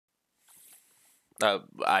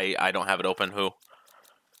I don't have it open. Who?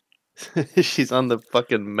 She's on the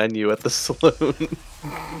fucking menu at the saloon.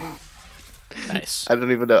 Nice. I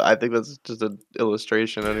don't even know. I think that's just an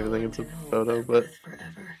illustration. I don't even think it's a photo, but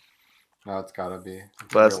No, it's gotta be.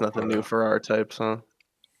 but that's nothing new for our types, huh?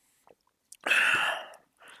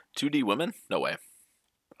 2D women? No way.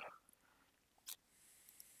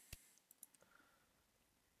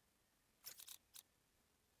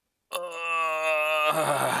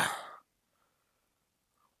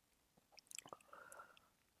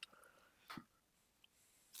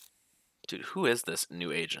 Dude, who is this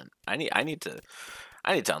new agent? I need to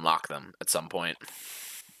unlock them at some point.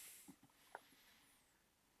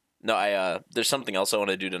 No, there's something else I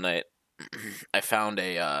want to do tonight. I found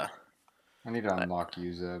a I need to unlock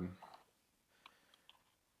you, Zeb.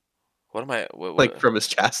 What am I like from his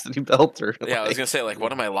chastity belt, or yeah, I was gonna say, like,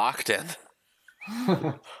 what am I locked in?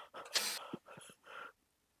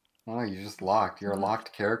 Oh, you just locked. You're a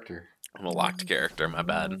locked character. I'm a locked character. My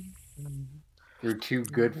bad. You're too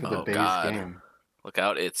good for the base game. Look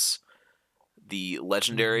out! It's the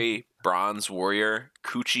legendary bronze warrior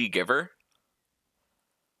Coochie Giver,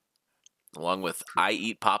 along with I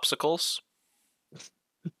Eat Popsicles.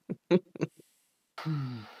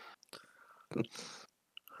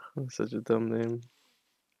 Such a dumb name.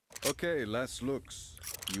 Okay, last looks.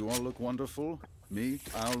 You all look wonderful. Me,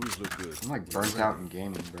 I always look good. I'm like burnt out in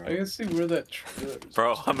gaming, bro. I can see where that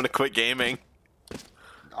Bro, I'm gonna quit gaming.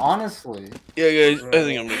 Honestly. Yeah, guys, I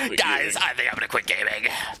think I'm gonna quit Guys, I think I'm gonna quit gaming.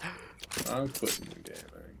 I'm quitting gaming.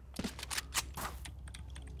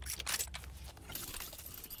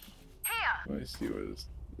 Let me see where this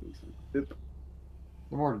is. The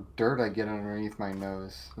more dirt I get underneath my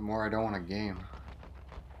nose, the more I don't want to game.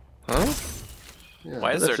 Huh? Yeah.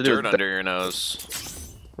 Why is there dirt under your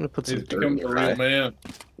nose? I'm gonna put some He's dirt in become a your real eye. man,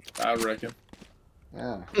 I reckon.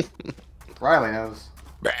 Yeah. Riley knows.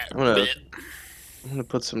 I'm gonna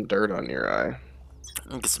put some dirt on your eye. I'm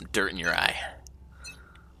gonna get some dirt in your eye.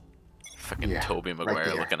 Fucking Tobey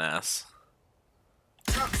Maguire looking ass.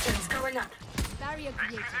 Toxins going up. Barrier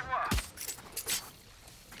created.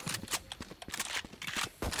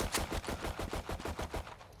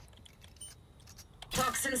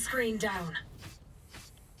 Toxin screen down.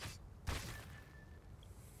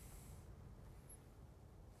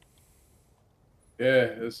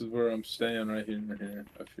 Yeah, this is where I'm staying right here. Right here.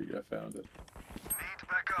 I figured I found it. Need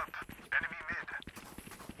backup. Enemy mid.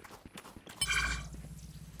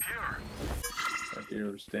 Here. Right here,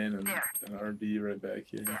 we're staying in an RB right back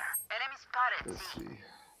here. Enemy spotted. Let's see.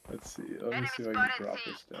 Let's see. Let me see if I can drop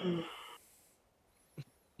this down.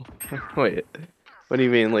 Wait, what do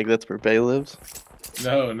you mean? Like that's where Bay lives?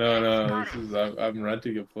 No. This is I'm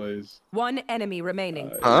renting a place. One enemy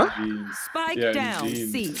remaining. Huh? Spike Yeah, down.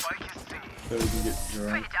 Eugene. C. So we can get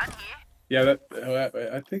drunk. Yeah,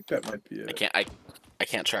 I think that might be it. I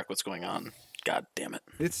can't track what's going on. God damn it.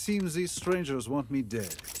 It seems these strangers want me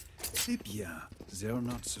dead. Eh bien, they're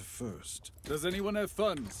not the first. Does anyone have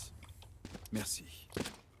funds? Merci.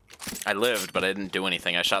 I lived, but I didn't do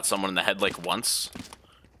anything. I shot someone in the head like once.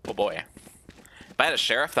 Oh boy. If I had a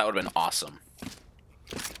sheriff, that would have been awesome.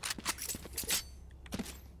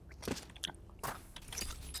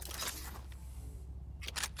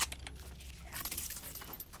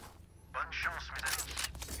 Bonne chance, mes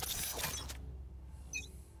amis.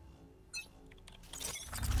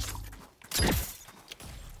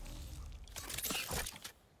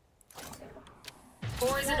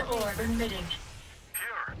 Poison orb emitting.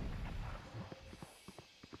 Here.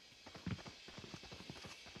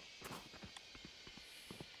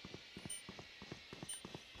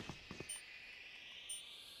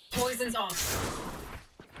 Poison's off.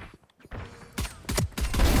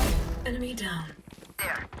 Enemy down.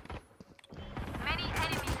 There. Many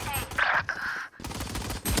enemies A.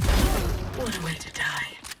 What a way to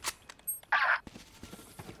die.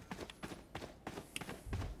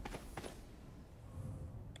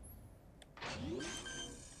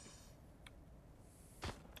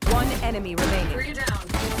 One enemy remaining. 3 down.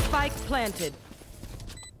 Spike planted.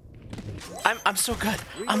 I'm so good.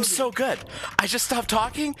 I'm so good. I just stopped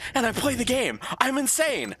talking and I play the game. I'm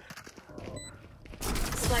insane.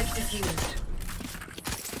 Spike diffused.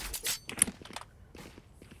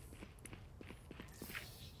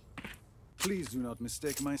 Please do not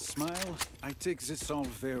mistake my smile. I take this all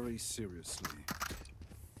very seriously.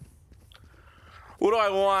 What do I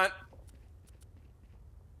want?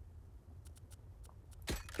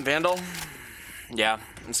 Vandal? Yeah,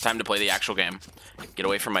 it's time to play the actual game. Get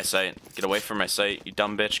away from my sight. Get away from my sight, you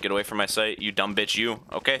dumb bitch. Get away from my sight, you dumb bitch, you.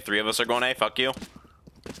 Okay, 3 of us are going A. Fuck you.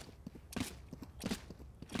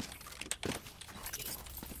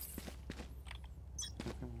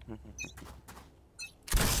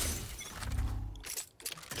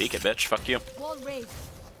 Peek it, bitch. Fuck you. Wall raised.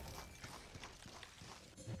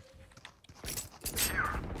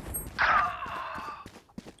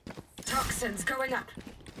 Toxins going up.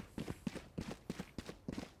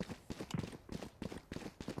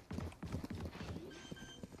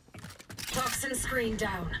 Toxin screen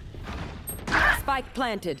down. Spike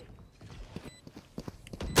planted.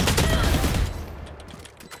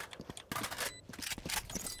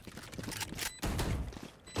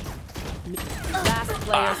 Last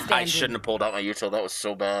player standing. I shouldn't have pulled out my util. That was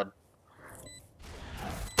so bad.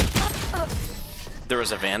 There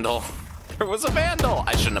was a Vandal. There was a Vandal.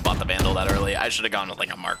 I shouldn't have bought the Vandal that early. I should have gone with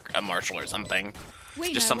like a Marshall or something.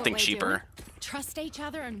 We Just know something what we're cheaper. doing. Trust each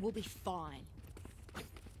other and we'll be fine.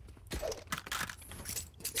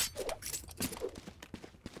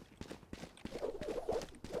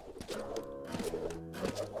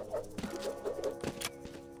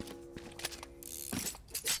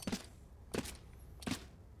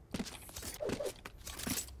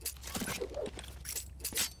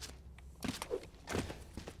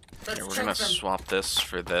 Here, we're gonna swap this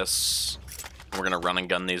for this. We're gonna run and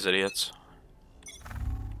gun these idiots.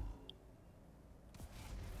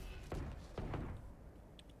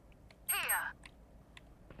 Here.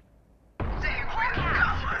 Say quick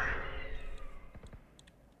out.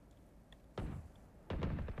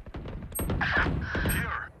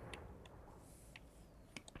 Here.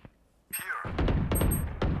 Here.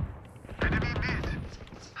 Enemy mid.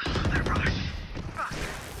 The rush.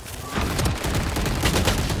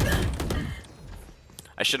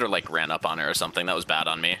 I should have like ran up on her or something. That was bad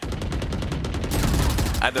on me.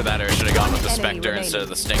 Either that or I should have gone with the Enemy Spectre remaining. instead of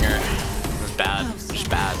the Stinger. It was bad. Just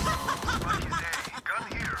bad.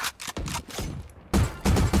 Gun here.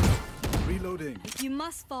 Reloading. If you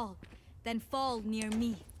must fall, then fall near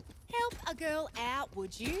me. Help a girl out,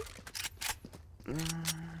 would you?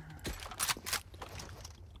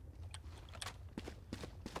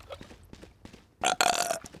 Help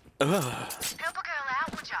a girl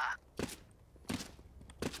out, would ya?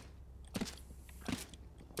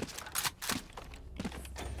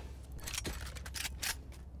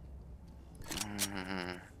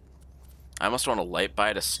 I almost want to light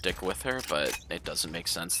buy to stick with her, but it doesn't make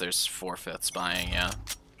sense. There's 4/5 buying, yeah.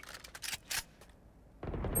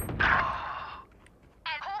 And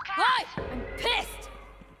Hawk out. Hi! I'm pissed!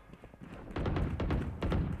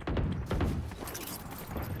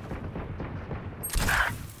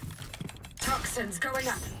 Toxins going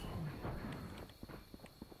up.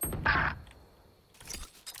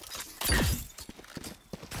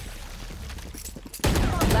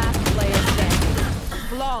 Last player standing.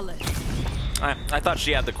 Flawless. I thought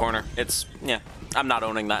she had the corner. It's, yeah, I'm not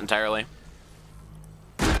owning that entirely.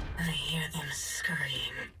 I hear them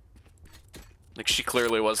scream. Like, she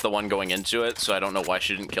clearly was the one going into it, so I don't know why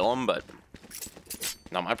she didn't kill him, but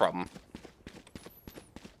not my problem.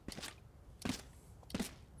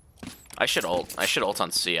 I should ult. I should ult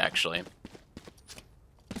on C, actually.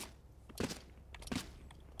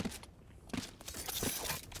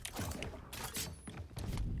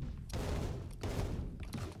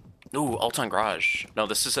 Ooh, ult on Garage. No,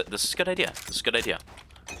 this is a good idea. This is a good idea.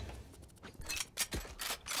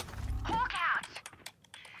 Hawk out.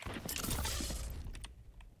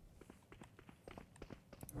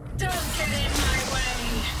 Don't get in my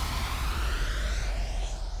way.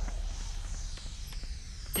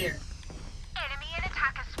 Here. Enemy and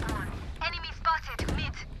attacker spawn. Enemy spotted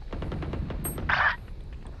mid.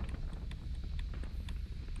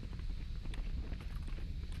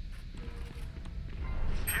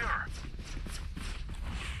 Here.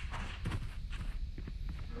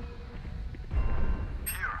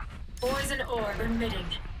 Here. Poison orb emitting.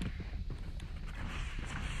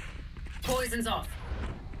 Poison's off.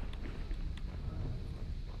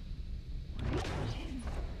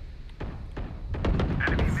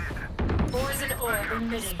 Enemy mid. Poison orb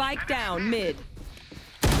emitting. Spike down mid.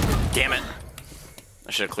 Damn it.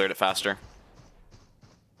 I should have cleared it faster.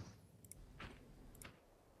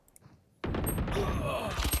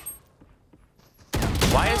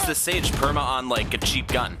 Why is the Sage perma on, like, a cheap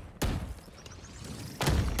gun?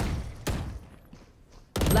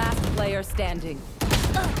 Last player standing.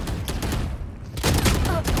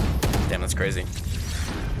 Damn, that's crazy.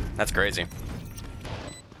 That's crazy.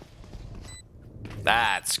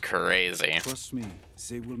 That's crazy. Trust me,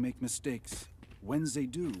 they will make mistakes. When they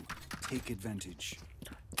do, take advantage.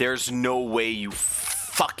 There's no way you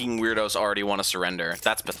fucking weirdos already want to surrender.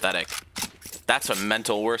 That's pathetic. That's a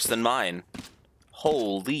mental worse than mine.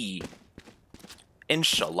 Holy.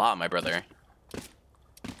 Inshallah, my brother.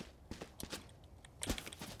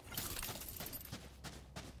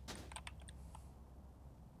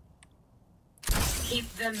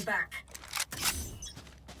 Keep them back.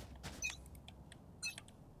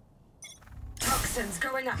 Toxins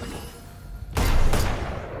going up.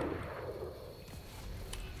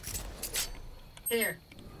 Here.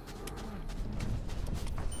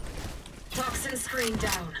 Toxin screen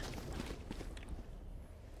down.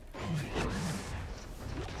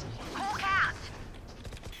 Hawk out.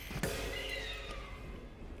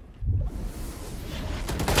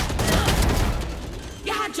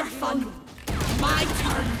 You had your fun. My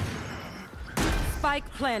turn. Spike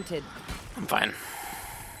planted. I'm fine.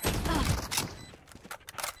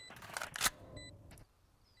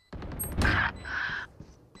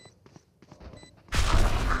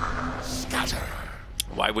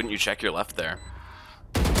 Why wouldn't you check your left there?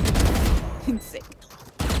 Insane.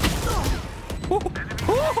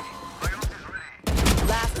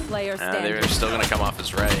 Last player standing. They're still gonna come off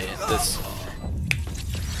as right. This.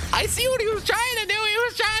 I see what he was trying to do. He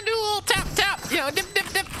was trying to do a little tap tap. You know, dip dip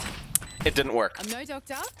dip. It didn't work. I'm no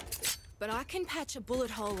doctor, but I can patch a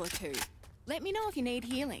bullet hole or two. Let me know if you need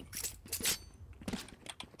healing.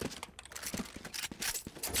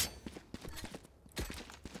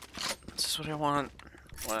 This is what I want.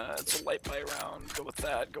 It's a light buy round. Go with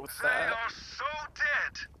that. Go with that. They are so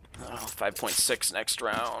dead. Oh, 5.6 next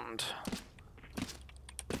round.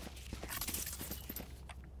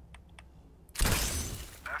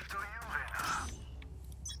 After you, Reyna.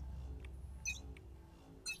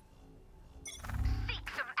 Seek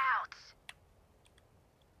some outs.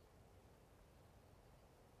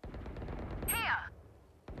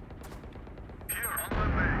 Here on my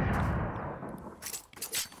way.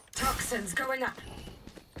 Toxins going up.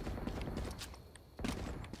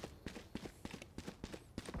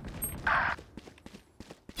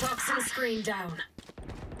 Toxin screen down.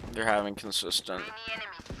 They're having consistent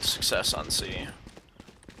success on C.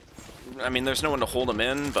 I mean, there's no one to hold them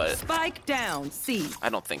in, but Spike down. C. I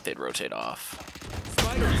don't think they'd rotate off.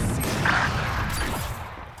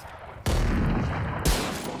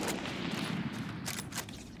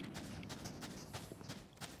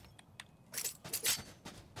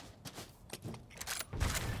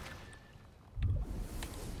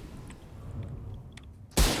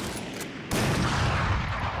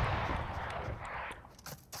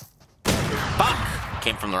 Fuck!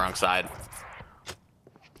 Came from the wrong side.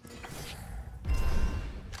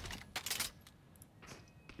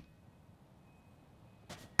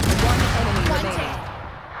 One enemy remaining.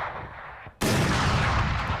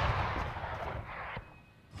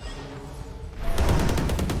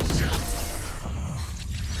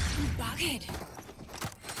 Bugged.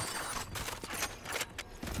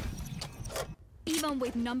 Even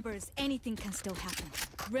with numbers, anything can still happen.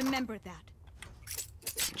 Remember that.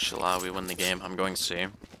 Inshallah, we win the game. I'm going C.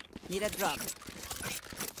 Need a drop.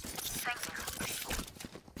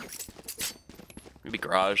 Maybe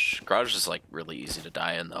Garage. Garage is like really easy to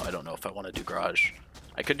die in though. I don't know if I want to do Garage.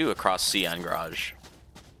 I could do a cross C on Garage.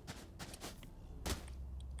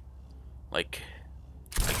 Like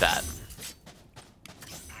that.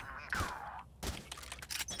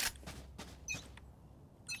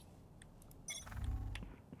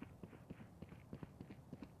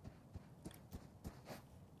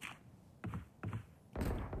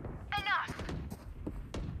 Enough.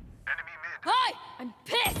 Enemy mid. Hi! I'm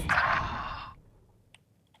pissed!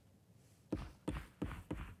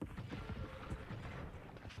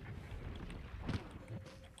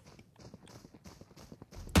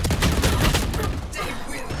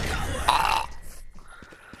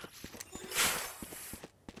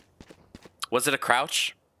 Was it a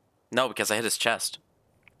crouch? No, because I hit his chest.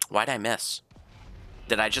 Why'd I miss?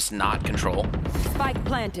 Did I just not control? Spike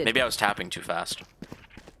planted. Maybe I was tapping too fast.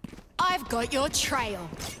 I've got your trail.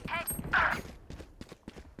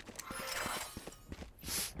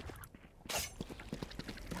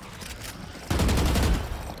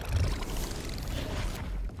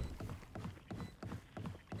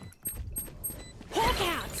 Hawk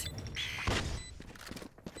out!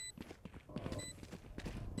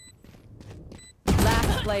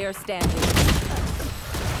 Last player standing.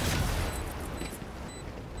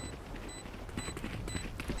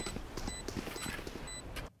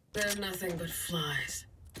 They're nothing but flies.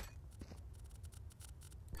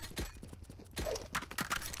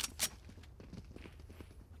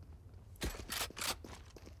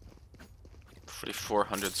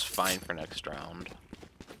 $4,400's fine for next round.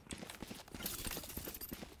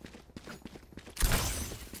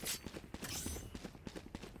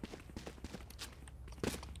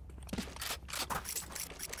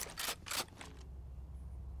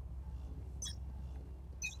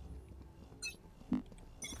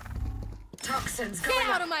 Toxins Get going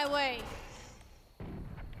out up. of my way!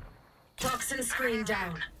 Toxin screen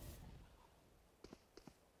down.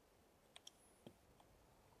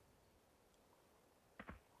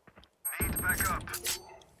 Need backup.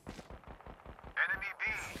 Enemy B.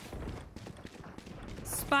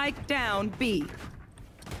 Spike down B.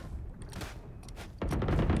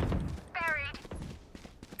 Buried.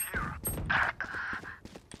 Here.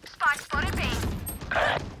 Spike spotted B.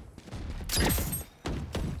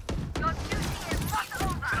 Your duty is not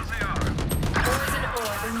over. There they are. Poison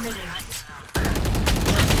orb emitting.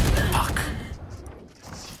 Fuck.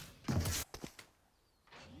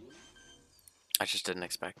 I just didn't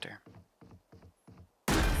expect her.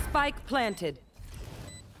 Spike planted.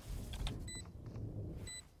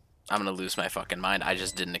 I'm gonna lose my fucking mind. I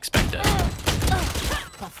just didn't expect it.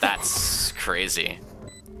 That's crazy.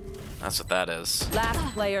 That's what that is.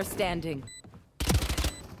 Last player standing.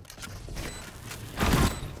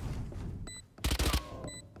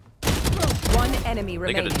 One enemy They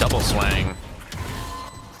remaining. got a double swing.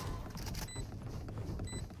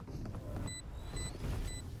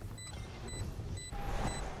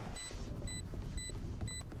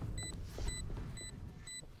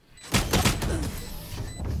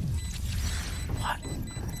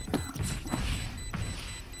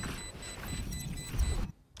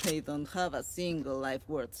 They don't have a single life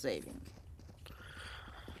worth saving.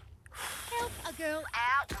 Help a girl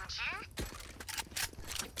Out, would you?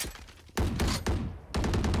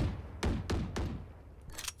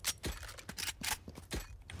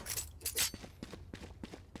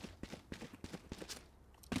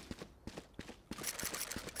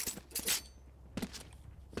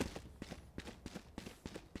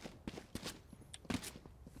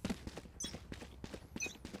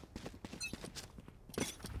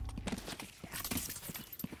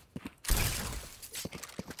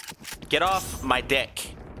 Get off my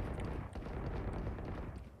dick.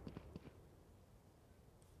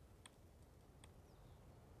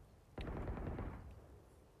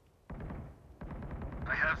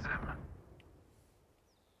 I have them.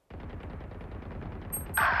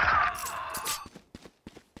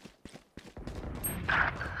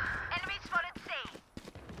 Enemy spotted C.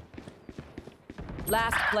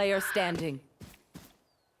 Last player standing.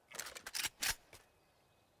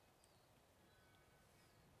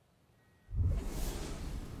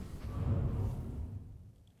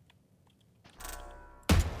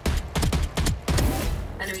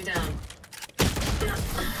 Enemy down.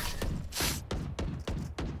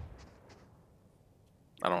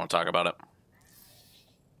 I don't want to talk about it.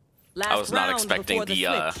 Last I was not round expecting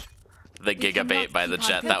before the gigabait by the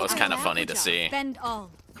jet. That was kind of funny to see. Bend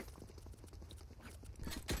all.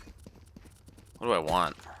 What do I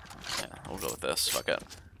want? Yeah, we'll go with this. Fuck it.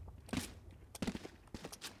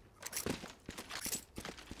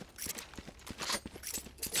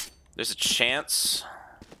 There's a chance.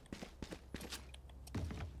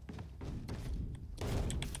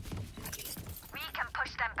 We can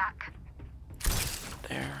push them back.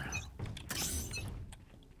 There.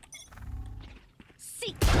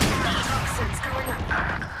 Seek. Toxins going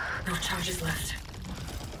up. No charges left.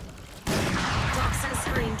 Toxin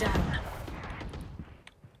screen down.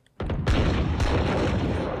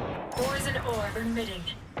 Poison orb emitting.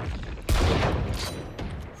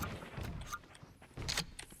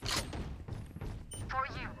 For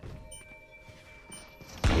you.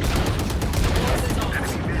 Poison's off.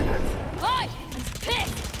 Hi! I'm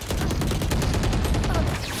pissed!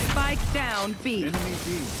 Spike down B. Enemy B.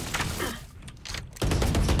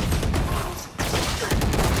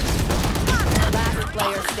 Last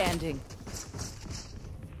player standing.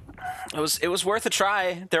 It was worth a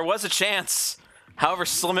try. There was a chance. However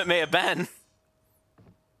slim it may have been.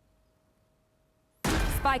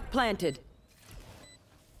 Spike planted.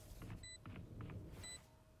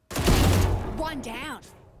 One down.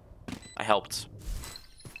 I helped.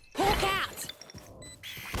 Hawk out.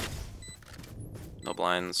 No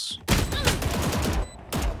blinds.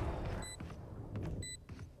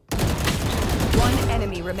 One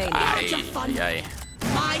enemy remaining. Aye.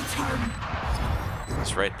 My turn.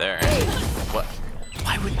 It's right there. What?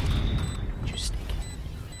 Why would you stake it?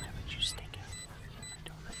 Why would you stake it? I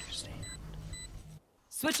don't understand.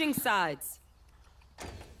 Switching sides.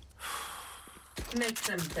 Make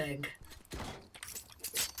them big.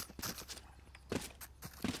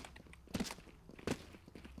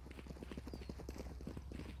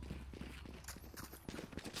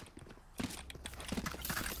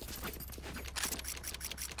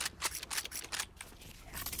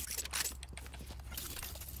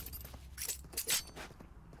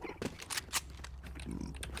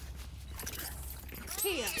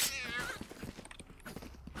 Here.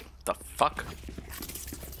 The fuck?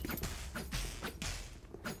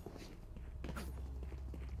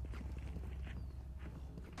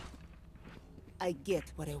 I get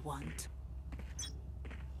what I want.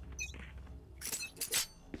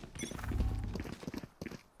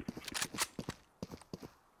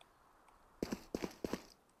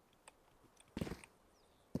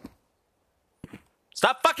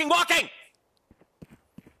 Stop fucking walking!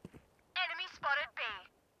 Enemy spotted B.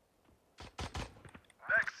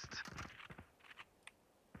 Next.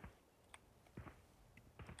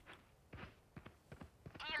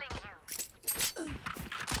 Healing you.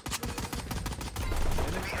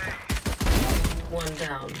 One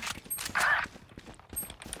down.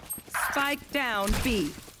 Spike down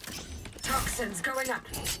B. Toxins going up.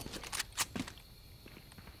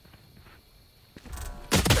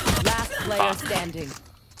 Last player standing.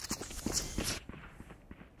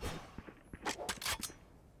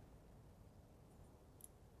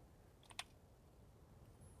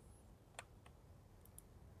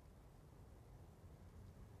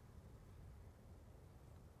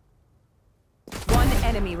 One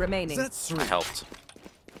enemy remaining. That's I right. helped.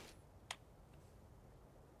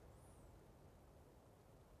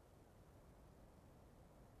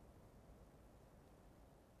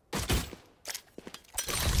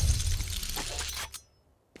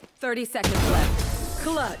 Thirty seconds left.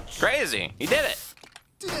 Clutch. Crazy. He did it.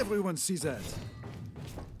 Did everyone see that?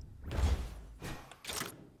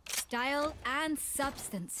 Style and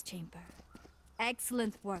substance chamber.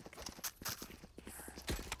 Excellent work.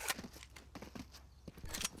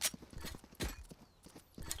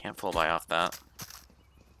 Can't full buy off that.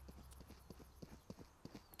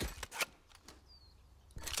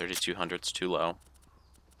 3,200's too low.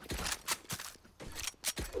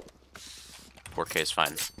 4K is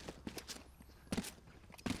fine.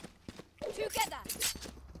 Together.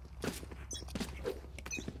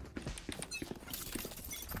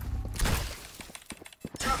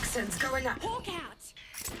 Toxins going up. Hawk out.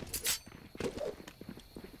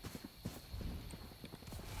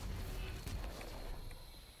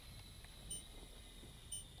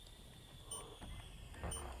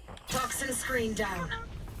 Toxin screen down.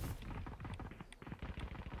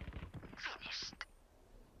 Finished.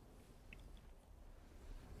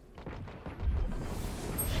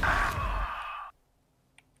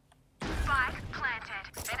 Spike planted.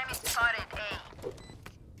 Enemy spotted A.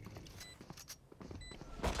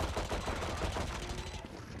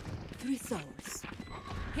 Three souls.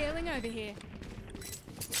 Healing over here.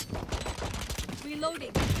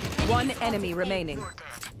 Reloading. One enemy remaining.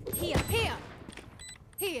 Here, here.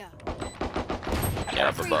 Here. Yeah,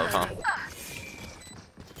 up above, huh?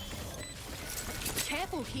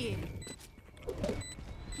 Careful here.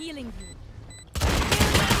 Healing you.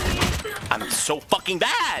 I'm so fucking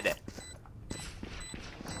bad!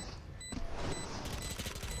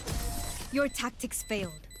 Your tactics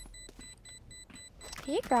failed.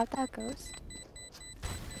 Can you grab that ghost?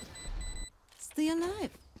 Stay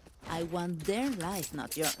alive. I want their life,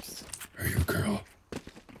 not yours. Are you girl?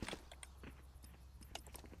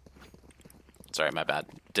 Sorry, my bad.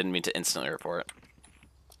 Didn't mean to instantly report.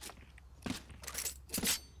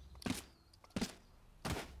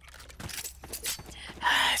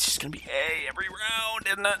 It's just gonna be A every round,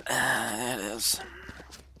 isn't it? It is.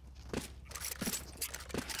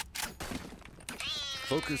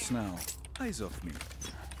 Focus now. Eyes off me.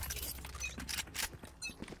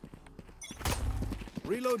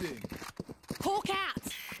 Reloading. Hawk out.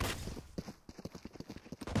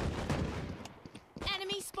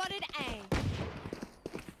 Enemy spotted A.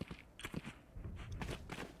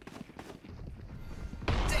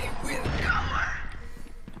 They will come.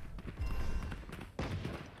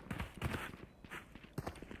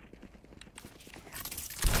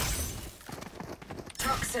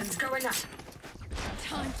 Toxins going up.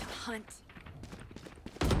 Time to hunt.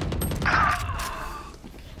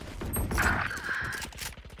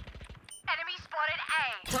 Enemy spotted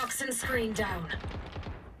A. Toxin screen down.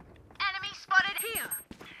 Enemy spotted here.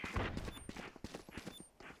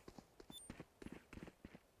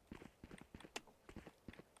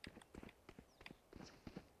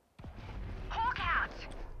 Hawk out.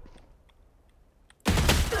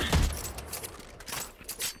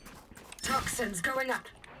 Toxins going up.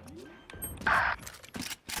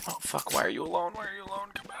 Oh fuck, why are you alone? Why are you alone?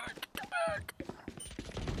 Come back, come back.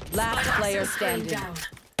 Last player Toxin screen standing. down.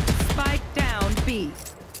 Spike down B.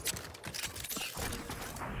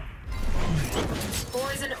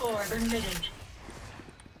 Poison orb emitting.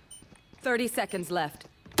 30 seconds left.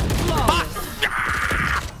 Flawless.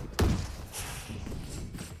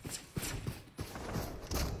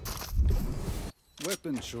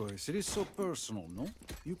 Weapon choice. It is so personal, no?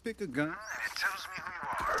 You pick a gun. It tells me who you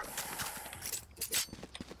are.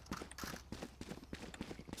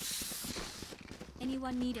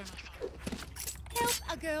 Anyone need anything?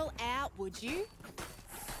 a girl out, would you?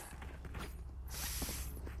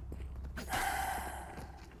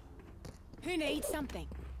 Who needs something?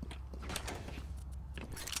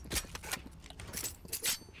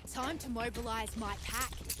 Time to mobilize my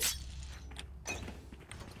pack.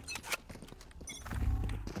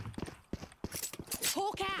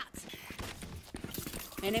 Hawk out!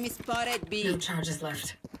 Enemy spotted B. No charges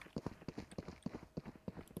left.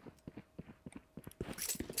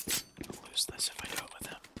 I'll lose this if I do it with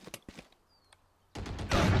him.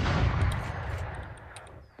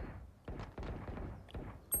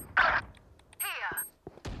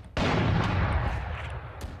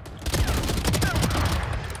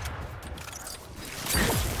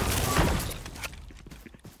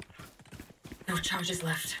 No charges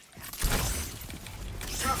left.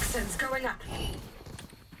 Toxins going up.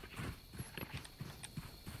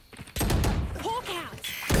 Hawk out!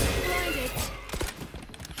 Blinded.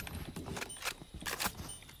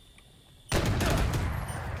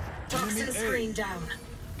 Toxin screen down.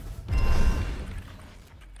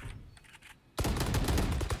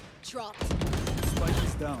 Dropped. Spike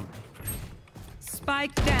is down.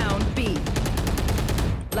 Spike down B.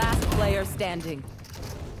 Last player standing.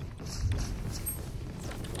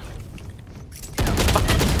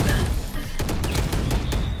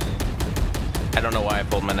 I don't know why I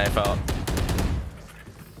pulled my knife out.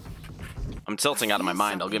 I'm tilting out of my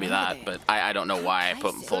mind, I'll give you that, but I don't know why I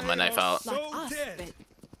pulled my knife out. Like us, but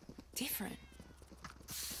different.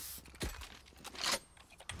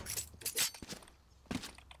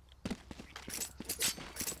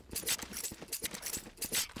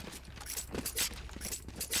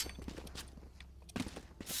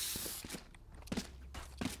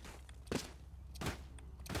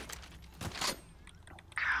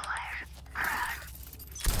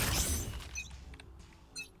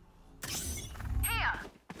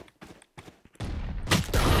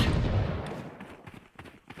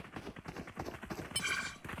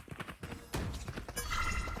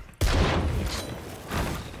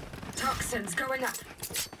 Toxins going up.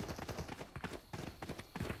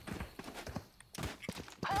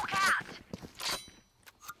 Hawk out.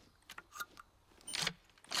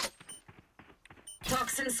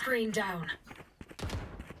 Toxin screen down.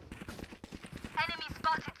 Enemy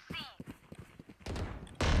spotted C.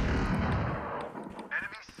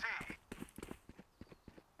 Enemy C.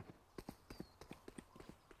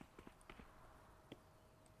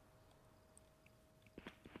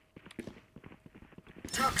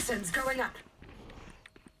 Toxins going up.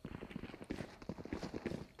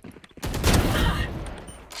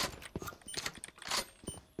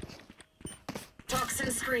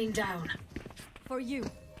 Toxin screen down. For you.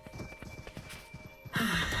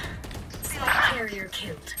 Spike carrier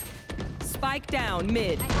killed. Spike down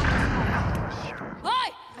mid.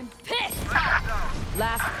 Oi! I'm pissed!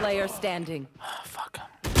 Last player standing. Fuck.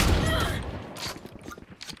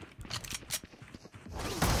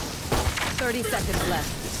 30 seconds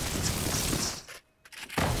left.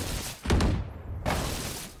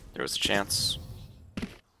 There was a chance.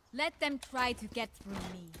 Let them try to get through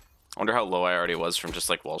me. I wonder how low I already was from just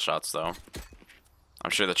like wall shots though.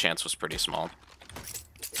 I'm sure the chance was pretty small.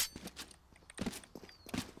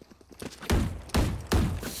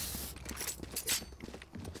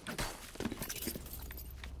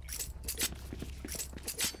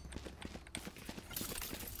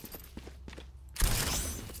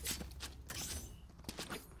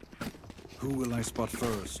 Who will I spot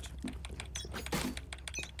first?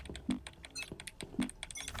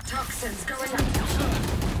 Toxins going up.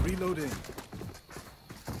 Reloading.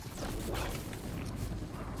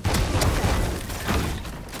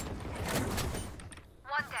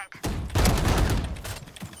 One dead.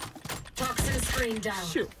 Toxin screen down.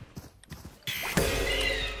 Shoot.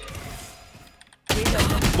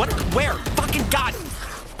 What? Where? Fucking God!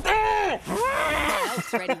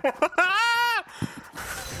 Else ready.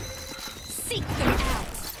 Seek them out.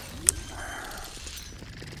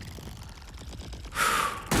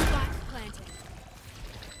 Spike planted.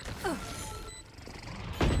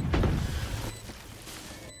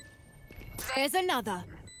 There's another.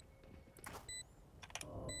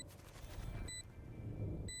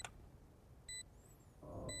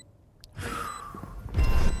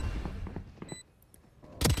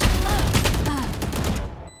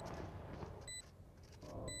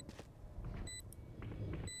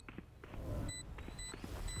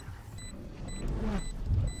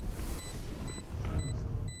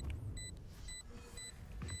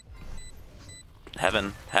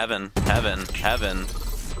 Heaven, heaven, heaven, heaven.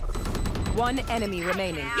 One enemy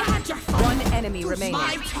remaining. One enemy remaining.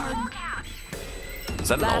 Is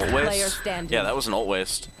that an Last ult player waste? standing. Yeah, that was an ult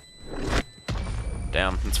waste.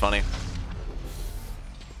 Damn, that's funny.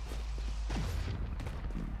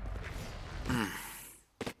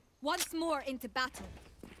 Once more into battle.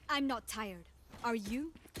 I'm not tired. Are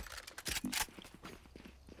you?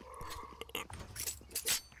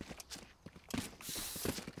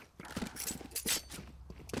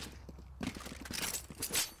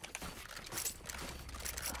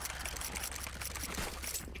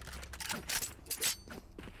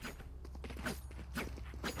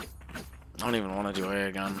 I don't even want to do A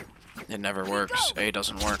again. It never works. A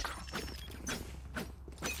doesn't work.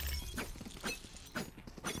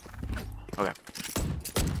 Okay.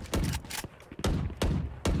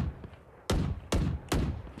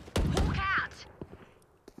 Walk out.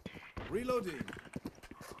 Reloading.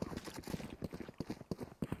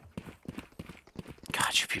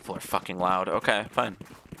 God, you people are fucking loud. Okay, fine.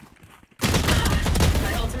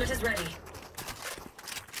 My ultimate is ready.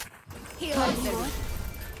 Heal up.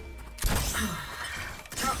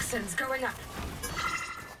 Toxins going up.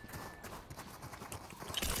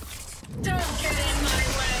 Don't get in my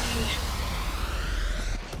way.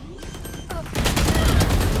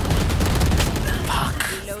 Fuck.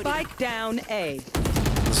 Spike down A.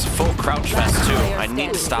 This is a full crouch fest too. I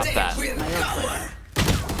need to stop that.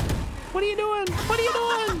 What are you doing? What are you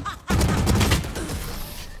doing?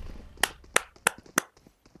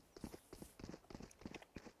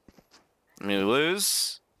 We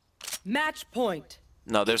lose. Match point.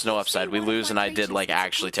 No, there's no upside. We lose and I did like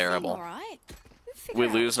actually terrible. Alright. We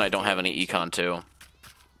lose and I don't have any econ too.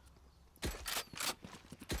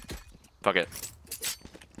 Fuck it.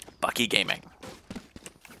 Bucky Gaming.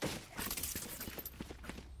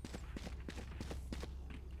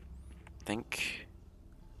 I think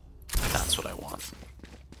that's what I want.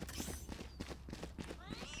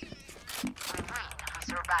 We win. We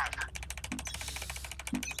survive.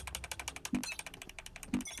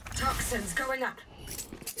 Toxins going up.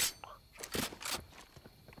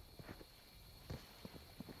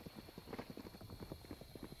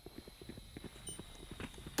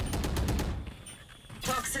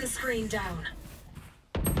 Toxin screen down.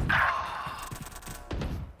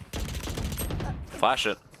 Flash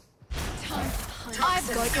it.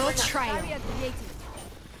 I've got your trail. Your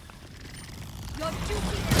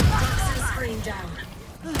duty Toxin screen down.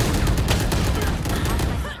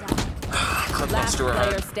 Last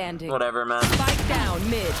player standing. Whatever, man. Spike down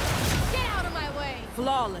mid. Get out of my way.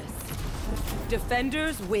 Flawless.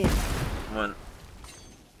 Defenders win. Went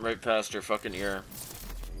right past your fucking ear.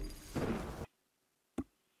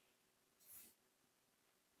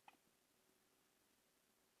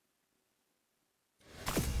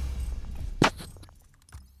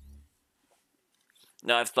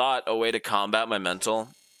 Now, I've thought a way to combat my mental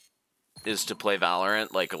is to play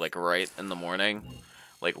Valorant like right in the morning.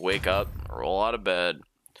 Like wake up, roll out of bed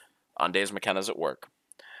on days McKenna's at work,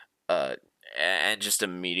 and just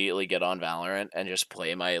immediately get on Valorant and just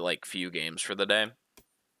play my like few games for the day.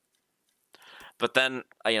 But then,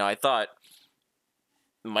 I thought,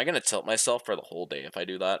 am I gonna tilt myself for the whole day if I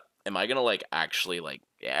do that? Am I gonna like actually like,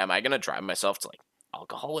 am I gonna drive myself to like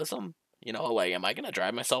alcoholism? Like, am I gonna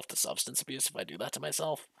drive myself to substance abuse if I do that to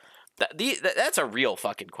myself? That's a real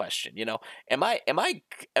fucking question. Am I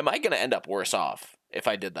gonna end up worse off if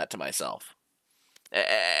I did that to myself?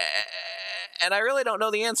 And I really don't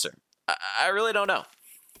know the answer. I really don't know.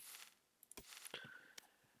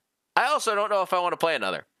 I also don't know if I want to play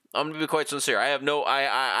another. I'm gonna be quite sincere. I have no. I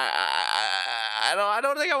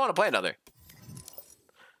don't think I want to play another.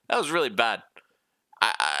 That was really bad.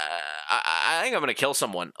 I think I'm gonna kill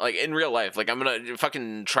someone, like in real life. Like I'm gonna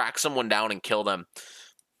fucking track someone down and kill them.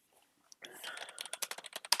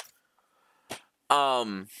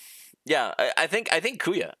 Yeah, I think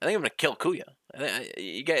Kuya. I think I'm gonna kill Kuya.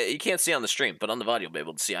 You can't see on the stream, but on the VOD you'll be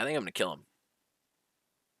able to see. I think I'm gonna kill him.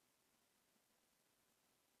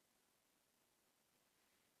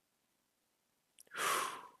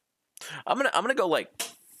 I'm gonna go like.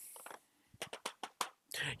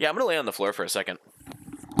 Yeah, I'm gonna lay on the floor for a second.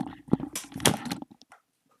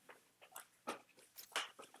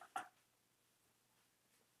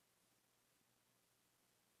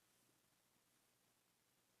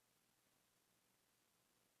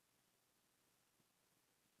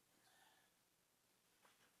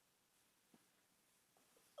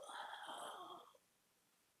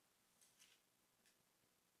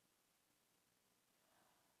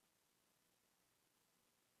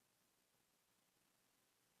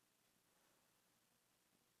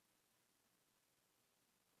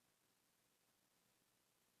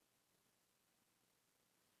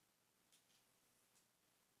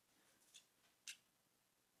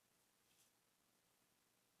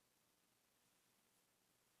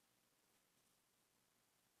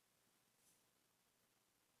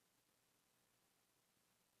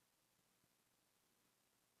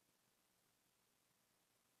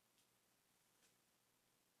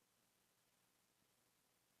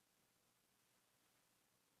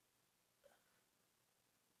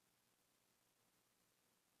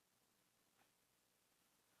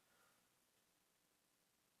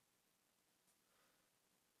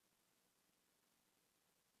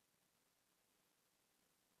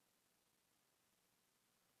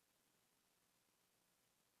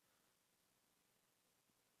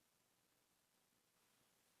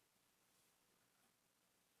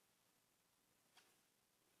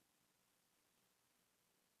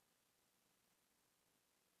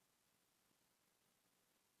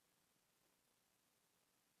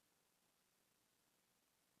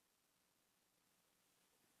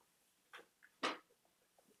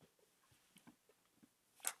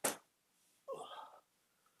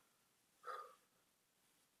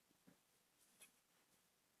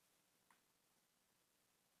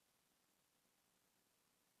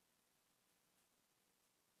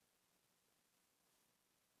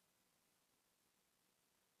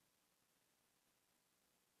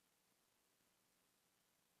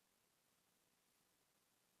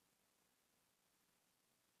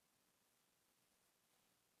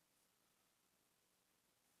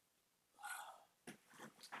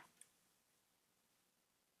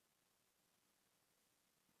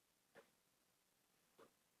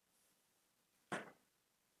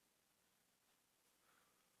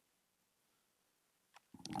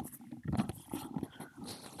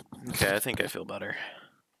 Okay, I think I feel better.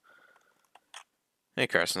 Hey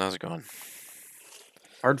Carson, how's it going?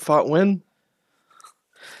 Hard fought win.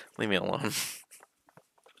 Leave me alone.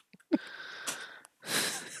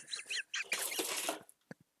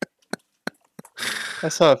 I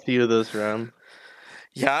saw a few of those around.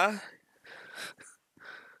 Yeah?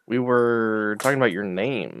 We were talking about your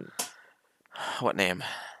name. What name?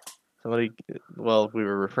 Somebody, well, we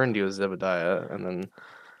were referring to you as Zebediah, and then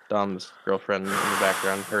Dom's girlfriend in the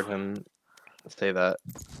background heard him say that.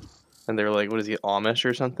 And they were like, what is he, Amish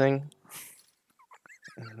or something?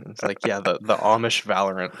 And it's like, yeah, the Amish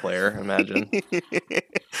Valorant player, imagine.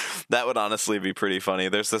 That would honestly be pretty funny.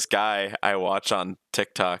 There's this guy I watch on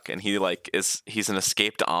TikTok, and he's an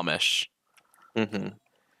escaped Amish. Mm-hmm.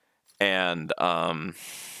 And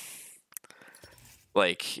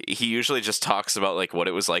like he usually just talks about like what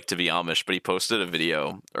it was like to be Amish, but he posted a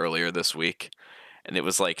video earlier this week, and it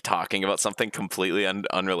was like talking about something completely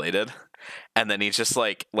unrelated. And then he's just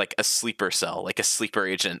like a sleeper cell, like a sleeper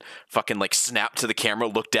agent, fucking like snapped to the camera,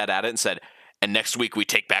 looked dead at it, and said, "And next week we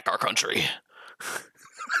take back our country."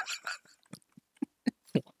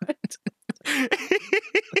 What?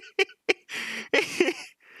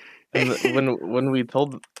 And when we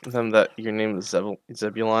told them that your name was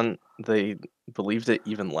Zebulon, they believed it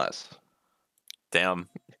even less. Damn.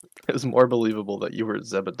 It was more believable that you were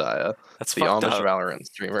Zebediah, That's the fucked Amish up. Valorant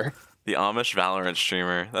streamer. The Amish Valorant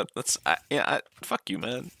streamer. Fuck you,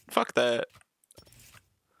 man. Fuck that.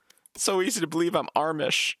 It's so easy to believe I'm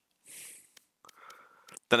Amish.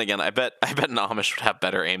 Then again, I bet an Amish would have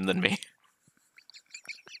better aim than me.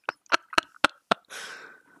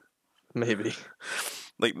 Maybe.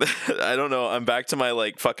 Like, I don't know. I'm back to my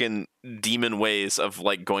like fucking demon ways of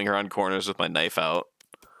like going around corners with my knife out.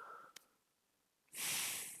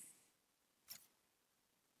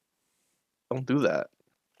 Don't do that.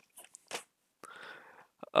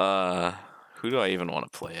 Who do I even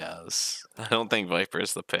want to play as? I don't think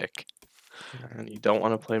Viper's the pick. And you don't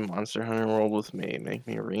want to play Monster Hunter World with me. Make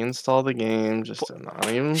me reinstall the game just to not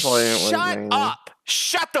even play it with me. Shut up!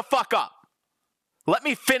 Shut the fuck up! Let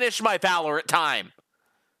me finish my Valorant time.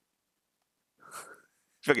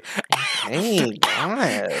 Hey,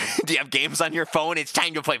 God. Do you have games on your phone? It's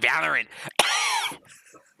time to play Valorant.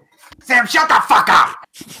 Sam, shut the fuck up!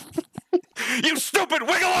 You stupid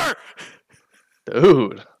wiggler!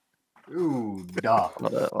 Dude. Ooh, duh. A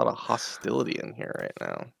lot of hostility in here right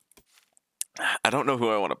now. I don't know who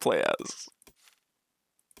I want to play as.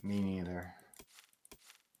 Me neither.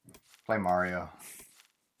 Play Mario.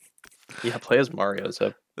 Yeah, play as Mario.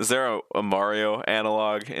 So. Is there a Mario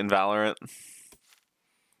analog in Valorant?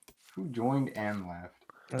 Who joined and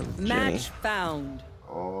left? Match found.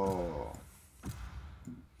 Oh.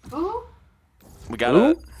 Who? We got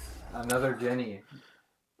a... Another Jenny.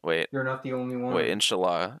 Wait. You're not the only one. Wait,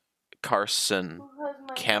 inshallah. Carson.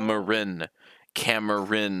 Cameron.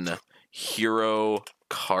 Hero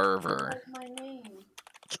Carver. What's my name?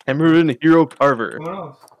 Cameron Hero Carver. What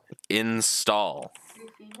else? Install. You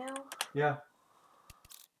female? Yeah.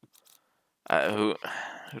 Who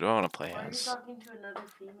do I want to play Why are you as? talking to another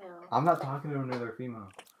female? I'm not talking to another female.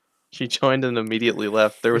 She joined and immediately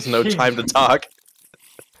left. There was no time to talk.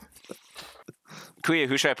 Kuya,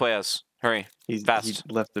 who should I play as? Hurry. Fast.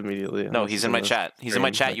 He left immediately. No, he's in my chat. He's in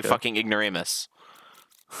my chat, you fucking ignoramus.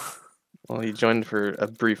 Well, he joined for a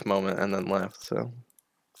brief moment and then left, so.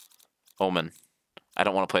 Omen. I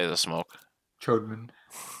don't want to play as a smoke. Chodman.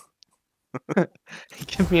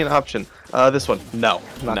 Give me an option. This one. No,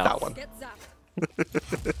 not that one.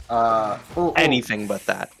 Anything but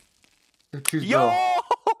that. Yo!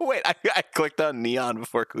 Wait, I clicked on Neon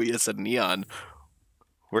before Kuya said Neon.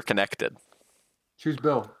 We're connected. Choose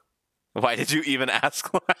Bill. Why did you even ask?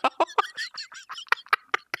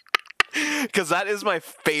 Because that is my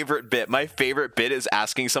favorite bit. My favorite bit is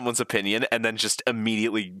asking someone's opinion and then just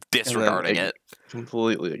immediately disregarding it.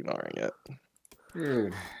 Completely ignoring it.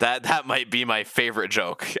 Dude. That might be my favorite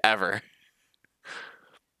joke ever.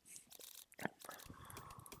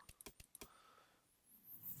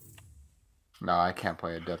 No, I can't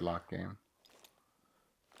play a deadlock game.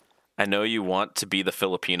 I know you want to be the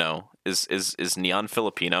Filipino. Is Neon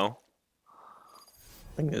Filipino?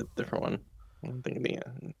 I think it's a different one. I don't think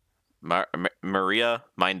Neon. Maria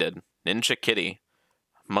Minded. Ninja Kitty.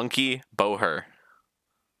 Monkey Boher.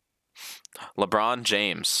 LeBron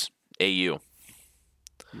James. AU.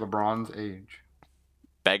 LeBron's age.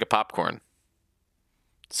 Bag of popcorn.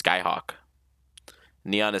 Skyhawk.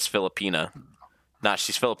 Neon is Filipina. Nah,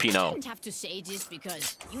 she's Filipino. I don't have to say this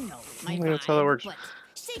because you know my Yeah, that's how that works. but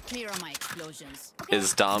stay clear of my explosions. Okay?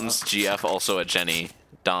 Is Dom's GF also a Jenny?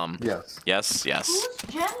 Dom. Yes. Yes, yes.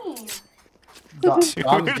 Who's Jenny? Dom's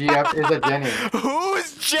GF is a Jenny.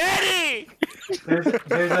 Who's Jenny?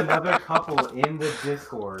 There's another couple in the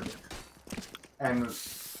Discord, and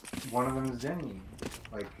one of them is Jenny.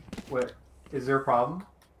 Like, what? Is there a problem?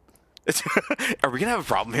 Are we gonna have a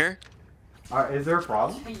problem here? Is there a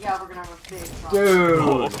problem? Yeah, we're gonna have a big problem. Dude!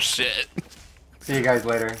 Oh shit. See you guys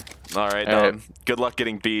later. Alright, Dom. Good luck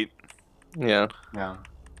getting beat. Yeah. Yeah.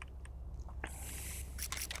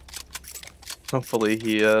 Hopefully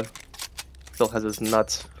he still has his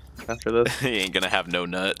nuts after this. He ain't gonna have no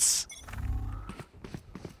nuts.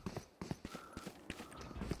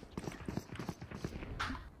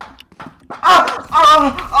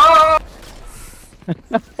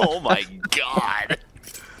 Oh my god.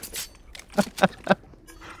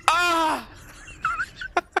 Ah!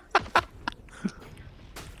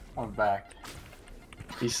 I'm back.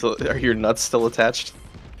 Are your nuts still attached?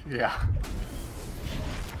 Yeah.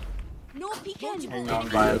 No peeking. Hang on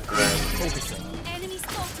by a thread. Enemy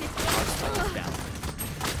spotted.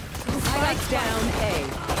 Spike down A.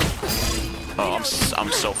 Oh,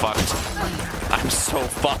 I'm so fucked. I'm so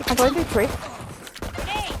fucked. I'm going to trade.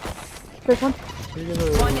 There's one.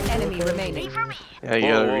 One enemy remaining. Yeah, you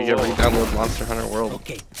gotta re-download Monster Hunter World.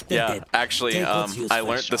 Okay. Yeah, actually, I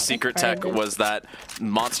learned the secret tech was that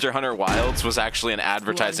Monster Hunter Wilds was actually an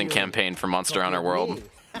advertising campaign for Monster Hunter World.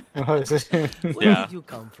 Where Yeah. did you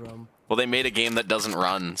come from? Well, they made a game that doesn't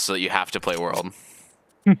run, so that you have to play World.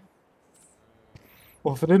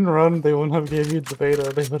 Well, if it didn't run, they wouldn't have given you the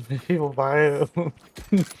beta. They would make people buy it.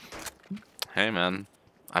 Hey, man.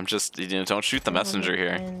 I'm just, don't shoot the messenger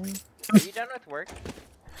here. Are you done with work?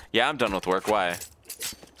 Yeah, I'm done with work. Why?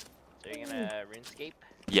 So you're gonna RuneScape?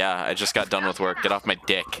 Yeah, I just got done with work. Get off my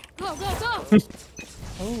dick. Go, go, go.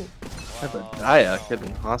 Oh. Daya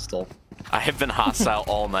getting hostile. I have been hostile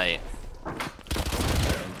all night.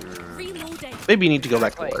 Reloading. Maybe you need to go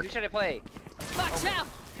back to Who work. should I play? Watch out.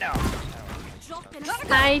 No.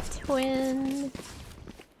 Hi, twin.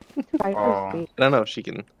 Oh. I don't know if she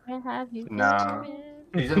can. I have you. No.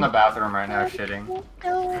 He's in the bathroom right now shitting.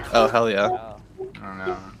 Oh, hell yeah. Oh. I don't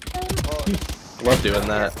know. Well, Love doing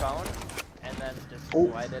that. phone, and then just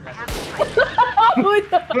slide it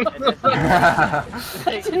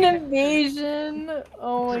It's an invasion.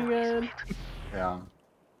 Oh my god. Yeah.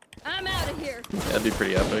 I'm out of here. Yeah, that'd be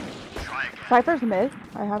pretty epic. Viper's mid.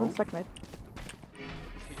 I haven't stuck mid.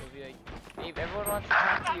 People be like, Dave, everyone wants to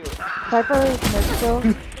talk to you. Viper is mid still.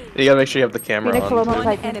 You gotta make sure you have the camera Phoenix alone on. on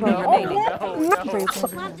Titan. enemy remaining. Gotta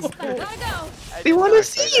go. They want to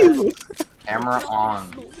see you! Camera on.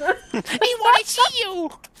 They want to see you!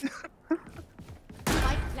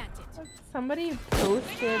 Spike planted. Somebody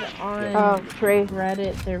posted on Trey.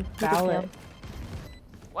 Reddit their ballot.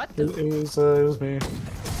 What? It was me.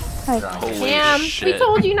 Holy Damn, shit. we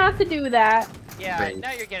told you not to do that. Yeah,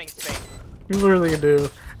 now you're getting spanked. You literally can do.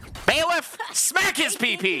 Bailiff, smack his You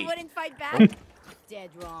PP! wouldn't fight back? Dead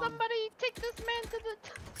wrong. Somebody take this man to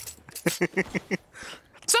the...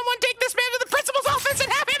 Someone take this man to the principal's office and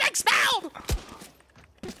have him expelled!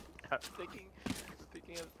 I'm thinking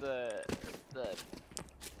of the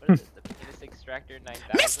what is it? The penis extractor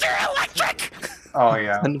 9000. Mr. Electric! Oh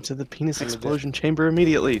yeah. Send him to the penis explosion chamber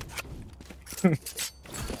immediately.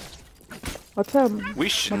 What's We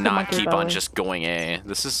should what's not the keep monkey on belly? just going A.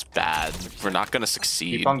 This is bad. We're not gonna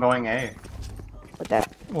succeed. Keep on going A. What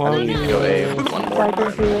that? Well, We need to go A one more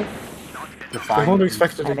Viper's time. here. I won't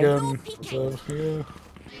expect it again. So, yeah.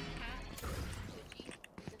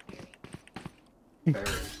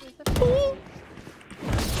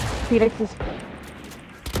 Phoenix is.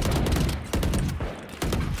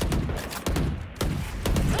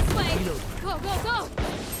 This way. Go, go, go.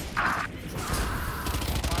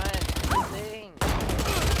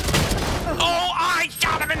 Oh, I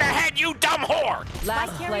shot him in the head, you dumb whore!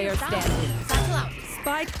 Last player standing. Battle out.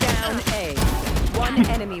 Spike down A. One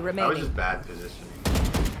enemy That was remaining. just bad positioning.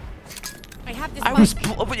 I have this. I was.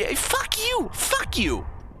 Fuck you! Fuck you!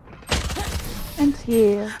 And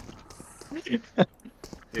here.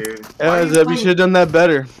 Dude. Yeah, Zeb, you should have done that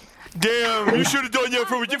better. Damn, you should have done that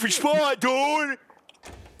from a different spot, dude!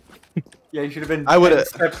 Yeah, you should have been I would've- 10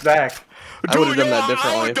 steps back. I would have done that I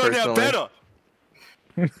differently, would've done that personally.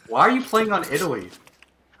 better! Why are you playing on Italy?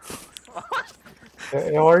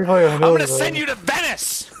 Yeah, why are you playing on I'm gonna Italy, send though? you to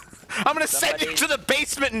Venice! I'm gonna send you to the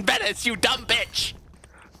basement in Venice, you dumb bitch!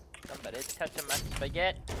 Somebody touching my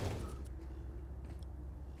spaghetti.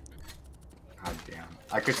 God damn.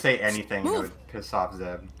 I could say anything that would piss off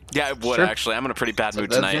Zeb. Yeah, I would Sure. actually. I'm in a pretty bad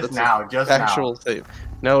mood That's- tonight. Just now, just Actual now. save.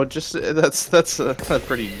 No, just that's a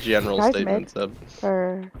pretty general Guys statement, mid. Zeb.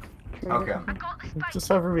 Or Okay. Just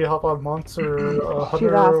have me hop on Monster Shoot off,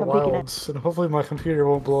 Hunter I'm peeking Wilds, and hopefully my computer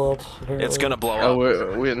won't blow up. Apparently. It's gonna blow Oh,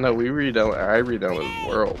 up. we re-downloaded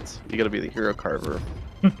Worlds. You gotta be the hero carver.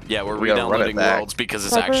 Yeah, we're We gotta run it re-downloading back. Worlds because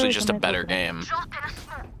it's actually just a better game.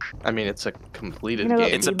 I mean, it's a completed You know what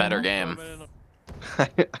game. It's a better game.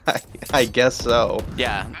 I guess so.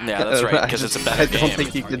 Yeah, that's right, because it's a better I game. don't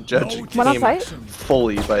think you can judge a One on game site?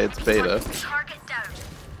 fully by its beta.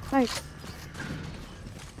 Nice.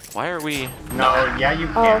 Why are we... No, yeah, you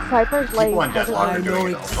Oh, can. Sniper's late. People in Deathlock are doing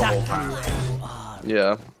it the whole time.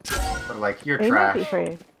 Yeah. But like, you're They might be trash.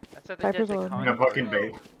 free. That's what they Sniper's did to low. In a fucking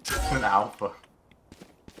bait. An alpha.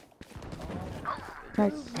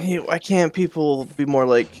 Nice. Hey, why can't people be more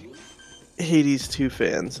like Hades 2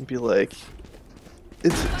 fans and be like,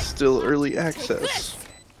 it's still early access?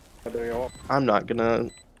 I'm not gonna,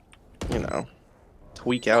 you know,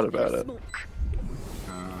 tweak out about it.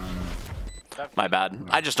 My bad.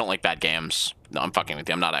 I just don't like bad games. No, I'm fucking with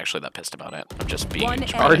you. I'm not actually that pissed about it. I'm just being Are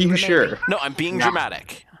dramatic. you sure? No, I'm being No.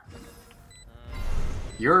 dramatic.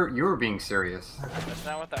 You were being serious. That's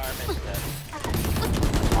not what the arm is said.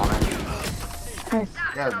 Nice.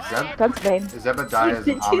 Yeah, That's Bane. Zebediah is an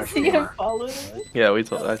Did you Amish see him gamer. follow? Yeah, I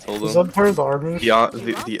told Is him. that part of the Amish? The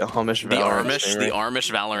Amish The Valorant Armish, streamer. the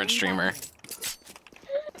Armish Valorant streamer.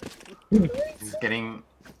 He's getting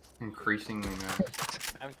increasingly mad.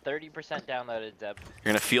 I'm 30% downloaded, Zeb. You're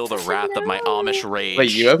gonna feel the wrath of my Amish rage.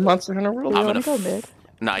 Wait, you have Monster Hunter World? I'm You gonna... wanna go mid?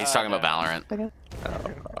 Nah, he's talking about Valorant. Okay.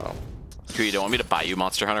 Oh, Who, you don't want me to buy you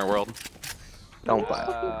Monster Hunter World? don't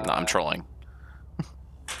buy No, I'm trolling.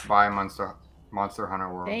 Buy Monster Hunter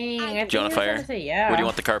World. Dang, I Do you want a fire? say yeah. Where do you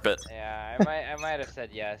want the carpet? Yeah, I might have said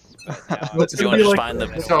yes, but now What's Do you gonna want be to just like? find the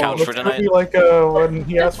So- couch for It's gonna tonight? be like when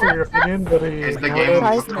he asked for your opinion, but he Is the ignored game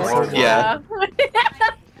it. before World? Yeah.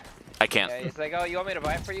 I can't. yeah, he's like, oh, you want me to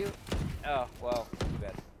buy it for you? Oh, well, too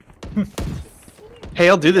bad. Hey,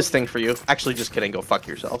 I'll do this thing for you. Actually, just kidding. Go fuck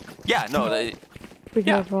yourself. Yeah, no, We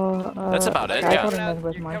Yeah. have, That's about it, I yeah. thought You're it coming meant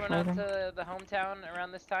with you're my coming out fighting. to the hometown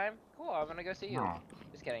around this time? Cool, I'm gonna go see you. No.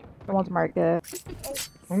 Just kidding. Someone's market.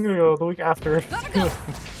 I'm gonna go the week after. I'm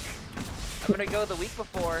gonna go the week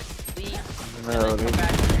before, leave, No, and then come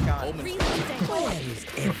back when you're gone.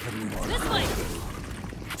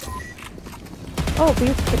 Oh,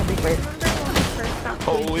 B's gonna be great.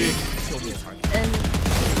 holy. And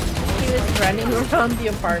he was running around the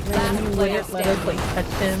apartment and he wouldn't let us like touch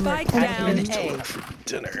him or Spike touch down him. A.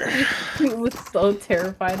 Dinner. He was so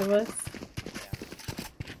terrified of us.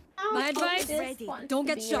 My advice? Ready. Don't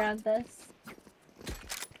get shot. Carson's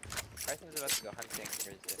about to go hunting for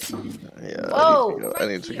his dinner. Yeah. Whoa. I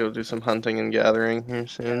need to go do some hunting and gathering here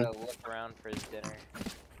He's soon. gotta look around for his dinner.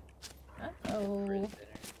 For Oh. his dinner.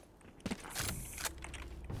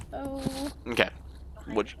 Oh. Okay.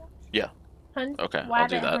 Would yeah. Hunt. Okay, I'll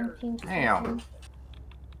do that. Damn.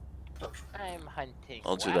 I'm hunting.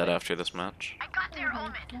 I'll do that after this match. I got their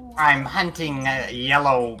omen. I'm hunting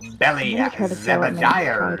yellow belly I'm gonna try to throw it, maybe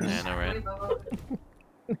Zebediah. try Yeah, no,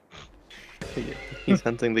 right. He's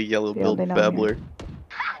hunting the yellow-billed they know babbler.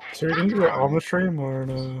 So you're gonna do an Amish stream or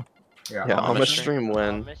no? Yeah, Amish Amish stream. stream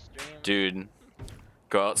when? Amish stream. Dude,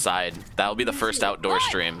 go outside. That'll be the first outdoor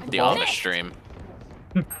stream. The Amish stream.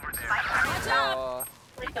 Oh,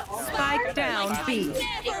 Spike down B.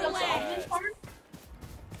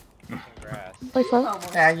 congrats. Wait, so?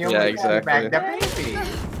 And you Yeah, almost exactly. bagged the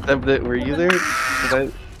baby. Zeb, were you there?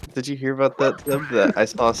 Did you hear about that, Zeb? That I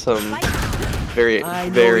saw some very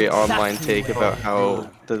online take about how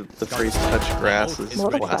the phrase "touch grass" is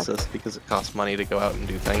classist because it costs money to go out and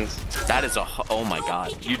do things. That is oh my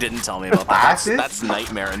god. You didn't tell me about that. Classist? That's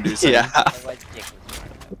nightmare inducing. Yeah. I like dick.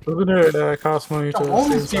 Doesn't it cost money The to stay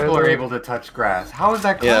homeless inside? people are though? able to touch grass. How is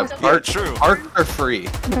that Yeah, classy? True. parks are free.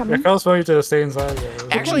 Yeah, it costs money to stay inside. Though.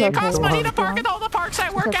 Actually, it costs money to Don't- park at all the parks I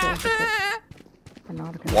work Okay, at. okay. I'm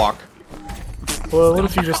not okay. Walk. Well, what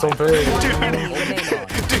if you just don't pay? Dude,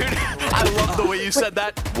 I love the way you said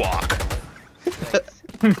that. Walk.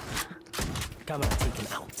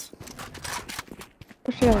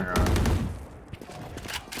 Push together.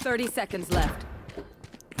 30 seconds left.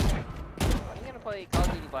 When are you gonna play Call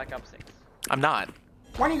of Duty Black Ops 6? I'm not.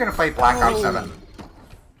 When are you gonna play Black Ops 7?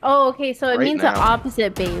 Oh, okay, so it Right means the now.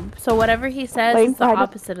 opposite, babe. So whatever he says Wait, is the I don't-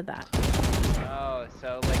 opposite of that. Oh,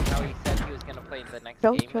 so like how he said he was gonna play the next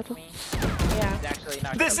Don't game with shut me? Yeah. He's actually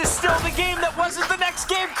not This gonna is still the game that wasn't the next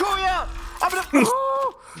game, Kuya! I'm gonna.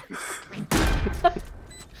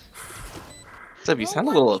 Zeb, you sound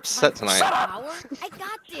a little upset tonight. Power? I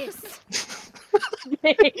got this.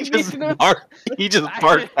 He just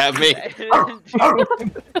barked at me.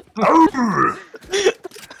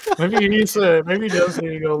 Maybe he does need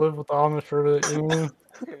to go live with the Amish for a bit, you know?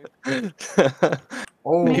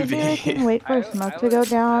 Oh, Maybe I can wait for smoke to go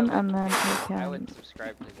down and then I I would can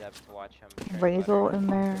subscribe to Zeb to watch him. Razel in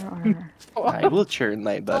there or. I will churn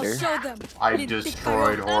night butter. I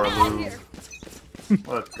destroyed Horlu.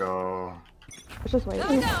 Let's go. Let's just wait.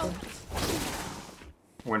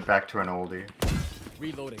 Went back to an oldie.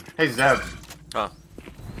 Reloading. Hey Zeb. Huh.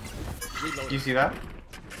 You see that?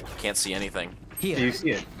 Can't see anything. Do you see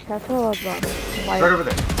it? Careful about it. Right over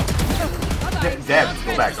there. Zeb,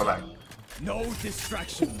 go back, go back. No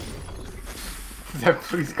distraction. Zeb,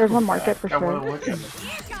 please. There's one market for I sure. want to look at it.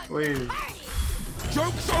 Please.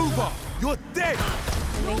 Joke's over. You're dead.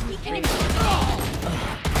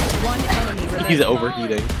 One enemy remaining. He's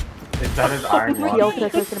overheating. Is that his iron lung? Heal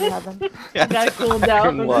kick is gonna happen. Yeah, Gotta it's cool an down.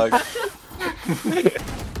 iron lung.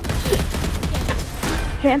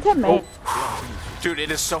 Phantom mate. Dude, it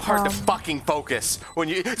is so hard to fucking focus when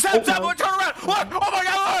you. Zeb, turn around! What? Oh my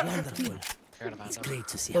god! It's great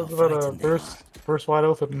to see how burst wide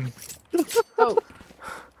open. Oh.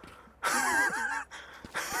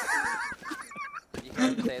 You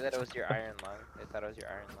can't say that it was your iron lung. They thought it was your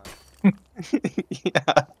iron lung.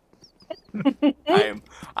 Yeah.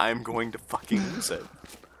 I'm going to fucking lose it.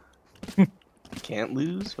 Can't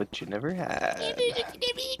lose what you never had. Or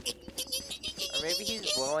maybe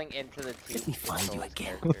he's blowing into the tube. Let me find you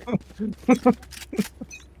again.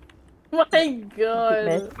 My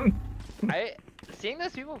god. Seeing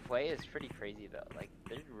those people play is pretty crazy though. Like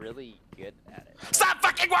they're really good at it. Stop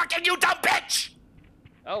fucking walking, you dumb bitch!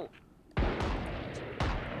 Oh.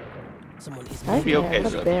 Someone is I'll be okay,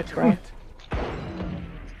 That's Zeb. big, bro.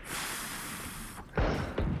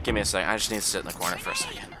 Give me a second. I just need to sit in the corner for a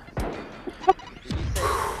second. Did you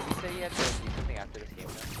say you had to do something after this game?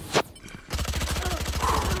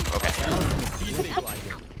 Okay.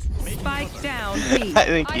 Spike down. B. I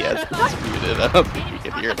think he has this muted. I don't think you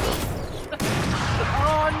can hear him.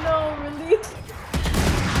 Oh no, release.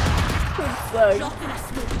 I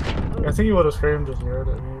think he would have screamed just heard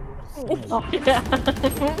it. Oh, yeah.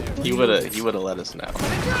 He would have let us know.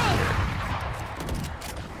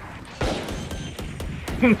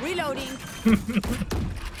 Reloading.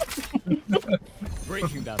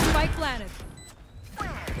 Breaking down. Spike planted.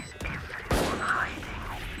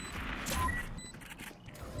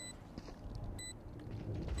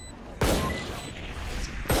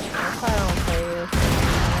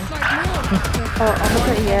 Oh, I'm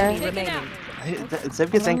looking at yeah. Remaining. Zeb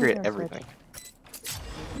gets angry at everything.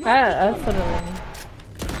 That's what it is.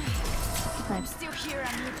 I'm still here.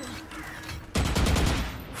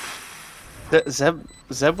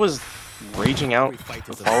 Zeb was raging out,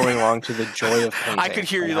 following along to the joy of painting. I could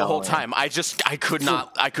hear you the whole time. I could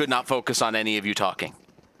not focus on any of you talking.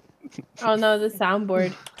 Oh no, the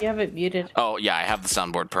soundboard. You have it muted. Oh yeah, I have the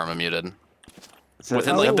soundboard perma muted. So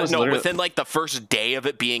Within Zeb like was literally- like the first day of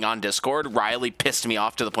it being on Discord, Riley pissed me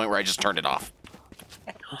off to the point where I just turned it off.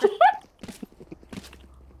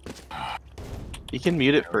 You can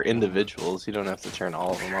mute it for individuals. You don't have to turn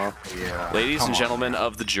all of them off. Yeah. Ladies and gentlemen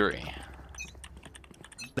of the jury.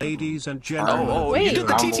 Ladies and gentlemen. Oh, you did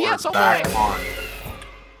the TTS. All right.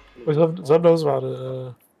 Zeb knows about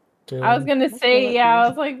it. I was gonna say, yeah, I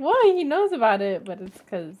was like, what? He knows about it, but it's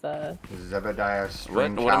because, Zebediah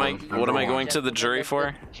Spring What am I Challenge going to the jury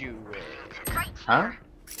for? Huh?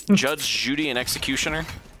 Judge, Judy, and executioner?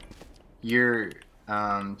 Your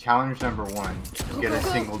challenge number 1, get a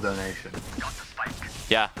single donation.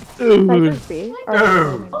 Yeah. Ooh. I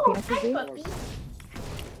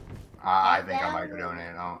I think I might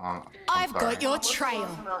donate. I'm I've sorry. got your trail.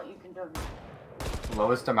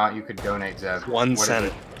 Lowest amount you could donate, Zeb. 1 What is cent.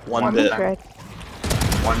 it? 1 bit. cent?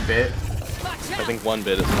 1 bit? I think 1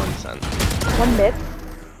 bit is 1 cent. 1 bit?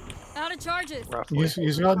 Out of charges. Roughly.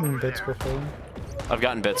 He's gotten bits before. I've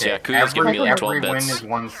gotten bits, yeah. Kuya's given me like 12 Every win bits. is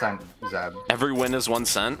 1 cent, Zeb. Every win is 1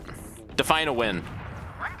 cent? Define a win.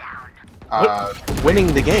 Winning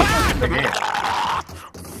the game. The game.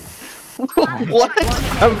 What?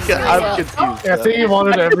 I'm confused. Yeah, I think he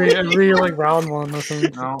wanted every like round one or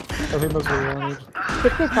something. No. I think that's what he wanted.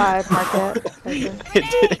 55 market.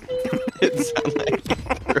 It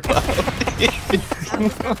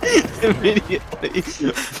sounded like immediately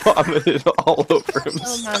vomited all over Oh,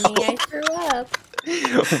 himself. mommy, I threw up.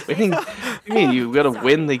 Winning? You mean you gotta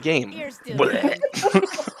win the game?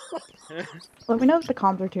 Let me know if the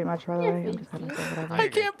comms are too much, by the way. I'm just gonna say whatever. I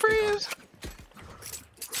can't breathe.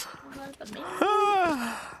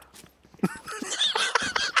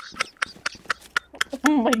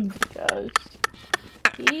 Oh my gosh.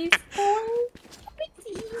 He's so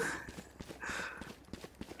busy.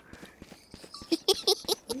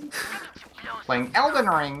 Playing Elden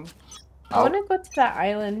Ring. I want to go to that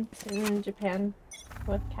island in Japan.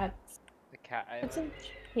 with cats. The cat It's island.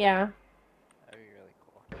 yeah. That'd be really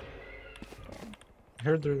cool. I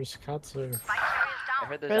heard there's cats there. I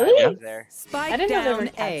heard there's Really? islands there. Spike I didn't know there down were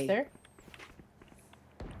cats A. there.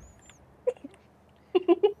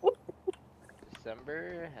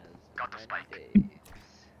 December has 90 days.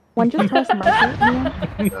 One just pressed Mercy,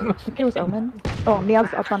 Neon. It was Omen. Oh,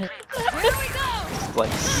 Neon's up on it.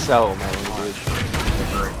 Like so many, dude.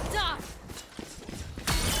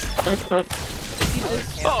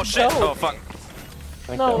 Oh shit! Oh fuck!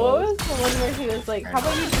 No, what was the one where he was like, how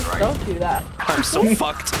about you just don't do that? I'm so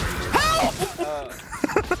fucked.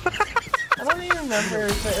 I don't even remember,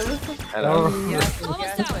 but it was just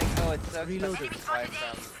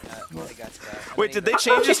Wait, did they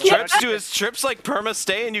change his trips? Do his trips like perma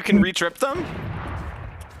stay and you can re-trip them?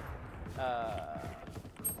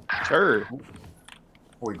 Sure.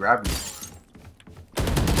 We grabbed you.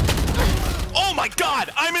 Oh my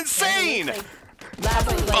god! I'm insane! Are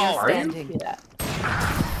you? do that.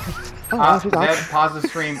 Zed, pause the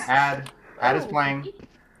stream. Ad is playing.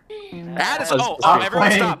 Ad is. Stop Everyone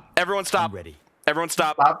playing. stop! Everyone stop! Everyone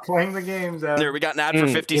stop! Stop playing the game, Zed. There, we got an ad for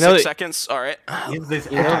 56 you know that- seconds. All right. This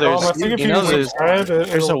You know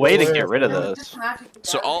there's a way to get rid of this.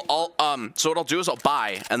 So so what I'll do is I'll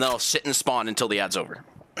buy and then I'll sit and spawn until the ad's over.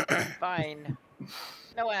 Fine.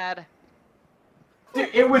 No ad. Dude,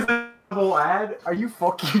 it was a double ad. Are you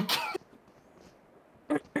fucking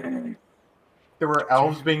kidding? There were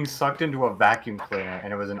elves being sucked into a vacuum cleaner,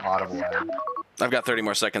 and it was an audible ad. I've got 30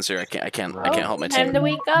 more seconds here. I can't help my Time team. to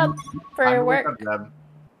wake up for Time to work. wake up, Zeb.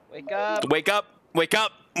 Wake up. Wake up! Wake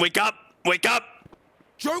up! Wake up! Wake up!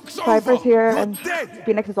 Joke's Viper's here and dead.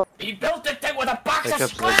 Phoenix is. He built the thing with a box Wake of up,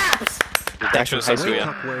 scraps. Thanks for the high school.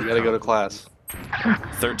 school. You gotta go to class.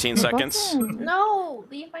 13 seconds. No,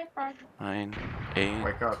 leave my phone. 9, 8,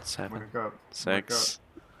 Wake up. 7, Wake up. 6,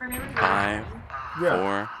 5, Yeah.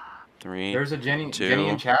 4, 3, There's a Jenny 2,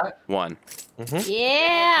 in chat. 1.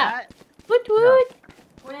 Yeah. Woot woot.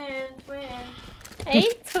 Twin. Hey,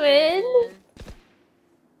 twin.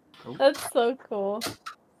 That's so cool.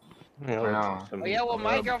 know. Oh yeah, well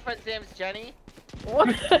my girlfriend's name's Jenny.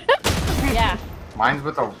 Yeah. Mine's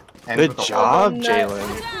with a. Good job, no.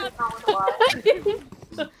 Jalen.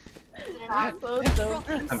 So dope.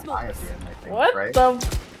 An I at the end, I think, What right?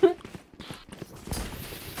 the?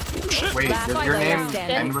 Wait, Last does your player name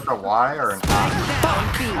standing. end with a Y or an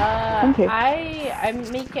I? Okay. I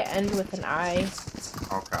make it end with an I.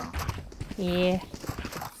 Okay. Yeah.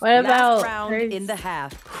 What Last about round hers? in the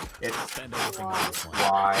half. It's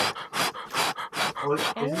Y. Well,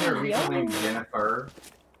 isn't there a reason named Jennifer?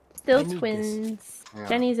 Still twins. Yeah.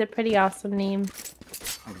 Jenny's a pretty awesome name.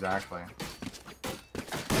 Exactly.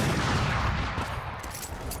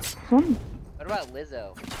 What about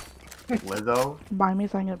Lizzo? Lizzo? Buy me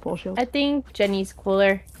something at bullshit. I think Jenny's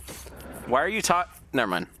cooler. Why are you taught? Never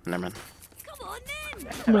mind.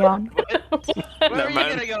 Neon. Where Never are you mind.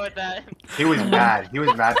 gonna go with that? He was mad. He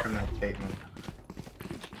was mad from that statement.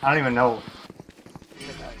 I don't even know.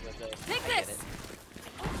 Take this.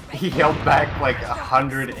 He held back like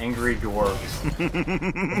 100 angry dwarves.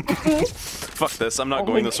 Fuck this. I'm not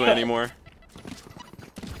going this way anymore.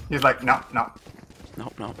 He's like, no.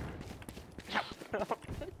 Nope, nope.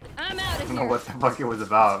 I'm out I of don't know here. what the fuck it was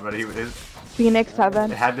about, but it Phoenix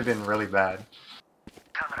Heaven. had to have been really bad.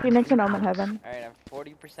 Phoenix and Omen Heaven. Alright, I'm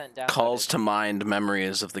 40% down. Calls to mind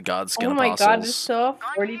memories of the Godskin Oh my Apostles. god, it's still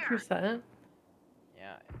 40%.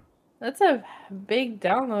 Yeah. That's a big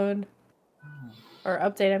download. Or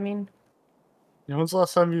update, I mean. You know, when's the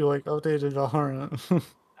last time you like updated Valorant?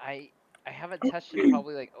 I haven't touched it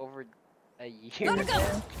probably like over a year.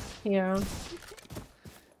 Yeah.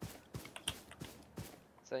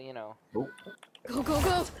 So you know. Oh, Go, go,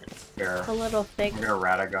 go. fair. A little thick. I'm gonna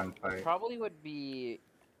rat a gun fight. Probably would be.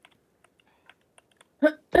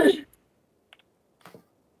 It'd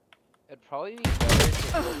probably be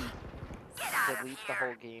better to delete the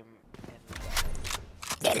whole game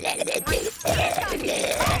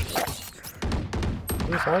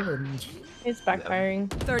What's happened? It's backfiring.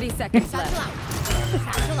 30 seconds left.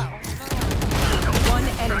 One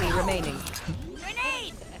enemy remaining.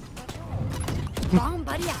 Bomb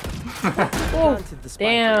buddy out. Oh,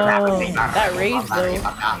 damn. That rage though.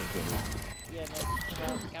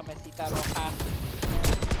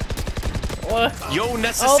 What? Yo,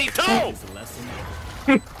 necesito!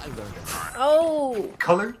 Oh.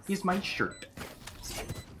 Color is my shirt.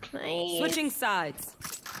 Nice. Switching sides.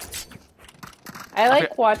 I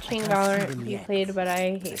like watching Valorant be played, but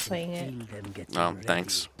I hate playing it. Oh,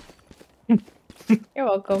 thanks. You're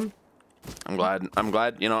welcome. I'm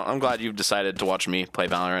glad. You know, I'm glad you've decided to watch me play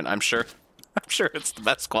Valorant. I'm sure sure it's the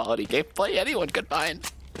best quality gameplay anyone could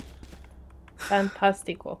find.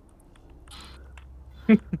 Fantastico.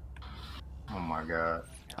 Oh my god.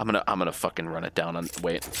 I'm gonna fucking run it down on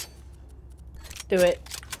wait. Do it.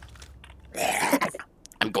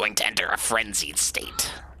 I'm going to enter a frenzied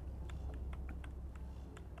state.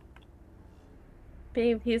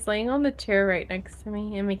 Babe, he's laying on the chair right next to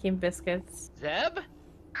me and making biscuits. Zeb?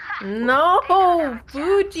 No!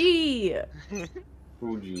 Fuji!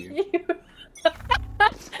 Fuji.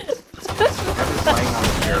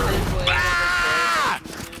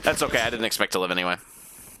 That's okay. I didn't expect to live anyway.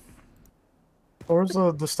 Where's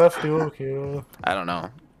the Steph duo queue? I don't know.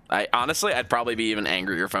 Honestly, I'd probably be even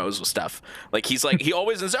angrier if I was with Steph. Like, he's like, he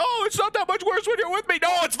always says, oh, it's not that much worse when you're with me. No,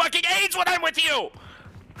 it's fucking AIDS when I'm with you.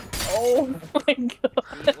 Oh my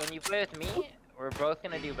god. When you play with me, we're both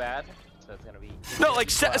gonna do bad. So it's gonna be... No, like,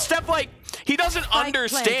 Steph, like, he doesn't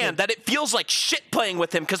understand that it feels like shit playing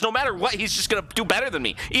with him, because no matter what, he's just gonna do better than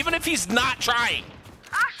me, even if he's not trying.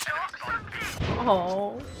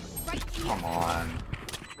 Oh. Come on.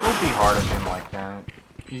 Don't be hard on him like that.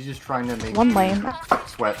 He's just trying to make One lane.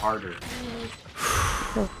 sweat harder.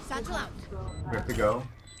 Satchel out. We have to go?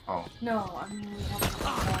 Oh. No, I mean we have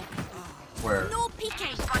to Where? No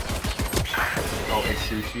peeking. Oh, it's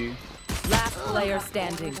sushi. Last player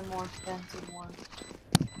standing. the more expensive one.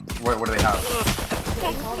 What do they have?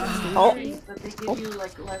 They call them Oh. sushi, but they give you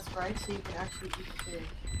like less rice so you can actually eat the fish.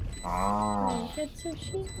 Oh. Good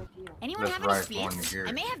sushi. Anyone That's have any right, sweets? one here.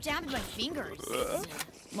 I may have jammed my fingers.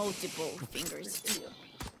 Multiple fingers.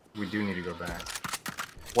 We do need to go back.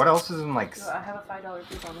 What else is in like... So I have a $5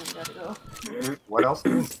 coupon and we gotta go. What else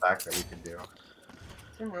is in stack that we could do?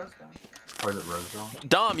 It's in Roseville. Or is it Roseville?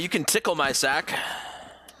 Dom, you can tickle my sack.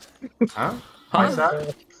 Huh? My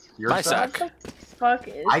sack? Your My sack? sack. Fuck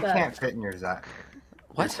is I that? can't fit in your sack.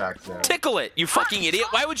 What? Your sack, Zeb. Tickle it, you fucking idiot.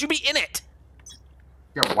 Why would you be in it?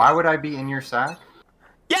 Yeah, why would I be in your sack?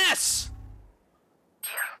 Yes!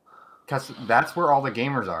 Because that's where all the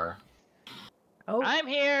gamers are. Oh. I'm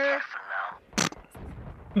here!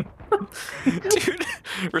 Dude,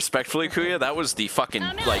 respectfully, Kuya, that was the fucking,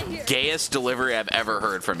 like, gayest delivery I've ever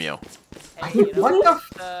heard from you. Hey, you know What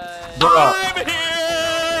the I'm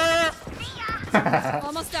here!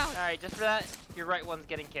 Almost out. Alright, just for that, your right one's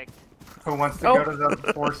getting kicked. Who wants to go to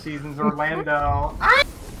the Four Seasons Orlando?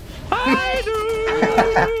 I do!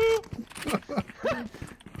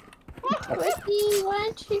 Quickie, why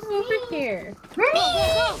don't you come over here? Me!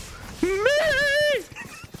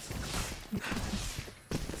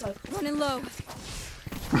 Running low.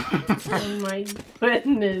 Oh my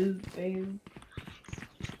goodness, babe.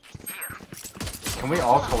 Can we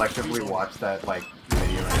all collectively watch that, like,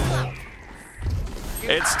 video?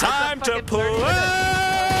 It's time to play!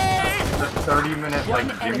 The 30-minute, like,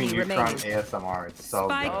 One Jimmy enemy Neutron remaining. ASMR. It's so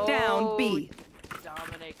Spike good. down B.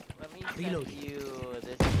 Dominic, let me send you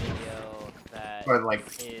this video that Or, like,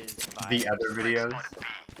 is the other videos.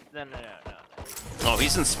 No. Oh,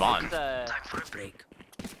 he's in spawn. It's break.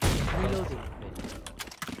 reloading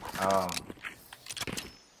video.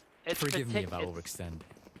 It's Forgive me if I overextend.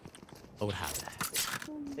 But what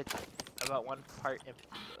happened? It's about one part in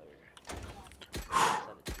particular.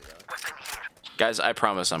 Guys, I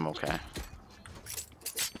promise I'm okay.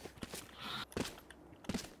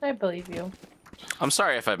 I believe you. I'm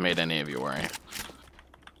sorry if I've made any of you worry.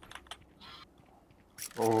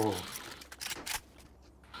 Oh.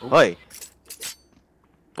 Oi.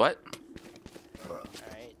 What?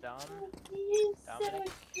 Alright, Dom. Dominic.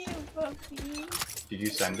 So cute, puppy. Did you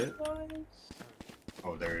send it?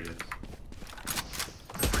 Oh, there it is.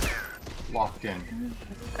 Locked in.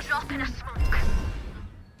 Drop in a smoke.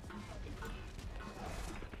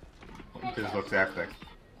 This looks epic.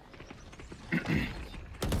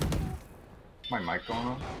 My mic going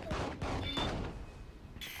on?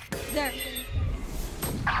 There.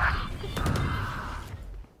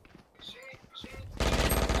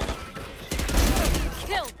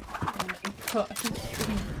 Killed.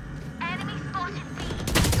 Enemy spotted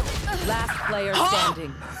B. Last player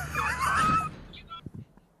standing.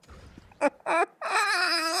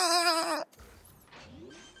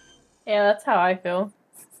 Yeah, that's how I feel.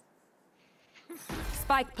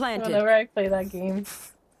 Spike planted. Whenever I play that game.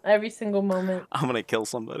 Every single moment. I'm gonna kill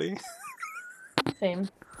somebody. Same.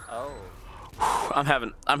 Oh. I'm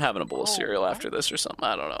having a bowl of cereal after this or something.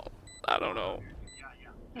 I don't know.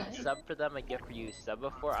 Sub for them, a gift for you. Sub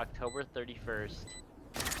before October 31st.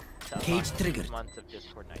 Cage triggered. Months of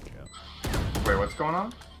Discord Nitro. Wait, what's going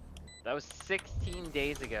on? That was 16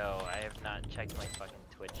 days ago. I have not checked my fucking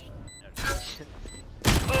Twitch notifications.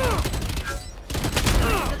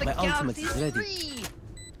 My ultimate is ready.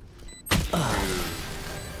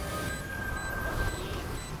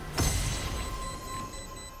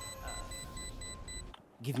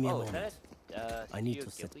 Give me a Oh, is moment. that I need Studio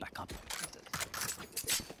to set Ghibli? back up.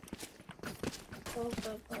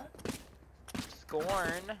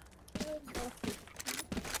 Scorn.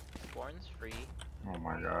 Scorn's free. Oh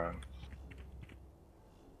my god.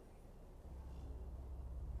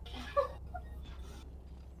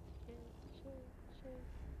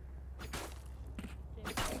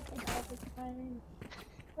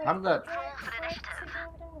 How did that?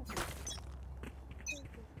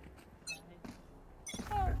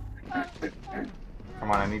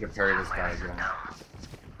 Come on, I need to parry this guy again.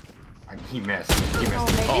 He missed. He missed.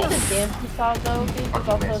 Oh, maybe the dance you saw though is Fucking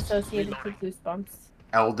also missed. associated with Goosebumps.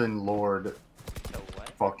 Elden Lord.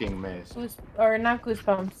 Fucking missed. Or not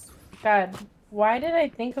Goosebumps. God, why did I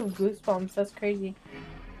think of Goosebumps? That's crazy.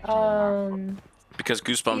 Because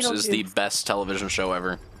Goosebumps is the Beetlejuice. best television show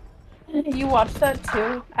ever. You watched that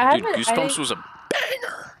too? I Dude, haven't. Goosebumps was a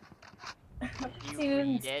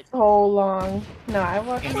Dude, so long. No, I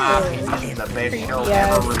watched In my opinion, the best show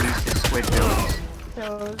Yes. ever released is Squidbillies.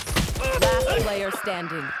 Last player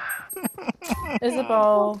standing.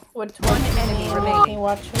 Isabel would One torture enemy me remaining. me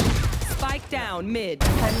watching. Spike down mid.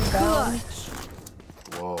 Down.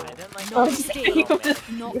 Whoa.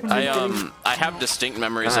 I have distinct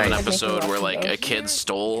memories of an episode where like a kid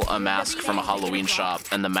stole a mask from a Halloween shop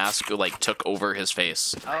and the mask like took over his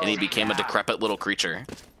face and he became a decrepit little creature.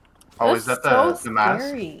 Oh, is that the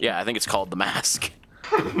mask? Yeah, I think it's called The Mask.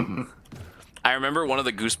 I remember one of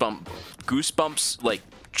the Goosebumps like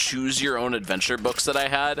choose your own adventure books that I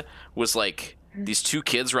had was like these two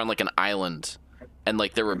kids were on like an island and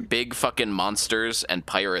like there were big fucking monsters and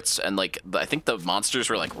pirates and like I think the monsters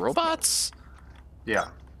were like robots. Yeah.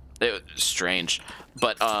 It was strange.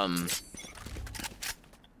 But oh,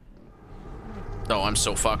 I'm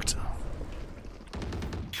so fucked.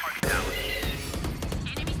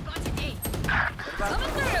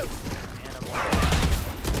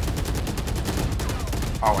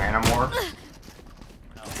 Oh, Animorph?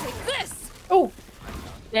 Take this. Oh,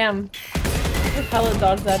 damn! Just hella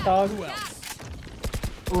dodged that dog.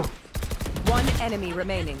 Ooh. One enemy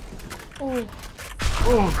remaining. Ooh.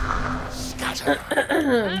 Ooh.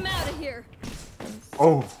 I'm out of here.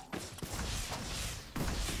 Oh.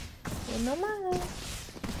 No matter.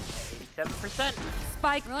 87%.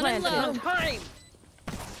 Spike Running planted. low. Time.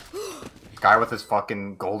 Guy with his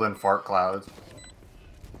fucking golden fart clouds.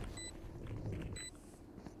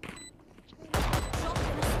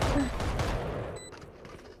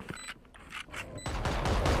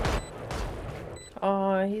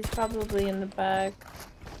 Oh, he's probably in the back.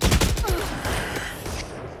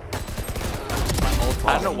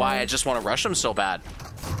 I don't know why I just want to rush him so bad.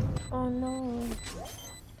 Oh no.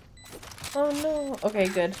 Oh no. Okay,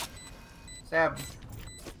 good. Zeb.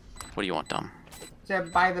 What do you want, Dom?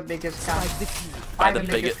 Zeb, buy the biggest gun. Buy Buy the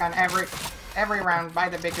the biggest gun every round. Buy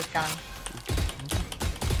the biggest gun.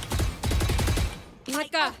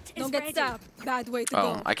 Micah, don't get stabbed. Bad way to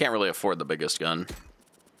Oh, go. I can't really afford the biggest gun.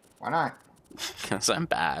 Why not? Because I'm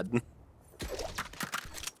bad.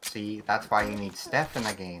 See, that's why you need Steph in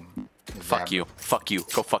the game. Fuck Zeb. you. Fuck you.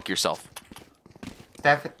 Go fuck yourself.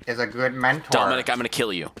 Steph is a good mentor. Dominic, I'm gonna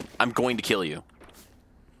kill you. I'm going to kill you.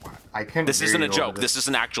 I couldn't. This hear isn't a you joke. over This is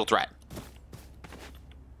an actual threat.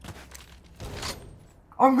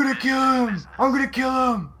 I'm gonna kill him! I'm gonna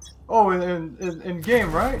kill him! Oh, in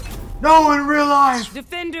game, right? No, in real life!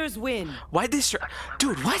 Defenders win. Why'd they start?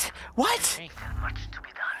 Dude, what? What?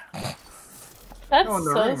 That's No, in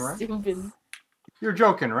the so ring, right? stupid. You're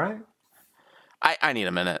joking, right? I need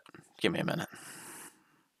a minute. Give me a minute.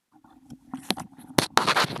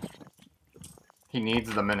 He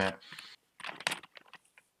needs the minute.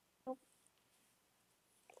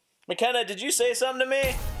 McKenna, did you say something to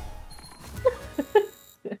me?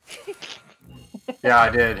 Yeah, I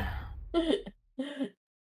did.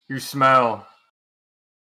 You smell.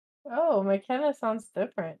 Oh, McKenna sounds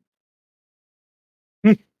different.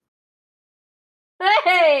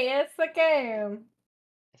 Hey, it's the game.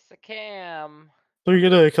 It's a cam. So you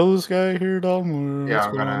gonna kill this guy here, Dom? Or Yeah, what's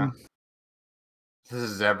I'm going gonna. on? This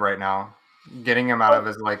is Zeb right now. Getting him out of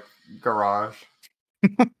his, like, garage.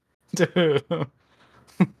 Dude.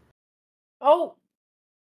 Oh.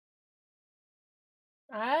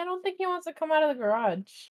 I don't think he wants to come out of the garage.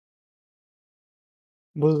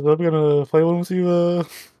 Was Zeb gonna play one with you,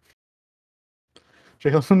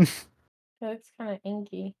 Jalen? It looks kind of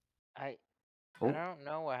inky. I Oh, don't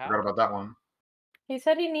know what forgot happened. about that one. He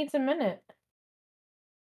said he needs a minute.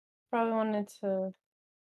 Probably wanted to.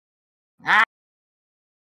 Ah!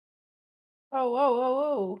 Oh, whoa, whoa,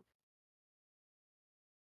 whoa.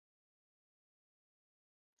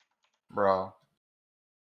 Bro.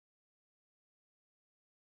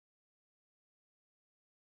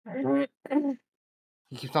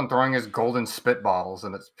 He keeps on throwing his golden spitballs,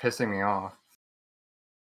 and it's pissing me off.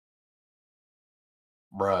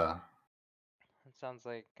 Bruh. It sounds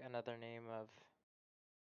like another name of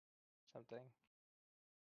something.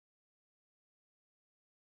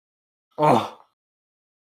 Oh.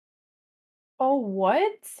 Oh,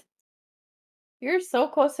 what? You're so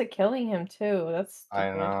close to killing him too. That's stupid.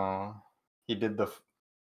 I know. He did the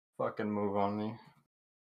fucking move on me.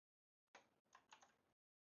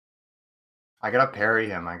 I gotta parry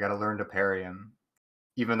him. I gotta learn to parry him.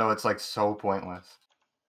 Even though it's like so pointless.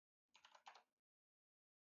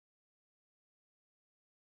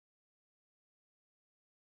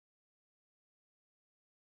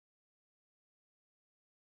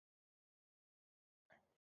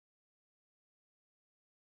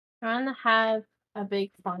 Trying to have a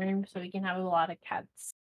big farm so we can have a lot of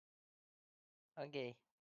cats. Okay.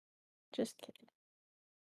 Just kidding.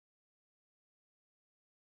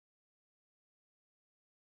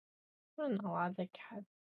 I want a lot of cats.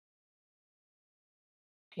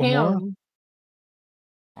 One more? Damn.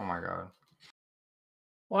 Oh my god.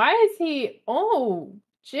 Why is he? Oh,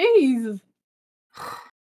 jeez.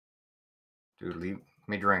 Dude, leave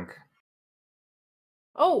me drink.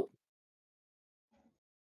 Oh.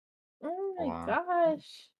 Oh Hold my on.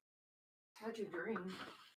 gosh. How'd you drink?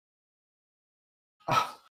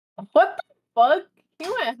 What the fuck? He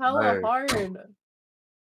went hella Hey. hard.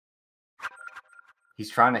 He's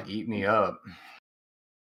trying to eat me up.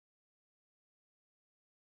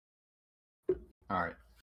 Alright.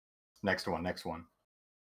 Next one, next one.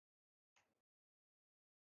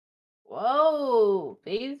 Whoa.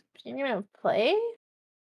 These, you're gonna play?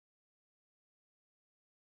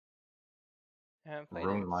 I haven't played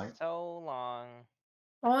Ruined in life. so long.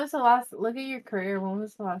 When was the last, look at your career. When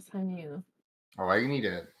was the last time you? Oh, I need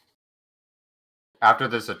to... After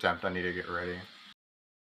this attempt, I need to get ready.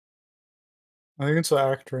 I think it's the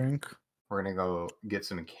act rank. We're gonna go get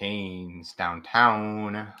some canes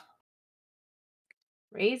downtown.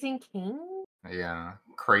 Raising King? Yeah,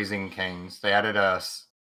 crazing canes. They added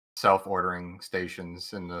self-ordering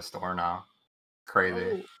stations in the store now.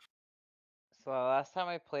 Crazy. Oh. So the last time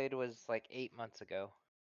I played was like 8 months ago.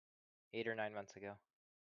 8 or 9 months ago.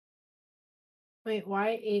 Wait,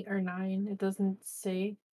 why 8 or 9? It doesn't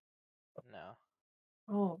say. No.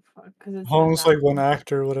 Oh, fuck. Because it says Almost like one after.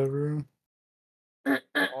 act or whatever. Well,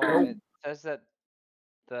 it says that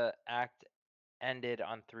the act ended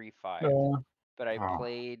on 3-5. Yeah. But I Oh.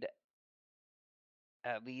 played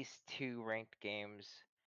at least 2 ranked games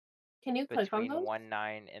Can you click on between those?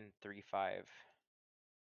 1-9 and 3-5.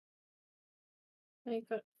 Can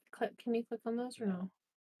you click on those or no?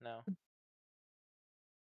 No.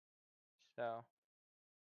 So.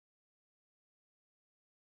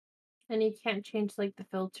 And you can't change like the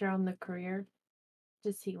filter on the career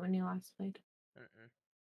to see when you last played.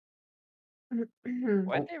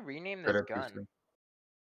 Why'd they rename Good this at gun? PC.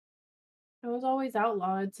 It was always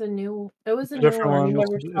Outlaw. It was a new It's a one. different one.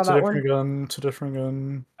 Whoever saw It's a that one. different gun. It's a different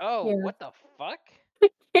gun. Oh, Yeah. what the fuck?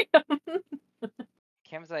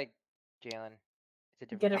 Cam's like, Jalen,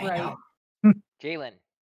 it's a Get different it gun. right. Jalen,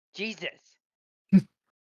 Jesus.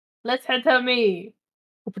 Let's head to me.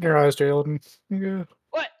 Open your eyes, Jalen. Yeah.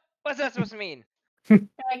 What? What's that supposed to mean? Can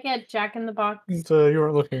I get Jack in the Box? You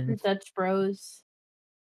weren't looking. Dutch Bros.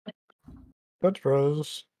 Dutch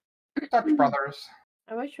Bros. Dutch Brothers.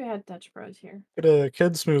 I wish we had Dutch Bros here. Get a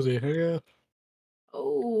kid smoothie. Yeah.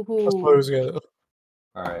 Oh. That's what I always get.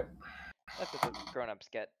 Alright. That's what the grown-ups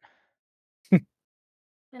get.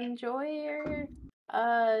 Enjoy your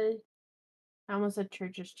I almost said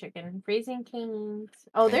Church's chicken. Raising Kings.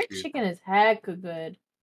 Oh, Thank their you. chicken is hecka good.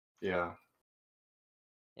 Yeah.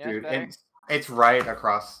 You know Dude, what's better? it's right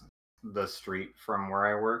across the street from where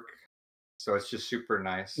I work. So it's just super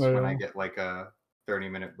nice when I get like a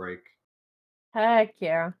 30-minute break. Heck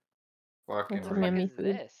yeah. Fucking That's What some the fuck yummy is food.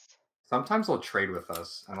 this? Sometimes they'll trade with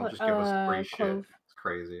us and they'll just give us free shit. Clove. It's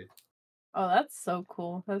crazy. Oh, that's so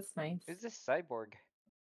cool. That's nice. Who's this cyborg?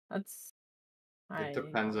 That's. It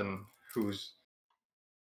depends on who's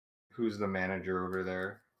the manager over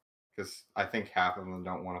there. Because I think half of them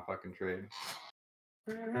don't want to fucking trade.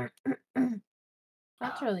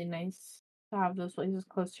 That's really nice to have those places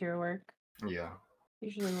close to your work. Yeah.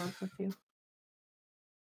 Usually work with you.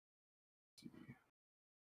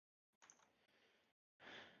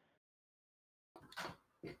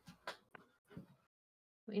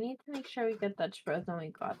 We need to make sure we get Dutch Bros when we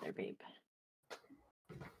go out there, babe.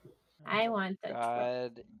 I want Dutch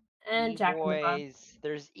Bros. God. And Jack in the Box. E-boys.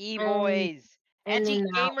 There's E-boys. And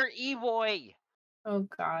Anti-gamer E-boy. Oh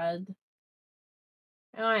god.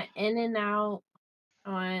 I want In and Out. I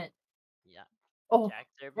want Oh,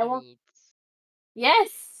 Jack's that Urban one. Eats.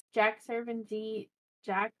 Yes, Jack's Urban Eat.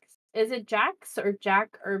 Jack's. Is it Jack's or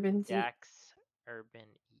Jack Urban Eat? Jack's Urban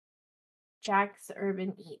Jack's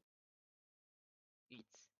Urban Eat.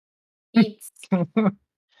 Eats. Eats.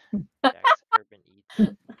 Jack's Urban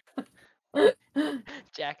Eats.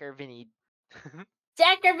 Jack Urban Eat.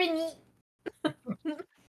 Jack Urban Eat.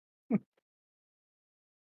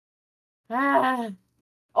 Ah.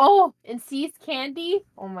 Oh, and C's Candy.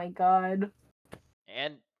 Oh my god.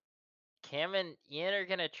 And Cam and Ian are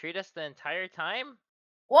gonna treat us the entire time?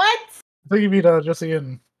 What? I think you beat Jesse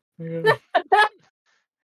in. Yeah.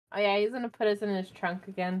 Oh yeah, he's gonna put us in his trunk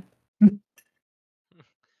again.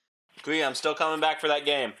 Kui, I'm still coming back for that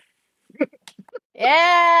game.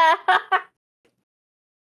 Yeah.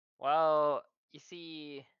 Well, you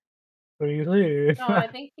see. What do you leave? No, I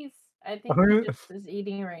think he just is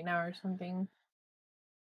eating right now or something.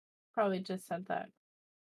 Probably just said that.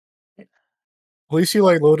 At least you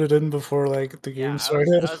like loaded in before like the game Yeah,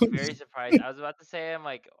 started. I was very surprised. I was about to say, I'm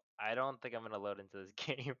like, I don't think I'm gonna load into this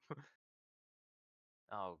game.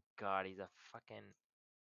 Oh god, he's a fucking.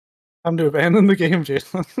 I'm to abandon the game,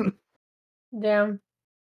 Jason. Damn.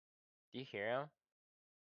 Do you hear him?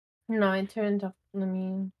 No, I turned off. I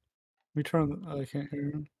mean. We turn. I can't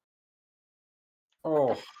hear him.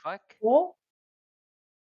 Oh. Fuck. What?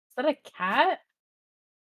 Is that a cat?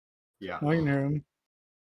 Yeah. I can hear him.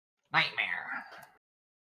 Nightmare.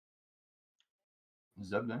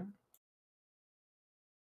 Zeb there?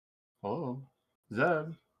 Hello?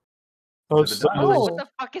 Zeb? Oh, Zeb so died. What the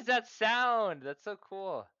fuck is that sound? That's so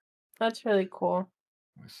cool. That's really cool.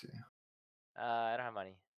 Let me see. I don't have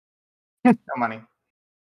money. No money.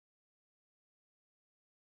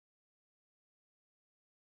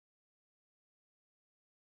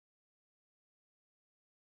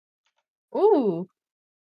 Ooh.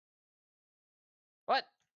 What?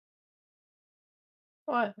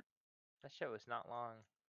 What? That shit was not long.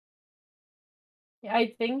 Yeah,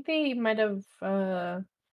 I think they might have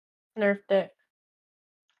nerfed it.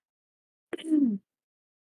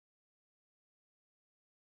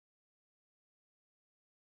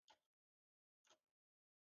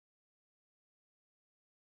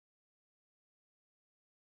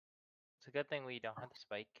 It's a good thing we don't have the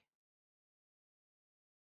spike.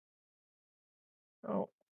 Oh.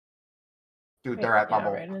 Dude, Wait, they're at yeah,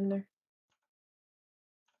 bubble. right in there.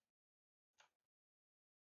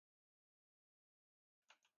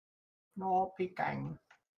 No peeking.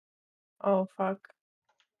 Oh fuck.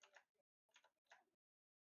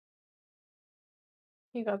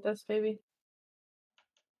 You got this, baby.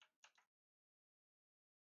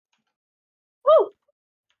 Woo!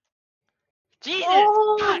 Jesus!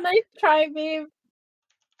 Oh, Fuck! nice try, babe.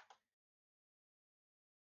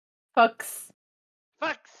 Fucks.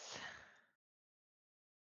 Fucks!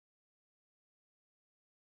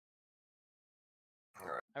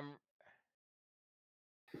 I'm.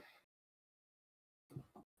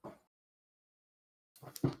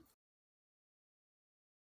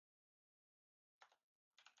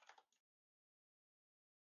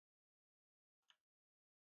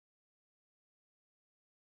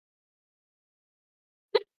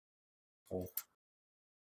 Oh.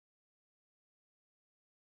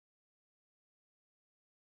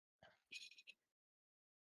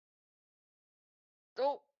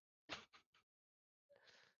 Oh!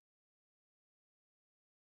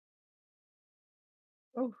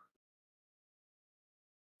 Oh.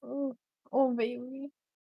 Oh. Oh, baby.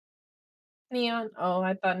 Neon. Oh,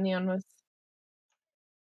 I thought Neon was.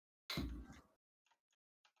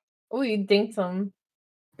 Oh, you dinked him.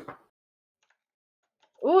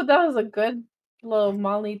 Oh, that was a good little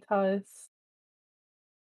Molly toss.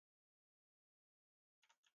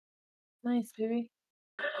 Nice, baby.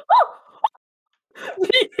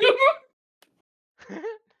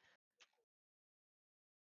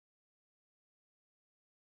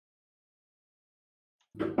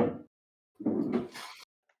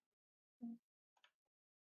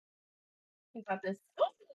 You got this.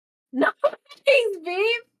 Nice, babe.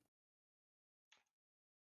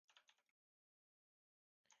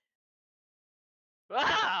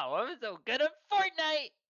 Wow! I'm so good at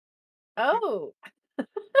Fortnite! Oh.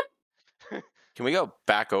 Can we go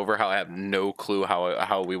back over how I have no clue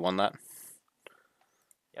how we won that?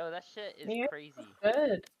 Yo, that shit is Yeah, crazy.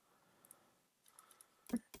 Good.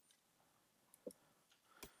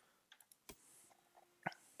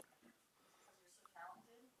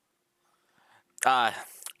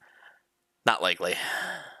 Not likely.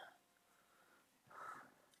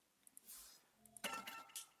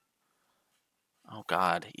 Oh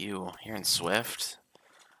god, you're in Swift?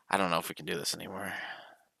 I don't know if we can do this anymore.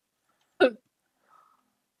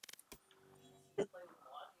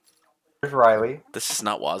 There's Riley. This is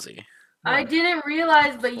not Wazzy. I didn't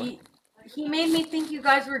realize, but he made me think you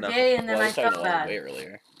guys were gay, and then I felt bad. Way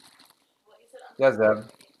earlier. Yeah, Zeb.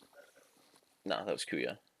 No, that was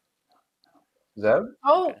Kuya. Zeb?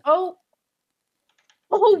 Oh, oh.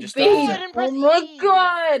 Oh, Just babe. died. Oh my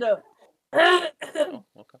god. Oh,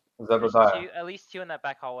 okay. Zebediah. At least two in that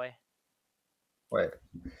back hallway. Wait.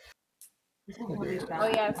 Oh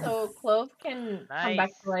yeah, so Clove can come back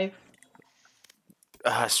to life.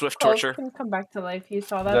 Swift Clove torture. can come back to life. You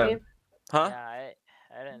saw that, Zeb. babe? Huh? Yeah,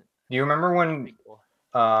 I didn't. Do you remember when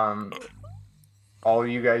all of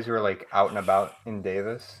you guys were like out and about in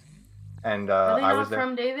Davis? And Are they I not was there.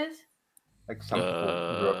 from Davis? Like some people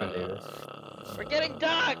who grew up in Davis. We're getting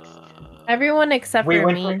doxxed! Everyone except We for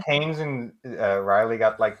went me. for Canes and Riley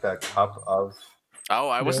got like the cup of... Oh,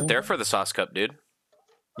 I wasn't there for the sauce cup, dude.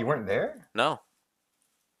 You weren't there? No.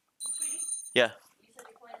 Yeah.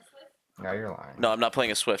 No, you're lying. No, I'm not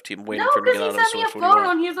playing a Swift. I'm waiting No, for him to because get he out of sent me a Swift. What do you photo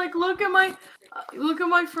want? and he's like, look at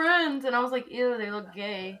my friends, and I was like, ew, they look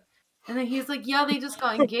gay. And then he's like, yeah, they just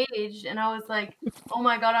got engaged, and I was like, oh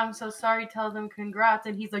my god, I'm so sorry. Tell them congrats.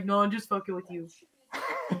 And he's like, no, I'm just fucking with you.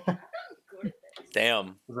 Damn.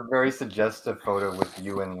 It was a very suggestive photo with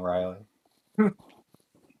you and Riley.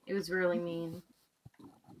 It was really mean.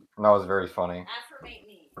 And that was very funny.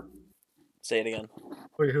 Say it again.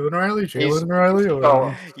 Wait, who and Riley? He's Jalen and Riley? Or...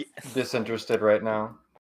 so disinterested right now.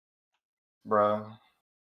 Bruh.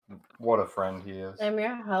 What a friend he is. Damn,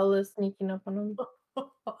 you're hella sneaking up on him.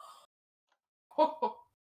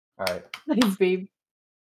 Alright. Nice, babe.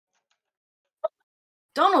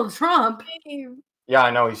 Donald Trump? Yeah,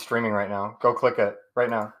 I know, he's streaming right now. Go click it. Right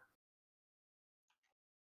now.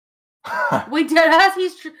 Wait, deadass,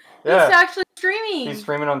 he's Yeah. actually streaming. He's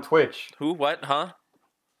streaming on Twitch. Who? What? Huh?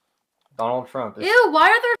 Donald Trump. Ew, why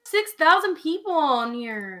are there 6,000 people on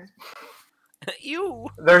here? Ew.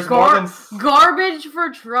 There's more than... Garbage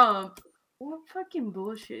for Trump. What fucking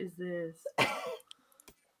bullshit is this?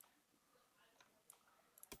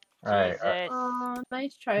 Alright. Oh,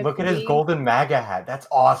 nice try. Look at his babe. golden MAGA hat. That's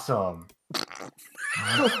awesome.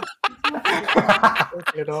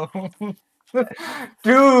 You know?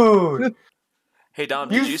 Dude! Hey,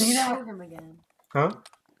 Dom, You did you see that? Shoot him again. Huh?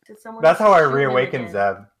 Did someone That's how I shoot him reawakened again?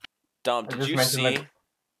 Zeb. Dom, I did just you mentioned,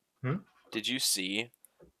 see? like- Did you see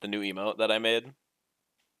the new emote that I made?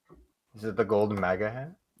 Is it the golden MAGA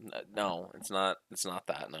hat? No, it's not. It's not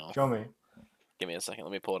that. No. Show me. Give me a second.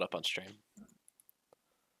 Let me pull it up on stream.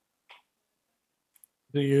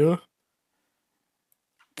 Do you?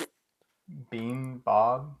 Bean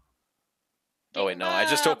Bob? Oh wait, no. I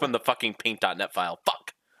just opened the fucking paint.net file.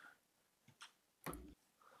 Fuck.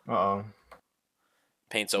 Uh-oh.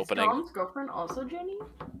 Paint's Is opening. Dom's girlfriend also Jenny?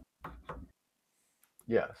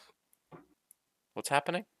 Yes. What's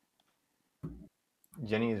happening?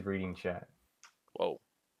 Jenny is reading chat. Whoa.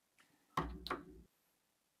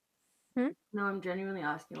 No, I'm genuinely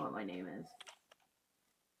asking what my name is.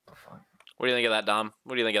 What do you think of that, Dom?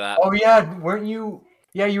 What do you think of that? Oh yeah, weren't you...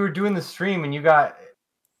 Yeah, you were doing the stream and you got...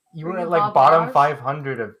 You were Were at you like Bob bottom Ross?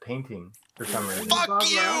 500 of painting for some reason.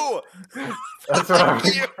 Fuck you! That's what I'm...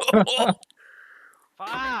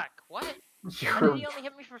 Fuck! What? You're Why did he only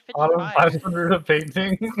hit me for Bottom 55? 500 of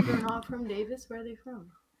painting. They're not from Davis. Where are they from?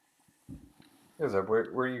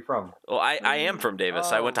 Where are you from? Well, I am from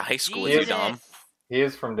Davis. I went to high school with you, Dom. He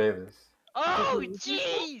is from Davis. Oh,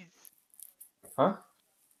 jeez! Huh?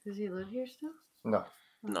 Does he live here still? No.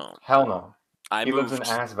 No. Hell no. I He moved. lives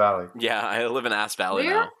in Ass Valley. Yeah, I live in Ass Valley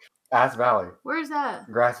Where? now. Ass Valley. Where's that?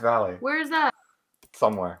 Grass Valley. Where's that?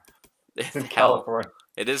 Somewhere. It's in hell. California.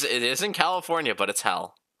 It is in California, but it's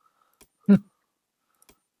hell.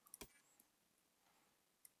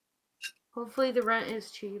 Hopefully the rent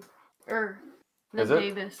is cheap. Is The it?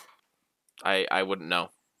 Davis. I wouldn't know.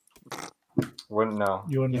 Wouldn't know.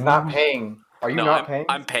 You wouldn't He's know? not paying. Are you No, not paying?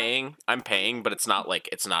 I'm paying, but it's not like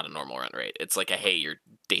it's not a normal rent rate. It's like a hey, you're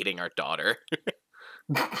dating our daughter.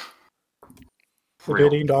 The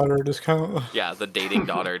dating daughter discount. Yeah, the dating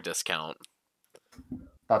daughter discount.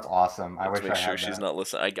 That's awesome. I Let's wish make I sure had she's that. not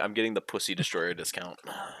listening. I'm getting the pussy destroyer discount.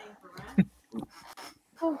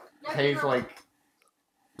 Pays like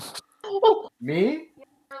Oh, me?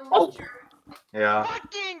 oh, Yeah.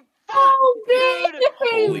 Fucking oh, babe!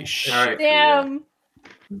 Holy shit! Alright. Damn.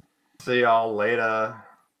 See y'all later.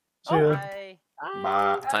 See ya. Bye.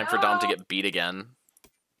 Bye. Time for Dom to get beat again.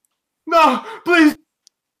 No, please.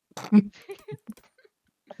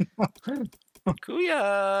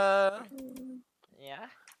 Kuya, Yeah?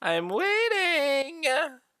 I'm waiting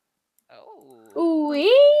Oh.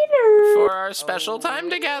 Waiter. for our special time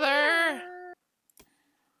together.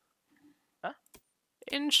 Huh?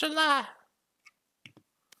 Inshallah.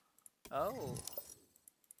 Oh.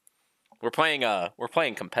 We're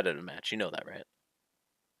playing competitive match. You know that, right?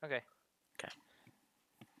 Okay. Okay.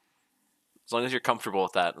 As long as you're comfortable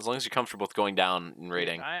with that. As long as you're comfortable with going down in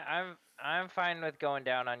rating. Dude, I'm fine with going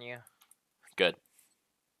down on you. Good.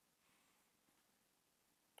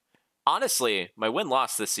 Honestly, my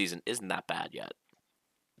win-loss this season isn't that bad yet.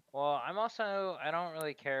 Well, I don't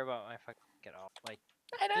really care about my fucking at all. Like,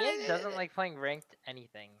 Ian doesn't like playing ranked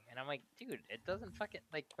anything, and I'm like, dude, it doesn't fucking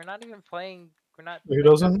like. We're not even playing. We're not. Who Like,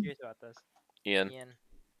 doesn't? serious about this. Ian.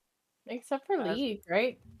 Except for League,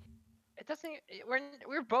 right? It doesn't.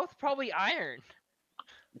 We're both probably iron.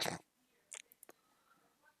 You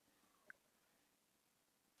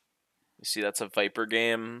see, that's a Viper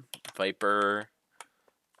game. Viper.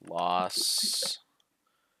 Loss.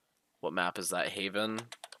 What map is that? Haven.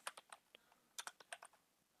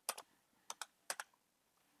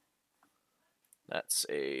 That's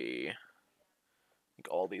a... I think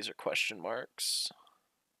all these are question marks.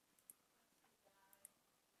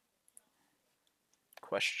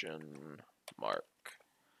 Question mark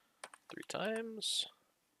 3 times.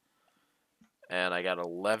 And I got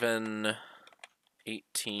 11,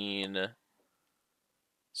 18,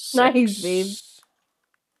 6. Nice, babe.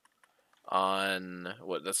 On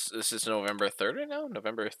what? This is November 3rd right now.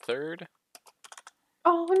 November 3rd,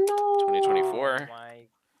 Oh no. 2024.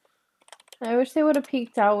 I wish they would have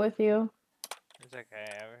peeked out with you. It's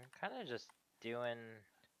okay. I'm kind of just doing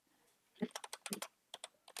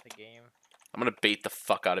the game. I'm gonna bait the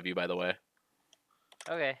fuck out of you, by the way.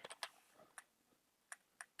 Okay.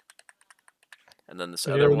 And then this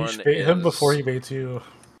Yeah, other you one should bait is him before he baits you.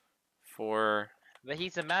 4. But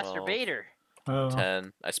he's a master 12, baiter.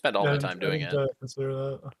 10. I spend all my time doing it. Consider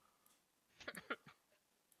that.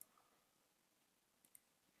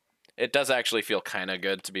 It does actually feel kind of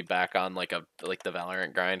good to be back on like the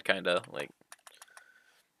Valorant grind, kind of like.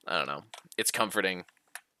 I don't know. It's comforting.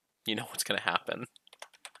 You know what's gonna happen.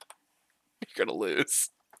 You're gonna lose.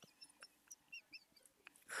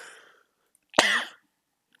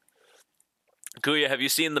 Kuya, have you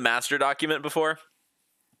seen the master document before?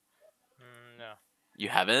 No. You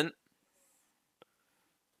haven't?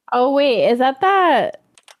 Oh wait, is that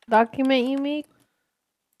document you make?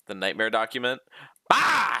 The nightmare document?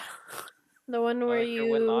 Ah! The one where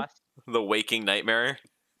you The waking nightmare?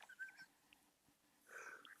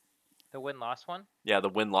 The win-loss one? Yeah, the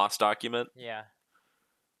win-loss document. Yeah.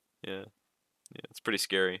 Yeah. Yeah, it's pretty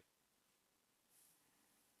scary.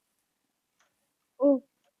 Oh.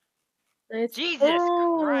 Nice. Jesus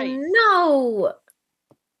Christ. No.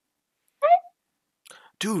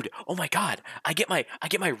 Dude, oh my god. I get my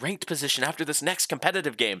ranked position after this next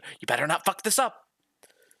competitive game. You better not fuck this up.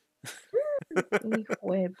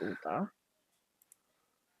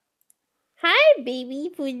 Hi,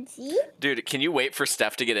 baby Punchy. Dude, can you wait for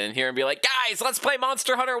Steph to get in here and be like, guys, let's play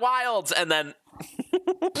Monster Hunter Wilds, and then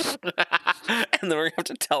and then we're gonna have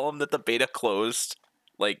to tell him that the beta closed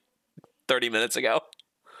like 30 minutes ago.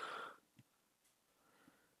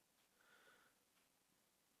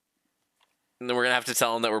 And then we're gonna have to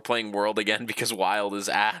tell him that we're playing World again because Wild is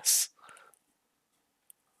ass.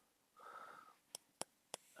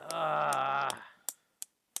 I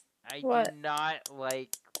What? do not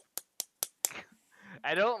like.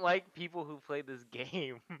 I don't like people who play this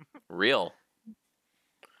game. Real.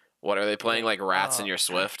 What are they playing, like rats in your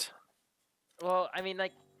Swift? Well, I mean,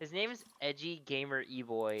 like, his name is Edgy Gamer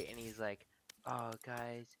E-Boy, and he's like, oh,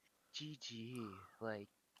 guys, GG, like,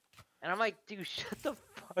 and I'm like, dude, shut the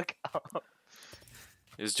fuck up.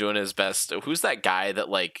 He's doing his best. Who's that guy that,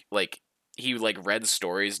 like, he, like, read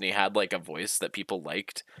stories and he had, like, a voice that people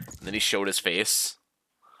liked, and then he showed his face?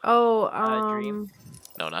 Oh, Dream?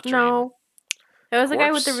 No, not Dream. No. It was a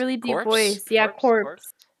guy with a Corpse? really deep Corpse? voice. Yeah,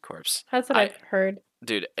 Corpse. Corpse. That's what I've heard.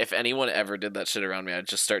 Dude, if anyone ever did that shit around me, I'd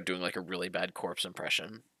just start doing, like, a really bad Corpse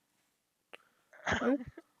impression.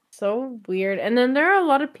 So weird. And then there are a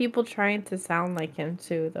lot of people trying to sound like him,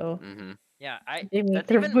 too, though. Mm-hmm. Yeah, They make that's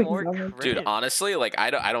their even voice more sound like- Dude, cringe. honestly, like, I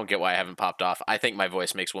don't get why I haven't popped off. I think my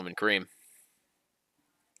voice makes women cream.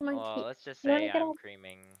 Well, let's just You wanna say get I'm up?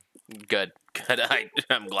 creaming. Good.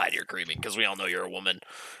 I'm glad you're creaming, because we all know you're a woman.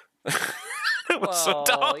 That was so Well,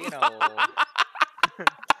 dumb. you know.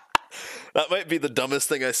 That might be the dumbest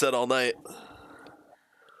thing I said all night.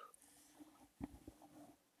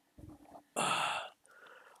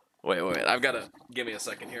 Wait. I've got to... Give me a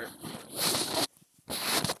second here.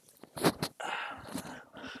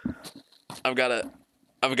 I've got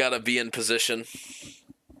to be in position.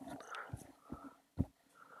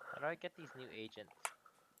 How do I get these new agents?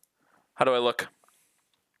 How do I look?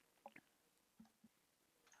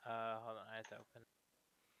 Hold on, I have to open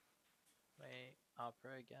my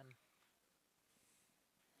Opera again.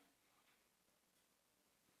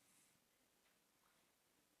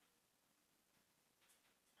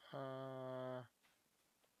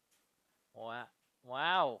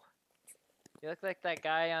 You look like that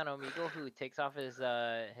guy on Omegle who takes off his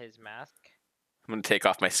mask. I'm gonna take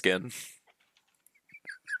off my skin.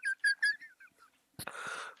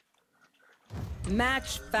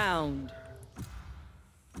 Match found.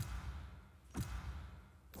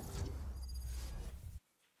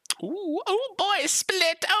 Ooh, oh boy,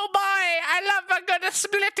 split! Oh boy, I love a good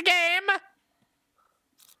split game.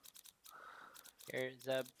 Here,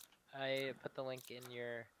 Zeb, I put the link in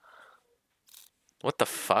your. What the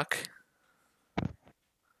fuck?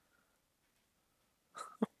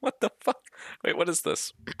 What the fuck? Wait, what is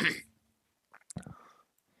this?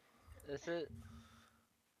 This is.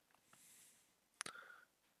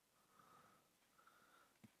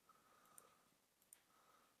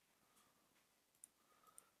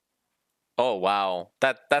 Oh wow,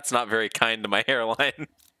 that's not very kind to my hairline.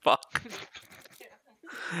 Fuck.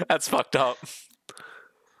 That's fucked up.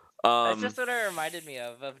 That's just what it reminded me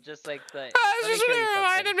of just like the. That's just what it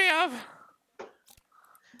reminded me of.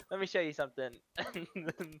 Let me show you something.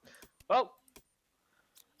 Oh.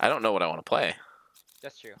 I don't know what I want to play.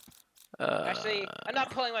 That's true. Actually, I'm not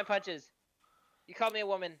pulling my punches. You called me a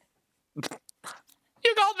woman. You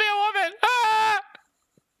called me a woman. Ah!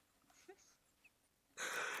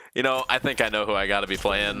 You know, I think I know who I gotta be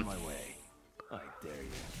playing. I dare you.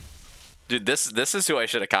 Dude, this is who I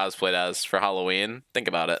should have cosplayed as for Halloween. Think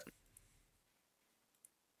about it.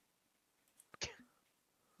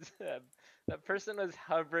 That person was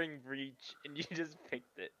hovering breach, and you just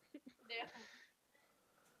picked it. Yeah.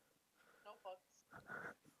 No fucks.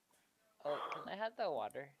 Oh, can I have the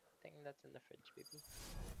water thing that's in the fridge, baby?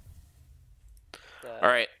 All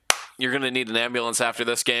right, you're gonna need an ambulance after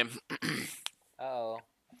this game. Uh-oh.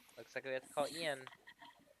 Looks like we have to call Ian.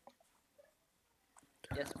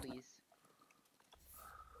 Yes, please.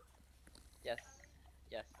 Yes.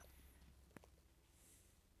 Yes.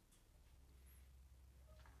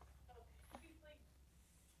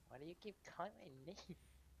 Why do you keep calling my name? Thank you,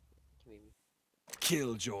 baby.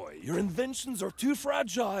 Killjoy, your inventions are too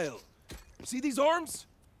fragile. See these arms?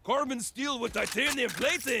 Carbon steel with titanium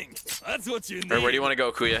plating. That's what you need. Or where do you want to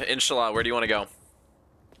go, Kuya? Inshallah, where do you want to go?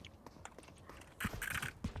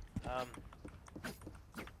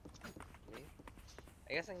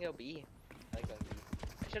 I guess I can go B. I like going B.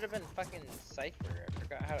 I should have been fucking Cypher. I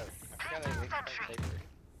forgot how to. I forgot I make Cypher.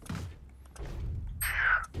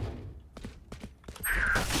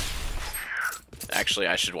 Actually,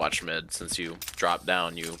 I should watch mid since you dropped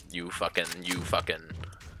down. You fucking.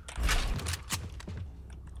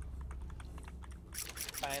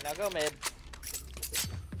 Fine, I'll go mid.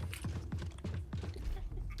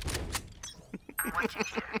 I'm watching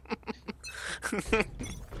here.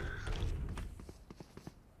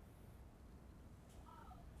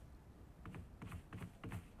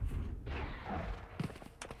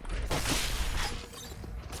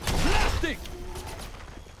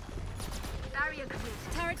 Barrier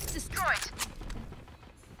cleared. Turrets destroyed.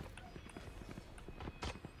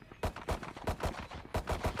 I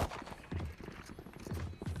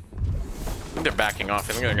think they're backing off.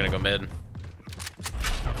 I think they're gonna go mid.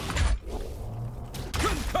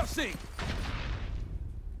 Concussing.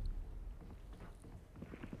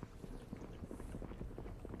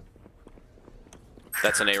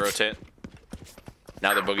 That's an A rotate.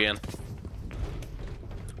 Now they're boogieing.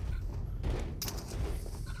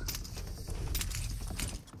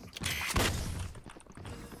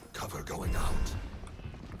 Cover going out.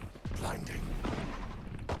 Blinding.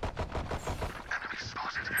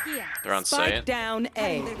 Here. They're on Spike site. down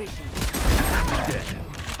A.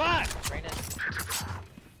 Fuck! Brandon.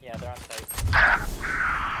 Yeah, they're on site.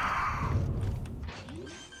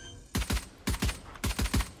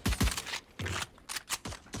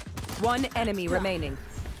 One enemy remaining.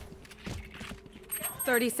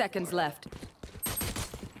 30 seconds left.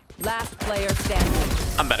 Last player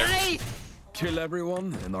standing. I'm better. Kill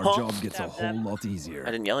everyone, and our Huh? job gets a whole lot easier. I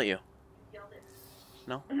didn't yell at you.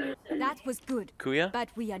 No? That was good. Kuya? But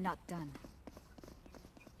we are not done.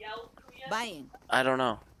 Buying. I don't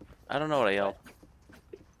know. I don't know what I yelled.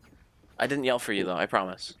 I didn't yell for you though, I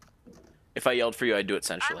promise. If I yelled for you, I'd do it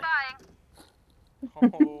sensually.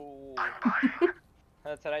 Oh.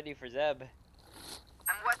 That's what I do for Zeb.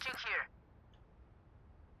 I'm watching here.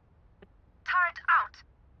 Turret out.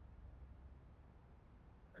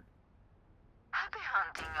 Happy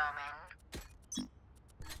hunting, Omen.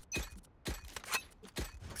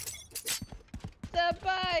 Zeb,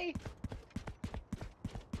 bye!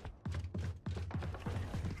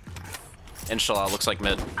 Inshallah, looks like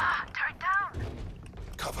mid.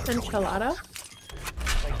 Enchilada?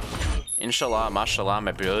 Inshallah, mashallah,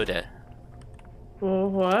 my brother.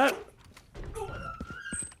 What?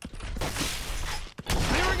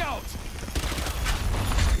 Clearing out.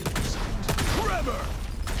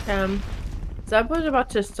 Zeb was about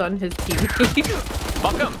to stun his teammate.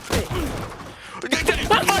 Fuck him!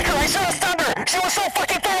 I saw a stunner! She was so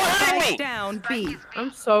fucking far behind me! Down, B.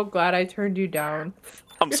 I'm so glad I turned you down.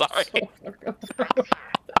 I'm sorry.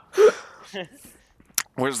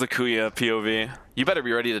 Where's the Kuya POV? You better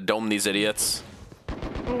be ready to dome these idiots.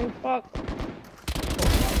 Oh, fuck.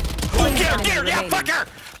 Oh, get her, yeah, fuck her!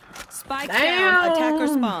 Spike down, attacker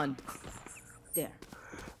spawn. There.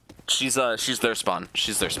 She's their spawn.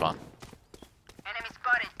 She's their spawn.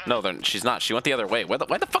 No, she's not. She went the other way. Why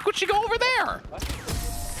the fuck would she go over there?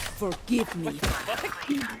 Forgive me.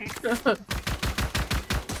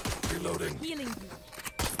 Reloading. Healing you.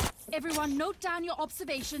 Everyone note down your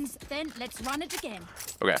observations, then let's run it again.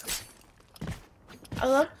 Okay. I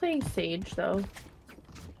love playing Sage though.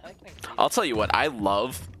 I'll tell you what, I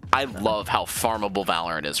love how farmable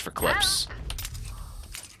Valorant is for clips.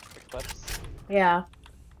 For clips? Yeah.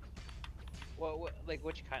 What, like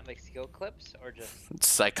which kind? Like skill clips or just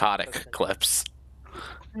Psychotic clips.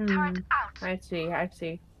 I see.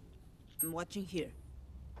 I'm watching here.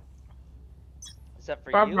 Is that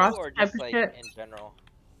for Bob you Ross or type just of like shit. in general?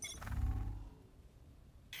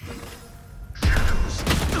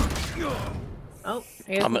 Oh,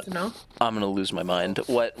 I guess it's a no. I'm gonna lose my mind.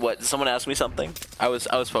 What? Someone asked me something. I was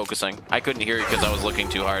focusing. I couldn't hear it because I was looking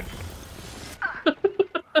too hard.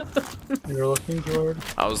 You're looking too hard.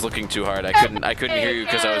 I was looking too hard. I couldn't hear you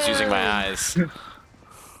because I was using my eyes.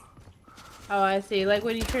 Oh, I see. Like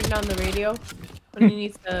when you turn down the radio, when you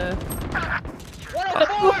need to.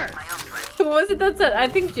 104. What was it that said? I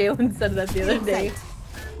think Jalen said that the other day.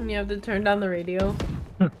 When you have to turn down the radio.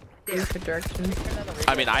 For directions.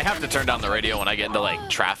 I mean, I have to turn down the radio when I get into like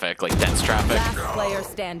traffic, like dense traffic. Last player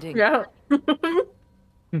standing. Yeah.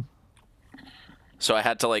 So I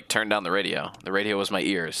had to like turn down the radio. The radio was my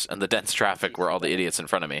ears, and the dense traffic were all the idiots in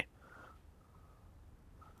front of me.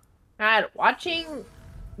 God, watching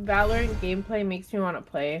Valorant gameplay makes me want to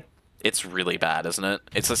play. It's really bad, isn't it?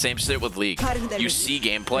 It's the same shit with League. You see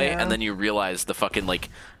gameplay, Yeah. and then you realize the fucking like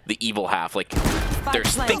the evil half. Like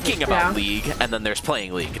there's thinking about League, and then there's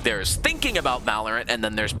playing League. There's thinking about Valorant, and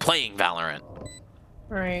then there's playing Valorant.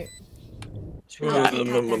 Right.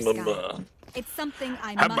 It's something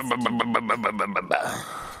I must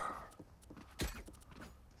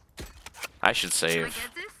I should save.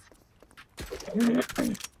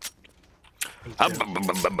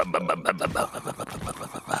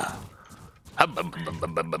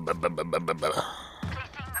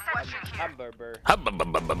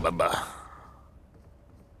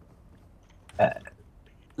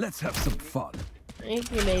 Let's have some fun.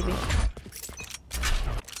 Thank you, baby.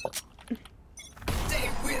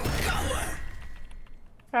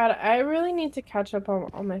 God, I really need to catch up on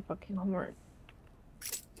all my fucking homework.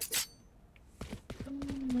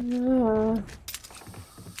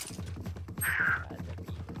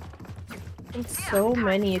 It's so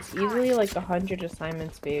many. It's easily like 100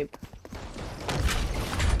 assignments, babe.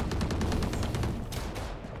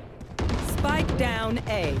 Spike down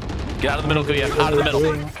A. Get out of the middle, Kuya. Out of the middle.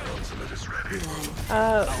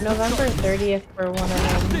 November 30th for one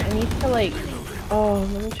of them. I need to like. Oh,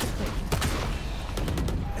 let me check.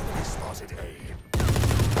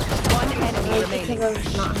 One enemy remaining. Because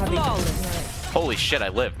of not having. Holy shit, I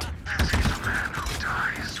lived.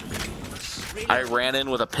 I ran in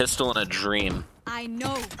with a pistol and a dream. I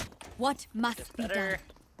know what must be done.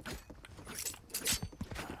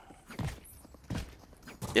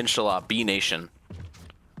 Inshallah, B Nation.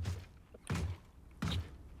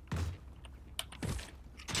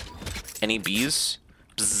 Any bees?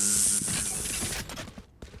 Bzzz.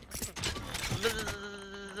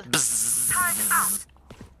 Bzzz.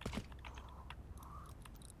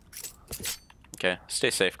 Okay, stay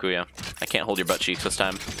safe, Kuya. I can't hold your butt cheeks this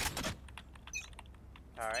time.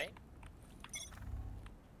 Alright.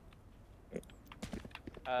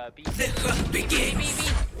 B. B. I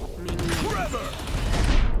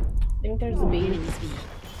think there's a bee.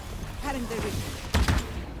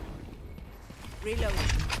 Reload.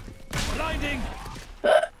 Blinding.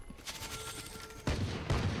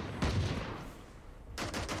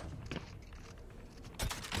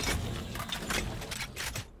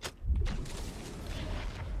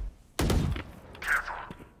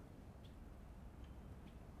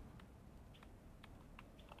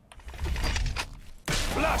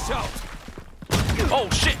 Flash out. Oh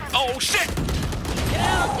shit! Oh shit! Get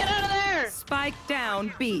out of there! Spike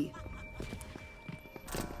down B.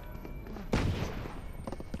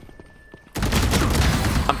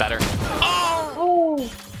 I'm better. Oh!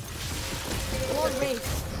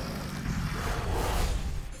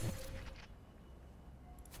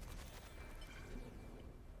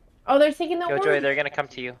 Oh, they're taking the Yo, one. Joy, they're gonna come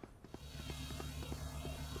to you.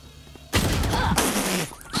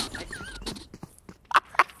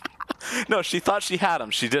 No, she thought she had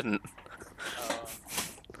him. She didn't.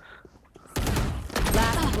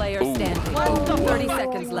 Last player standing. 30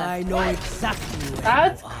 seconds left. I know exactly.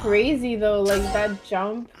 That's crazy though, like that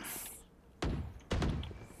jump.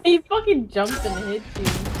 He fucking jumped and hit you.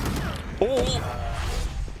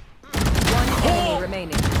 One enemy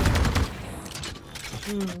remaining.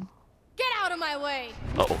 Get out of my way.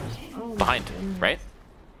 Oh, behind, right?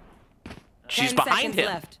 She's 10 behind seconds him.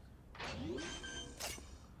 Left.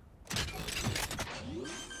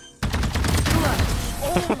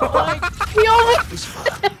 He almost.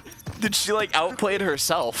 Did she like outplayed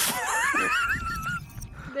herself?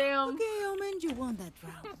 Damn. Okay, Omen, you won that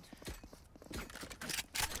round.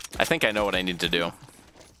 I think I know what I need to do.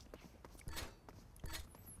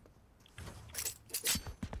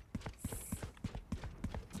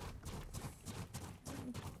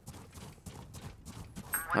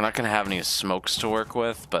 We're not gonna have any smokes to work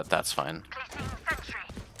with, but that's fine.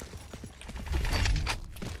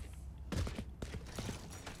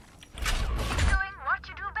 Doing what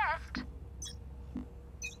you do best.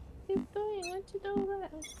 Keep doing what you do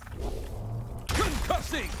best.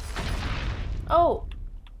 Concussing! Oh.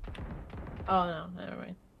 Oh no, never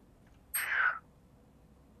mind.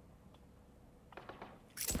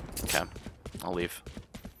 Okay, I'll leave.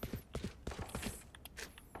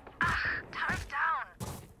 Turret down.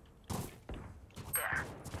 There.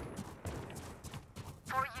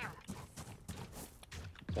 For you.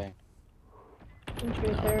 Okay.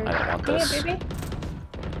 Intruder. I don't want Come this. here, baby.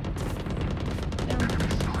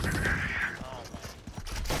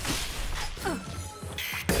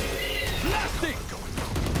 Blasting!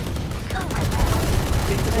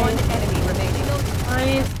 One enemy remaining.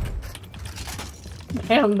 Nice.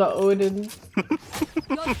 Damn, the Odin.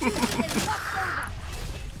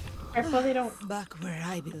 Careful they don't. Back where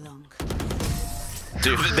I belong.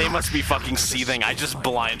 Dude, they must be fucking seething. I just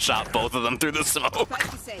blind shot both of them through the smoke.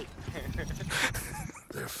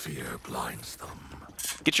 Their fear blinds them.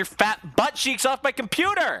 Get your fat butt cheeks off my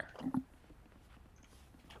computer!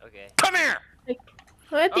 Okay. Come here!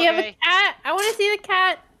 What? Do you have a Okay. cat? I want to see the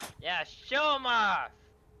cat. Yeah, show him off.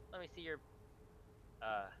 Let me see your.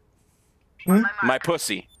 My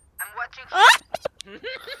pussy.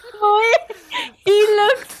 What? He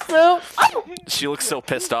looks so. Oh! She looks so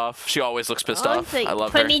pissed off. She always looks pissed Oh, off. it's like, I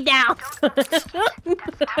love put her. me down.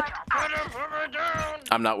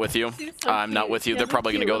 I'm not with you. She's so I'm not cute. with you. She They're has a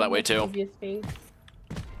probably gonna cute go that way little too. previous face.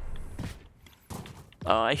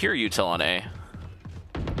 I hear you till on A.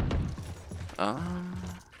 I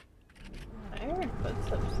heard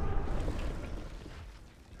footsteps.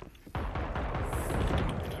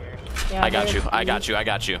 Yeah, I got there's you. I me. got you. I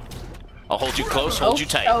got you. I'll hold you close. Hold you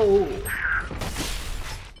tight. Oh.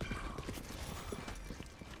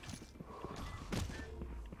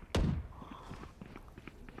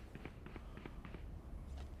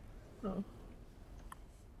 Oh.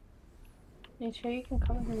 Make sure you can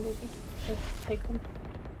cover him, baby. Just take him.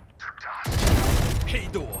 Hey,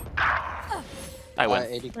 door. I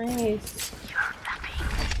win. Nice.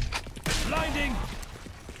 Blinding!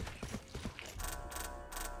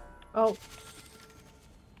 Oh.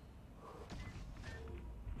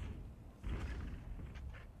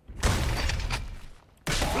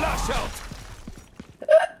 Flash out!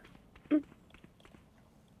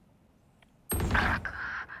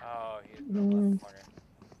 Oh, he's in the left corner.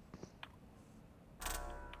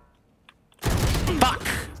 Fuck!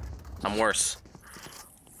 I'm worse.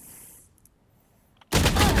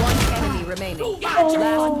 One enemy remaining.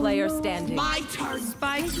 Last player standing. My turn.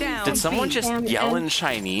 Spike down. Did someone B. just yell in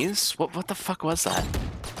Chinese? What the fuck was that?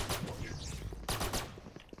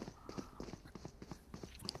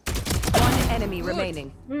 One enemy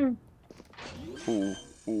remaining.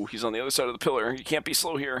 Ooh, he's on the other side of the pillar. You can't be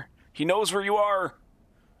slow here. He knows where you are.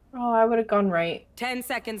 Oh, I would have gone right. 10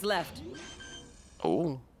 seconds left.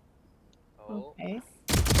 Oh. Okay.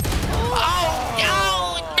 Oh,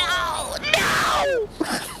 no, no, no!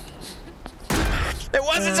 It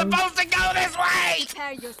wasn't supposed to go this way!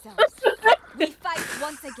 Prepare yourselves. We fight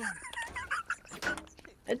once again.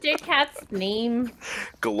 What's your cat's name?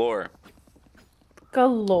 Galore.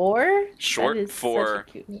 Galore? Short That is for such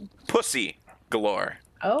a cute name. Pussy Galore.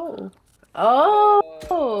 Oh.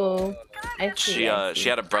 Oh. I see. She I see. she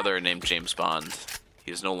had a brother named James Bond.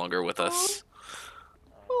 He's no longer with us.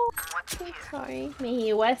 Oh, I'm sorry. May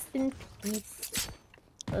he rest in peace,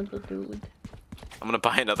 little dude. I'm gonna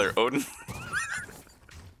buy another Odin.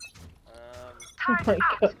 Oh my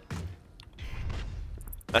god.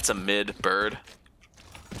 That's a mid bird.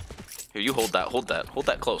 Here, you hold that, hold that, hold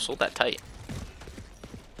that close, hold that tight.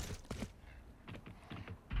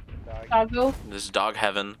 Doggo. This is dog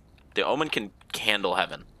heaven. The Omen can handle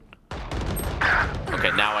heaven.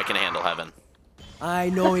 Okay, now I can handle heaven. I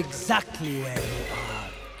know exactly where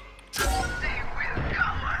you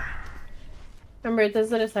are. Remember, it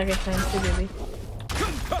does it a second time too, baby.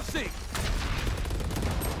 Concussing!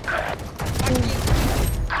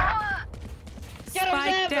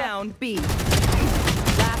 Spike down, B.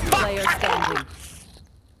 Last player standing.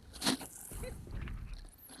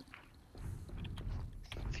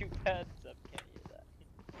 Too bad Sub can't hear that.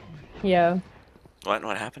 Yeah.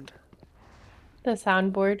 What happened? The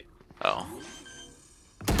soundboard. Oh.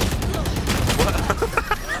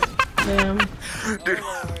 Damn. Dude.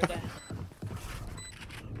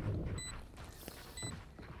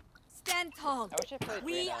 Stand tall.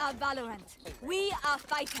 We are Valorant. We are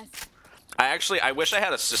fighters. I wish I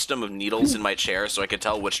had a system of needles in my chair so I could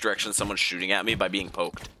tell which direction someone's shooting at me by being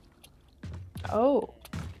poked. Oh.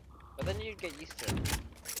 But then you'd get used to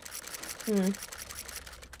it.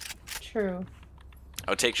 True.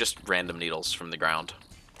 I would take just random needles from the ground.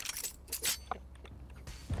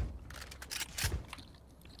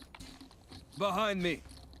 Behind me.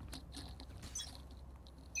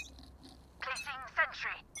 Placing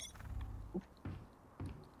sentry.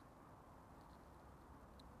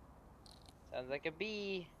 Sounds like a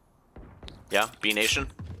bee. Yeah, B Nation.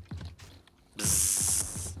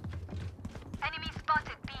 Bzzz. Enemy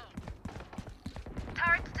spotted B.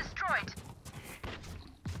 Turrets destroyed.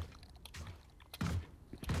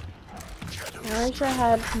 I wish I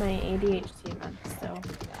had my ADHD meds still.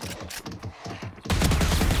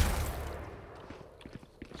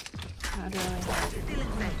 How do I?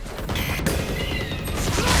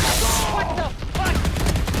 What the fuck?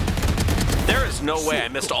 There is no way I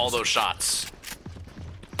missed all those shots.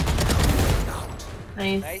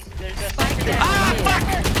 Nice. There's a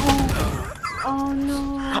Oh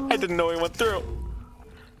no. I didn't know he went through.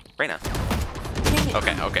 Reyna.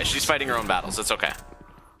 Okay, she's fighting her own battles. It's okay.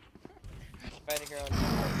 Fighting her own.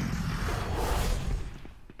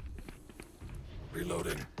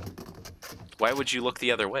 Reloading. Why would you look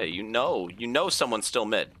the other way? You know someone's still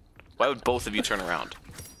mid. Why would both of you turn around?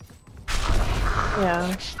 Yeah.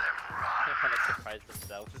 They want to surprise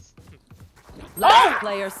themselves. Last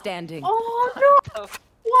player standing. Oh no.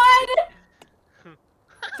 What?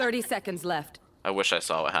 30 seconds left. I wish I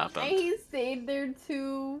saw what happened. He stayed there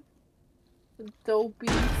too. Dopey.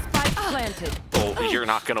 Spike planted. Oh, you're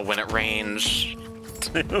not gonna win at range.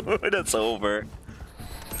 Dude, it's over.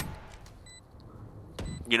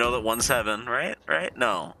 You know that one's heaven, right? Right?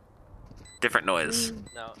 No. Different noise.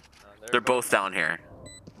 No, They're both down here.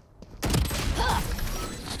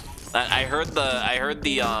 I heard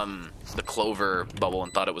the clover bubble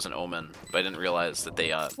and thought it was an omen, but I didn't realize that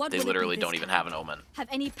they literally don't even have an omen. Have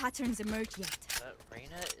any patterns emerged yet?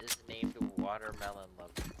 Reyna is named Watermelon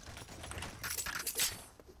Lover.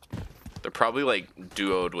 They're probably like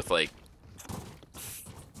duoed with like,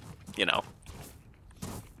 you know,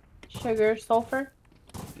 Sugar sulfur.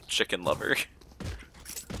 chicken lover.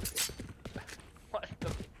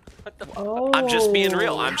 Oh. I'm just being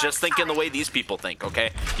real. I'm just thinking the way these people think,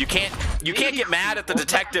 okay? You can't get mad at the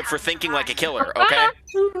detective for thinking like a killer, okay?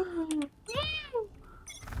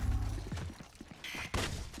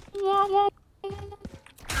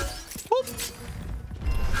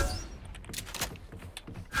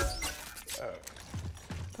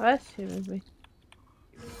 Bless you, baby.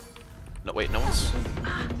 No, wait, no one's...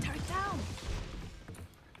 Turret down.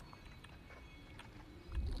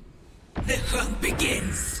 The hunt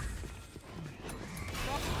begins.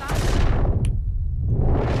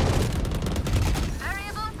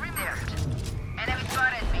 Variable removed. Enemy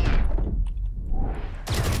spotted B.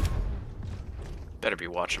 Better be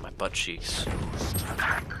watching my butt cheeks.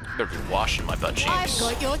 Better be washing my butt I've cheeks.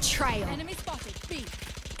 got your trail. Enemy spotted. B.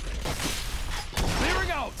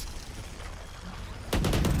 Clearing out.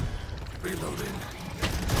 Reloading.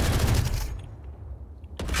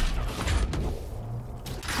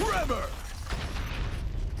 Trevor.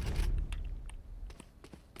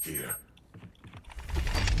 Here.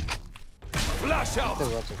 Flash out.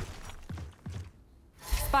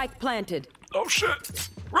 Spike planted. Oh shit!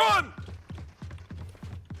 Run!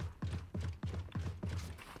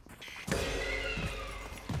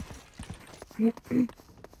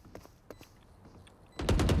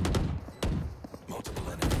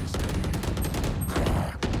 Multiple enemies.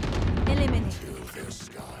 Eliminate. Fill their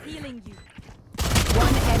sky. Healing you.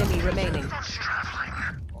 One enemy remaining.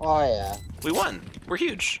 Oh yeah. We won. We're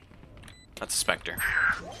huge. That's a Spectre.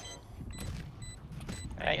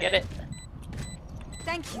 I get it.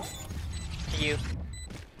 Thank you. To you.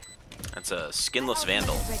 That's a skinless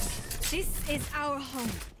vandal. This is our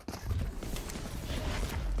home.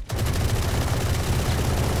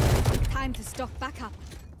 Time to stock back up.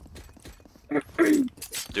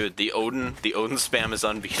 Dude, the Odin spam is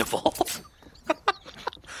unbeatable.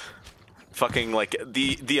 Fucking like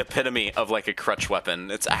the epitome of like a crutch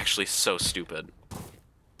weapon. It's actually so stupid.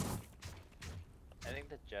 I think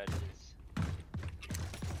the judge is.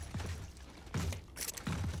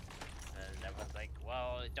 And everyone's like,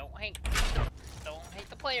 well, don't hate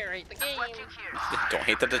the player, hate the game. Don't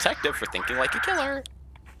hate the detective for thinking like a killer.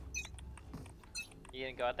 You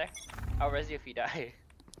gonna go out there? I'll res you if you die.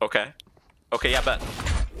 Okay. Okay, yeah, bet.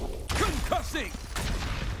 Concussing!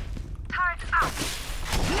 Turret out!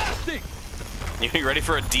 Blasting! You ready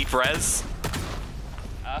for a deep res?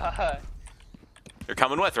 You're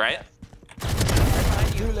coming with, right?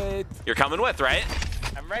 Too late. You're coming with, right?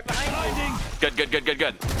 I'm right behind you. Good, good, good, good,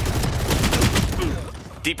 good.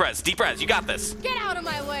 Deep res, you got this. Get out of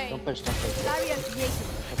my way. Don't push, don't push. Barrier created.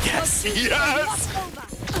 Yes, yes!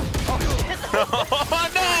 Oh,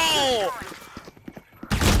 no!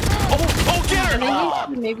 Oh, get her! I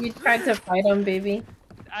think maybe you tried to fight him, baby.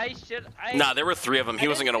 Nah, there were 3 of them. He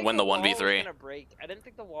wasn't gonna win the 1v3. I didn't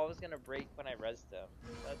think the wall was gonna break when I rezzed him.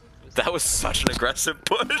 That was such an aggressive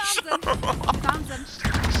push. That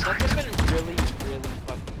would have been really, really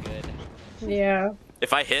fucking good. Yeah.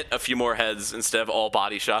 If I hit a few more heads instead of all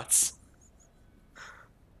body shots.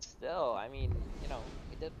 Still, I mean, you know,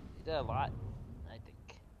 he did a lot, I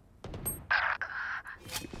think.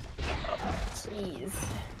 Jeez.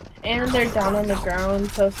 And they're down on the ground,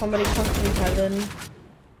 so if somebody comes from heaven.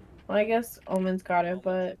 Well, I guess Omen's got it,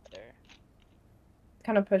 but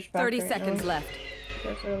kind of pushed back. 30 right seconds now. left.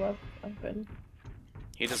 Guys are left open.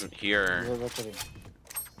 He doesn't hear.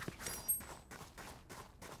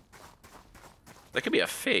 That could be a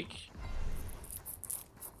fake.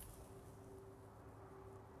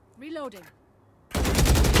 Reloading.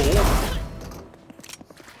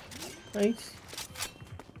 Nice.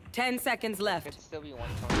 10 seconds left. Still be one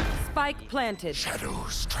Spike planted.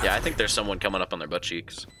 Shadows. Yeah, I think there's someone coming up on their butt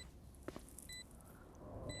cheeks.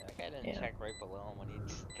 Yeah, that guy didn't check right below him when he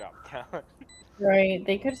just dropped down. Right,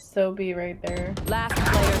 they could still be right there. Last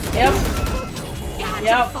player.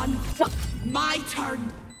 Yep. My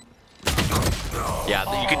turn.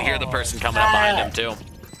 Yeah, you can hear the person coming up behind him too.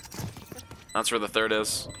 That's where the third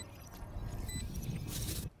is.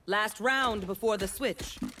 Last round before the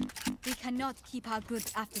switch. We cannot keep our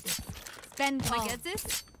goods after this. Spend can I get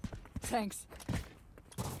this? Thanks.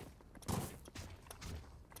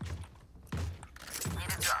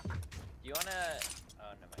 You wanna?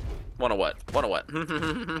 Oh, never mind. Wanna what? Wanna what? I thought you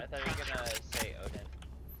were gonna say Odin.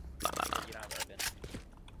 No. You don't have Odin.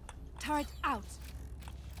 Turret out.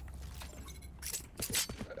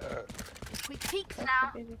 Quick peek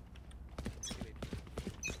now.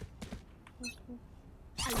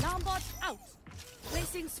 Alarm bot out.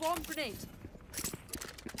 Placing swarm grenade.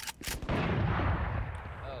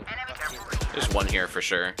 There's one here for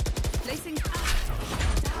sure. Placing down.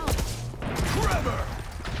 Trevor.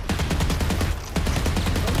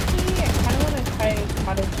 I kind of want to try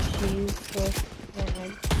cottage cheese with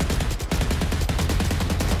like.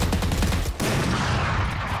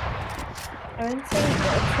 I've been seeing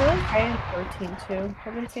it's really high in protein too.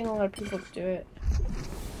 I've been seeing a lot of people do it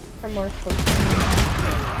for more protein.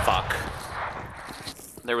 Fuck.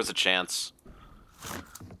 There was a chance.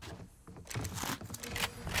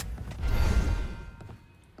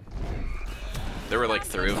 There were like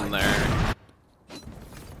 3 of them there.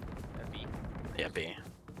 B. Yeah, B.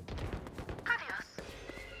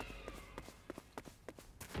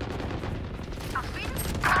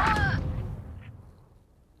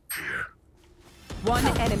 One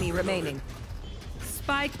enemy remaining.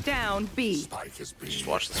 Spike down B. Just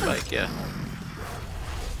watch the spike, yeah.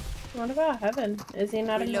 What about heaven? Is he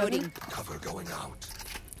not in heaven? Cover going out.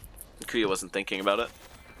 Kuya wasn't thinking about it.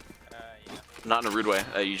 Yeah. Not in a rude way.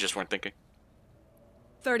 You just weren't thinking.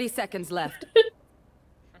 30 seconds left.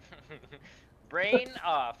 Brain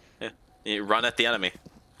off. Yeah. You run at the enemy.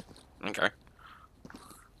 Okay.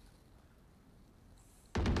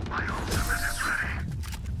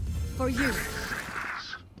 For you.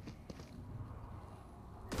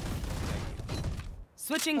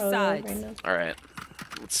 Switching sides. All right.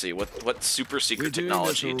 Let's see. What super secret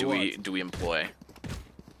technology do we employ?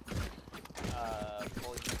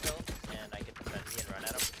 Full util, and I get the frenzy and run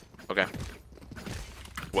at him. Okay.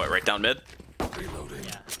 What? Right down mid? Reloading.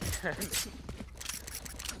 Yeah.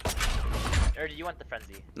 Or do you want the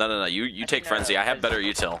frenzy? No. You take frenzy. I have better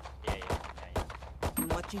util. Yeah. I'm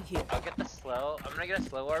watching here. I'll get the slow. I'm gonna get a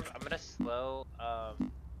slow orb. I'm gonna slow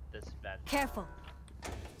this vent. Careful.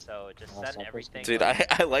 So just send everything. Dude,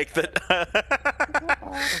 I like that.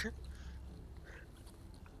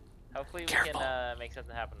 Hopefully we can make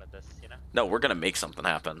something happen with this, you know? No, we're gonna make something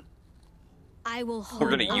happen. I will We're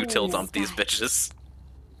gonna hold util on dump to these bitches.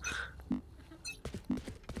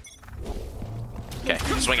 Okay,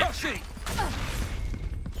 swing it.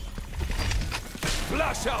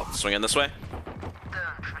 Flash out. Swing in this way.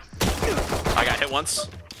 I got hit once.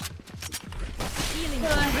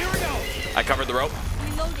 I covered the rope.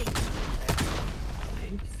 Reloading.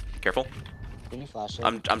 Careful. Can you flash it?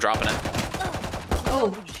 I'm dropping it.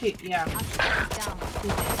 Oh shit! Yeah.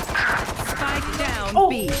 Spike down. Oh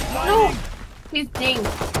B. no! He's dinged.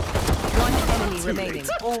 One enemy remaining.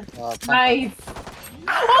 Oh, nice.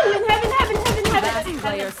 Oh, in heaven, Last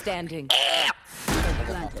player standing.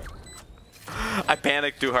 I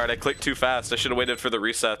panicked too hard. I clicked too fast. I should have waited for the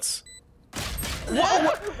resets.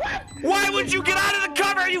 What? Why would you get out of the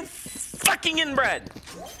cover, you fucking inbred?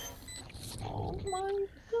 Oh my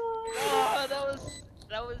Oh, that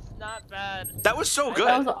was not bad. That was so good.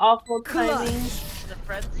 That was awful timing. The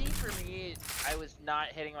frenzy for me, I was not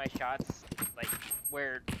hitting my shots like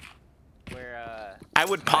where I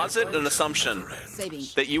would posit an assumption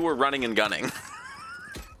that you were running and gunning.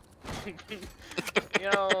 you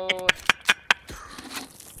know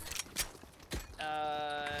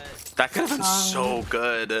that could have been so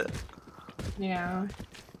good. Yeah.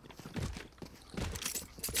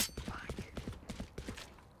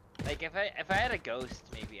 like if I had a ghost,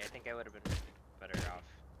 maybe I think I would have been better off.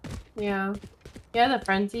 Yeah. Yeah, the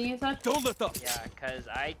frenzy you said? Don't let up. Yeah, cause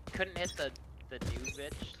I couldn't hit the new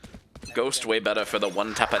bitch. Ghost way better for the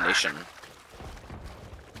one tappa nation.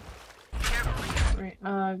 Right,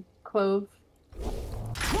 Clove.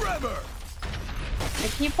 Trevor. I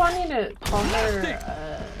keep wanting to call her,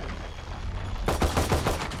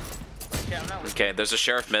 Yeah, I'm not with Okay, there's a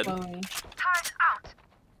sheriff mid. Chloe.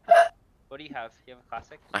 What do you have? You have a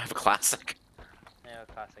classic? I have a classic. I have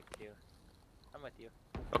a classic too. I'm with you.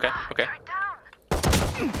 Okay, okay.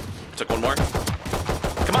 Took one more.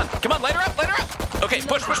 Come on, light her up, light her up! Okay,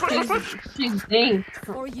 push. She's dinged.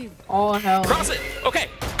 For you. Oh hell. Cross it! Okay,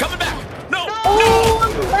 coming back! No! Oh,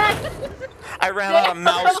 I'm back! I ran out of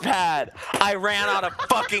mouse pad! I ran out of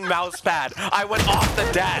fucking mouse pad! I went off the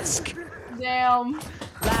desk! Damn.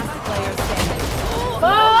 Last player standing.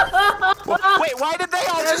 Wait, why did they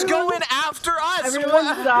all just go in after us? Everyone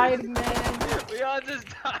died, man. We all just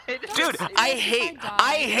died. Dude, I hate.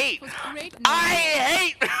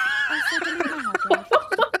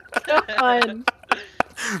 God.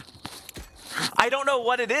 I don't know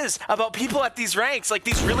what it is about people at these ranks, like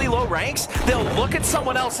these really low ranks. They'll look at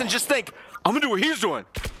someone else and just think, I'm gonna do what he's doing.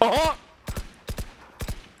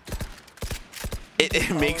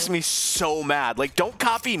 It makes me so mad. Like, don't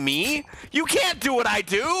copy me. You can't do what I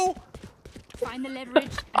do. Find the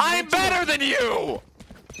leverage. I'm better than you.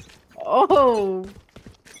 Oh.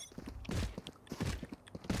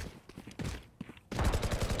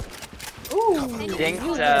 Ooh. Dinked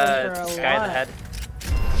this guy in the head.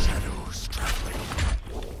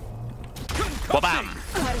 Ba-bam.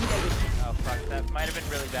 Oh fuck, that might have been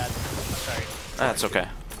really bad. I'm sorry. That's okay.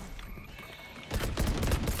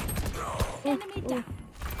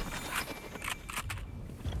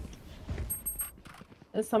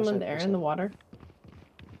 Is someone there in the water?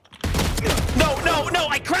 No,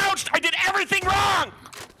 I crouched! I did everything wrong!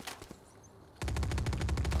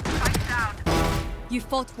 You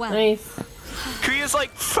fought well. Nice. Kriya's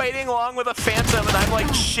like fighting along with a phantom and I'm like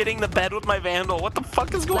shitting the bed with my vandal. What the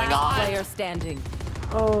fuck is going Last on? player standing.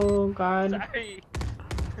 Oh god. Sorry.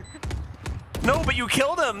 No, but you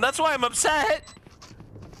killed him. That's why I'm upset.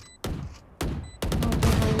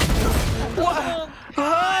 What?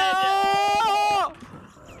 Oh!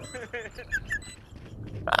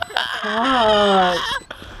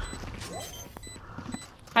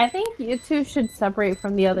 I think you two should separate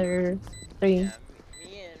from the other three. Yeah,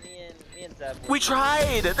 me and Zeb. We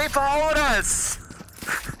tried. They followed us.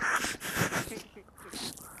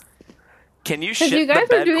 Can you shit you guys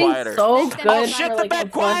the are bed doing quieter? so good. Oh, shit for, the like, bed a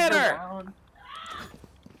bunch quieter. around.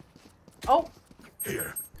 Oh.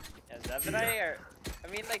 Here. Yeah, Zeb and I are. I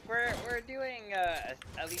mean, like we're doing at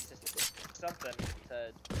least something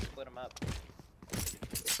to split them up.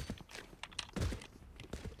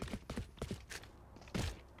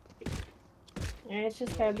 Yeah, it's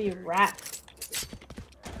just gotta be rats.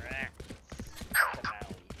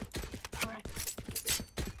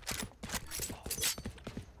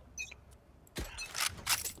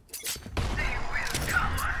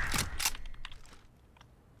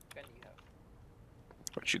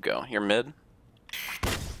 Where'd you go? You're mid? I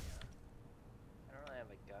don't really have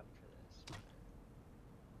a gun for this.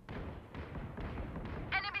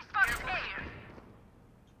 Enemy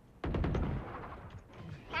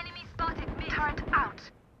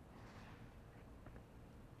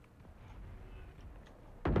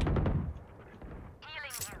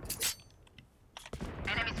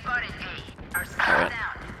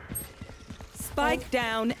Spike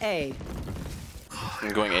down A.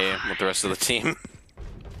 I'm going A with the rest of the team.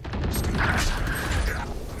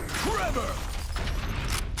 Trevor!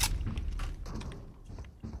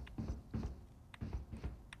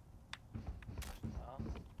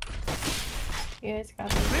 You guys got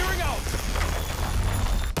this. Clearing out!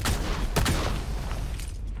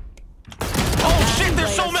 Oh shit,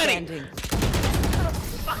 there's so many!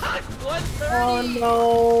 Oh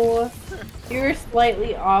no. You were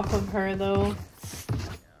slightly off of her though.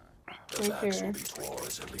 Right here.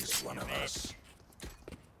 At least one of us.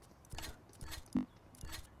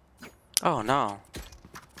 Oh no.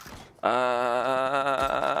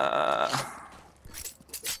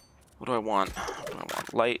 What do I want? What do I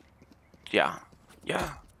want? Light. Yeah. Yeah.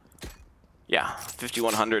 Yeah.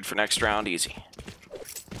 5100 for next round, easy.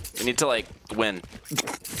 We need to like win.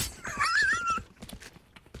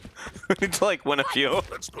 We need to like win a few.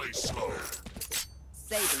 Let's play slow.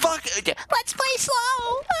 Fuck! Let's play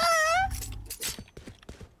slow!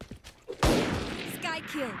 Sky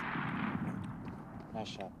kill. Nice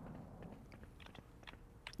shot.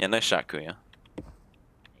 Yeah, nice shot, Kuya.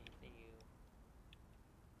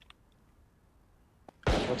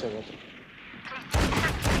 What's it?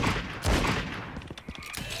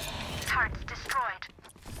 Turrets destroyed.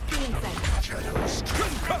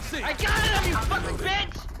 I got him, you fucking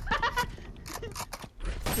bitch!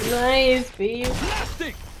 Nice, babe.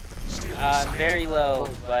 Very low,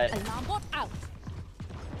 but Alarm bot out.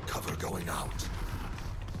 Cover going out.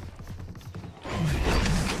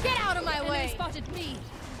 Get out of my way. Spotted me.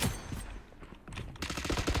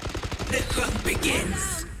 The hunt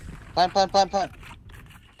begins. Plant.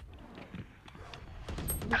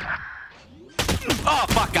 Oh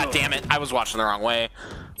fuck! God damn it! I was watching the wrong way.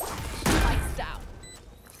 Lights down.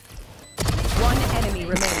 One enemy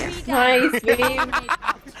remaining. Nice, babe.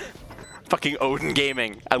 Fucking Odin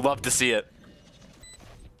Gaming. I love to see it.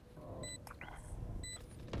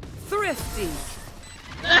 Thrifty.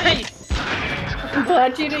 nice! I'm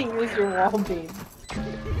glad you didn't use your wall, babe.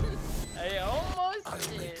 I almost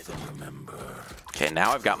did. Okay,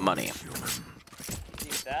 now I've got money.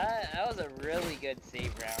 Dude, that was a really good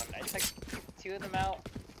save round. I took 2 of them out.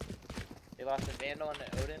 They lost a Vandal and an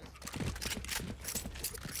Odin.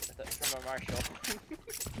 From a Marshall.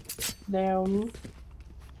 Damn.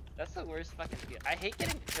 That's the worst fucking feel. I hate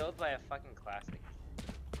getting killed by a fucking classic.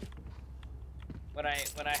 When I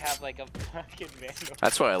have like a fucking Vandal.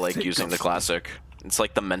 That's why I like using the classic. It's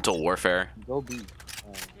like the mental warfare. Go B.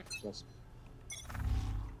 Just.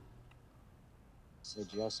 Say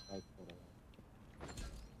just spike.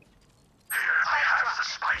 I have the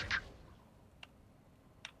spike.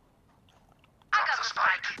 I got the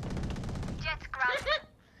spike. Jets grounded.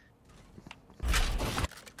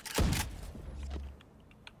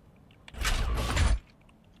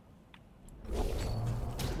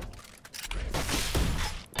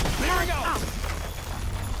 Clearing out!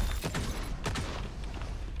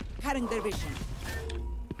 Cutting their vision.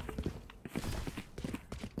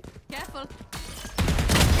 Careful.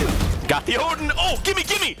 Got the Odin! Oh, gimme!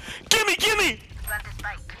 Plant the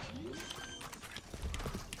spike.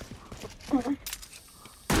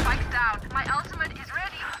 Spike's down. My ultimate is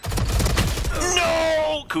ready.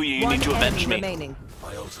 No! Kuya, you need to avenge me. Remaining.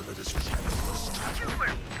 My ultimate is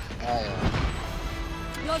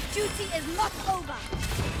Your duty is not over.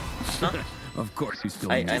 Of course you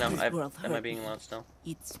still I know. Am I being loud still?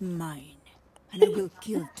 It's mine, and I will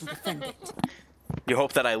kill to defend it. You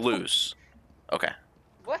hope that I lose. Okay.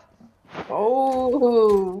 What?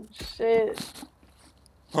 Oh, shit.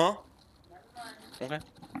 Huh? Okay.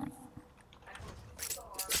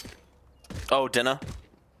 Oh, dinner.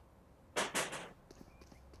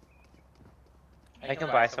 I can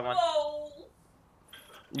buy someone.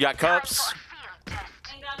 You got cups?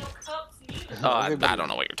 Ain't got no cups neither. Oh, I don't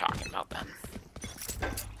know what you're talking about then.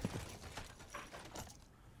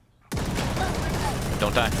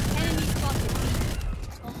 Don't die. Enemy spotted.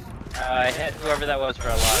 I hit whoever that was for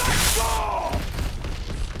a lot.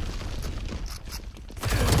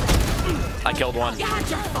 I killed one. You had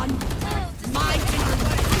your fun. My turn.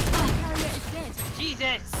 Carrier is dead.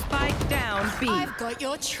 Jesus! Spike down B. I've got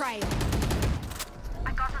your trail.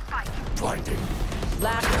 I got the spike. blinding.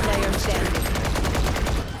 Last player standing.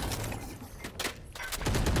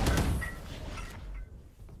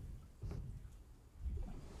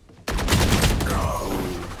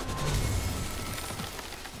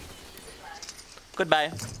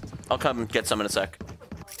 Goodbye. I'll come get some in a sec.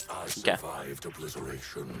 I survived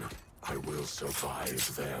obliteration. I will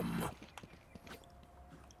survive them.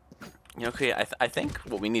 Okay, I think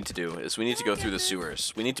what we need to do is we need to go through the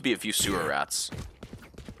sewers. We need to be a few sewer rats.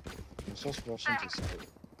 I'm just rushing to site.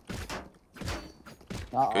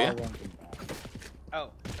 Not Do ya? all of them can buy. Oh,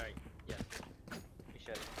 sorry. Yeah. We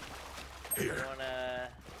should. You wanna...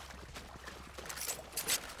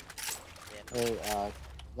 Hey,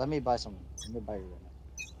 let me buy some. Let me buy you one.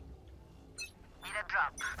 Need a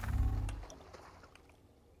drop.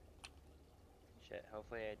 Shit,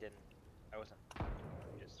 hopefully I wasn't.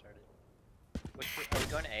 We just started. Are we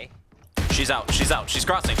going to A? She's out. She's out. She's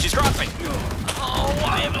crossing. She's crossing. Oh,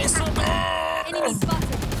 why am I so bad? Enemy spotted.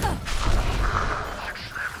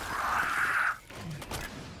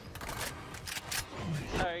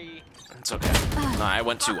 Sorry. It's okay. No, I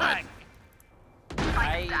went too wide.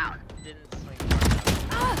 I didn't swing.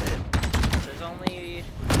 There's only...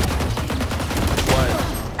 What?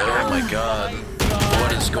 Oh my god.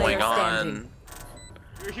 What is going on?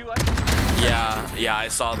 Were you like... Yeah, I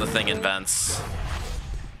saw the thing in vents.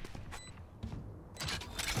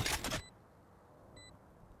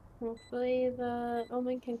 Hopefully the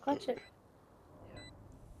Omen can clutch it.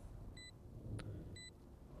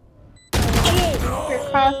 You're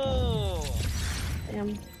cross.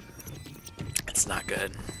 Damn. It's not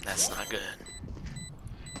good. That's not good.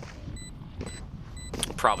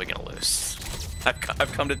 I'm probably gonna lose.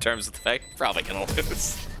 I've come to terms with the fact I'm probably gonna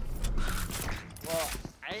lose. Well,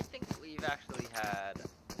 I think we've actually had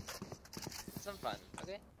some fun,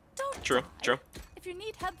 okay? Don't. True. If you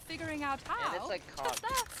need help figuring out how, And it's like comp, just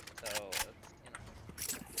ask. so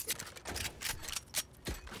it's,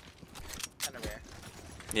 kind of rare.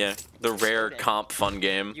 Yeah, the rare comp fun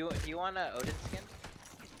game. Do you want a Odin skin?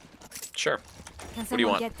 Sure. Can What do you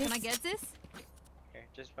want? Get this? Can I get this? Here,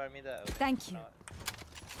 just buy me the Odin. Thank you.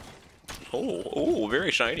 Oh,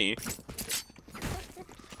 very shiny.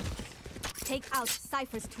 Take out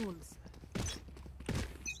Cypher's tools.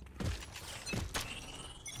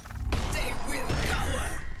 They will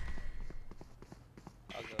cover.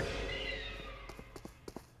 I'll go.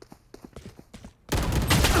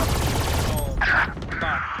 Oh,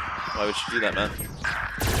 fuck. Why would you do that, man?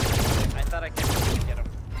 I thought I could get him.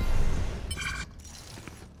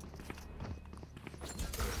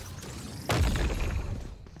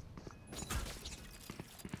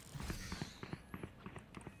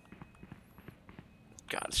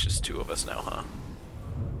 God, it's just two of us now, huh?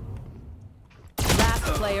 Last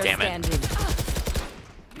player Damn it. standing.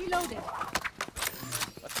 Reloaded.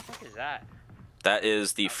 What the fuck is that? That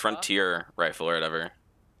is the Frontier rifle or whatever.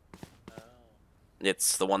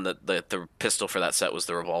 It's the one that the pistol for that set was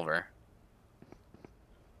the revolver.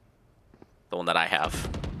 The one that I have.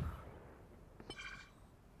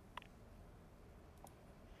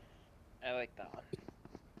 I like that one.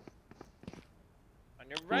 On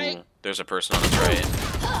your right. Ooh, there's a person on his right.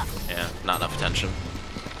 Yeah, not enough attention.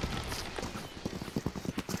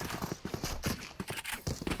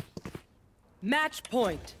 Match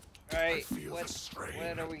point. Alright,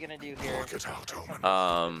 what are we gonna do here?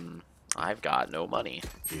 I've got no money.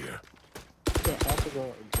 Yeah, I have to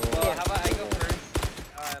go. Well, how about I go first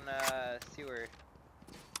on sewer?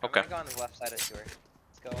 Okay. I'm gonna go on the left side of sewer.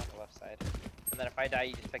 Let's go on the left side. And then if I die,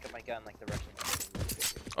 you just pick up my gun like the Russians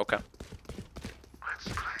did. Okay.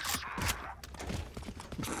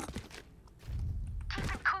 Keep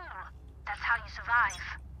it cool. That's how you survive.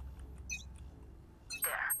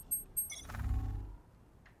 There.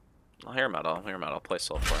 I'll hear him out. I'll play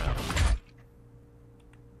slow for him.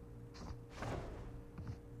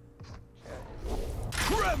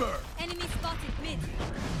 Tremor! Enemy spotted mid.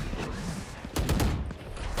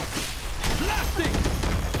 Blasting!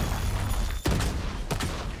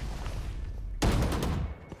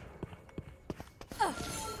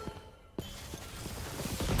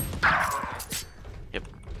 Yep.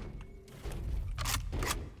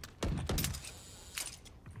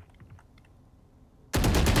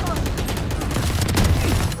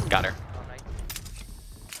 Got her.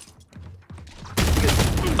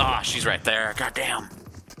 Ah, she's right there. God damn.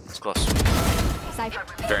 It's close. Cypher.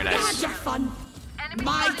 Very nice. Have fun.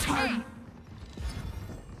 My turn.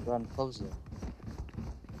 Run closer.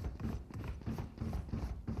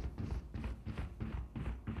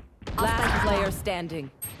 Last player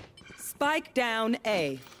standing. Spike down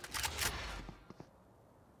A.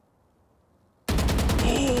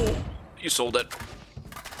 You sold it.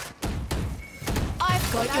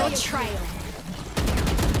 I've got your trail.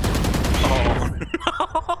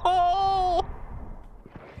 Oh.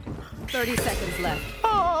 30 seconds left.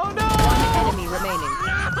 Oh no! One enemy remaining.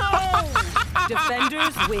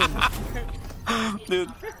 Defenders win.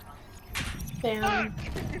 Dude. Damn.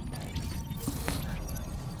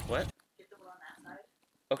 What?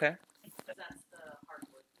 Okay.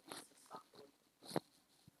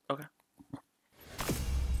 Okay.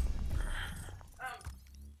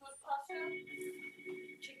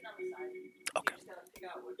 Okay.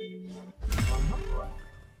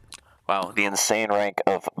 Wow, the insane rank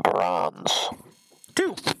of bronze.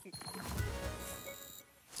 2.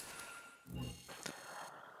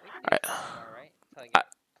 Alright. Alright, until I get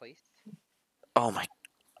placed. Oh my.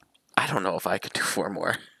 I don't know if I could do 4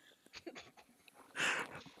 more.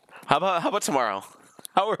 How about tomorrow?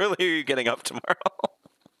 How early are you getting up tomorrow?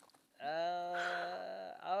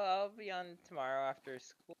 I'll be on tomorrow after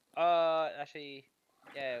school. Actually,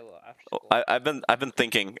 yeah, well, after Oh, school. I've been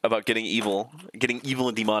thinking about getting evil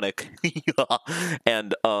and demonic,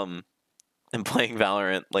 and playing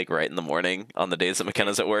Valorant like right in the morning on the days that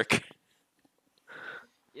McKenna's at work.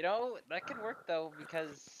 You know, that could work though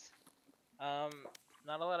because not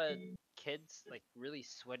a lot of kids, like really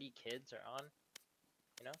sweaty kids, are on.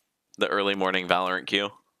 You know. The early morning Valorant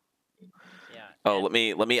queue. Yeah. Oh, let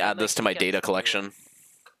me add this to my data collection.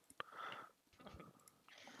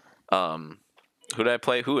 Who did I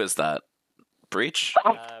play? Who is that? Breach?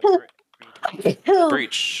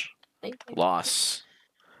 Breach. Loss.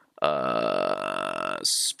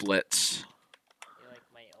 Split. You like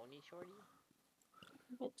my Oni shorty?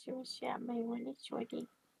 But you shot my one shorty.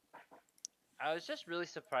 I was just really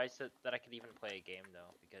surprised that I could even play a game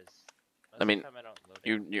though, because I mean, most of the time I don't load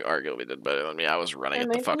it. you arguably did better than me. I was running it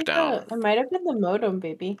the might fuck be down. It might have been the modem,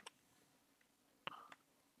 baby.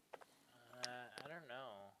 I don't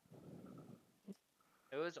know.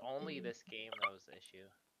 It was only this game that was the issue.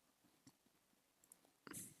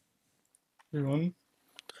 Everyone.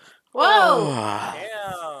 Whoa!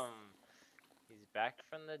 Damn! He's back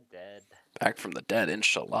from the dead. Back from the dead,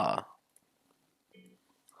 inshallah.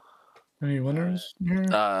 Any winners here?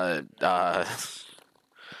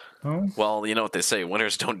 No? Well, you know what they say,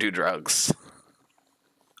 winners don't do drugs.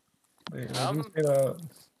 Wait, I didn't say that.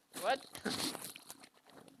 What?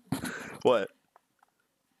 What?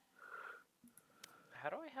 How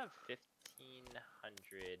do I have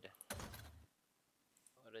 1,500?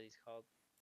 What are these called?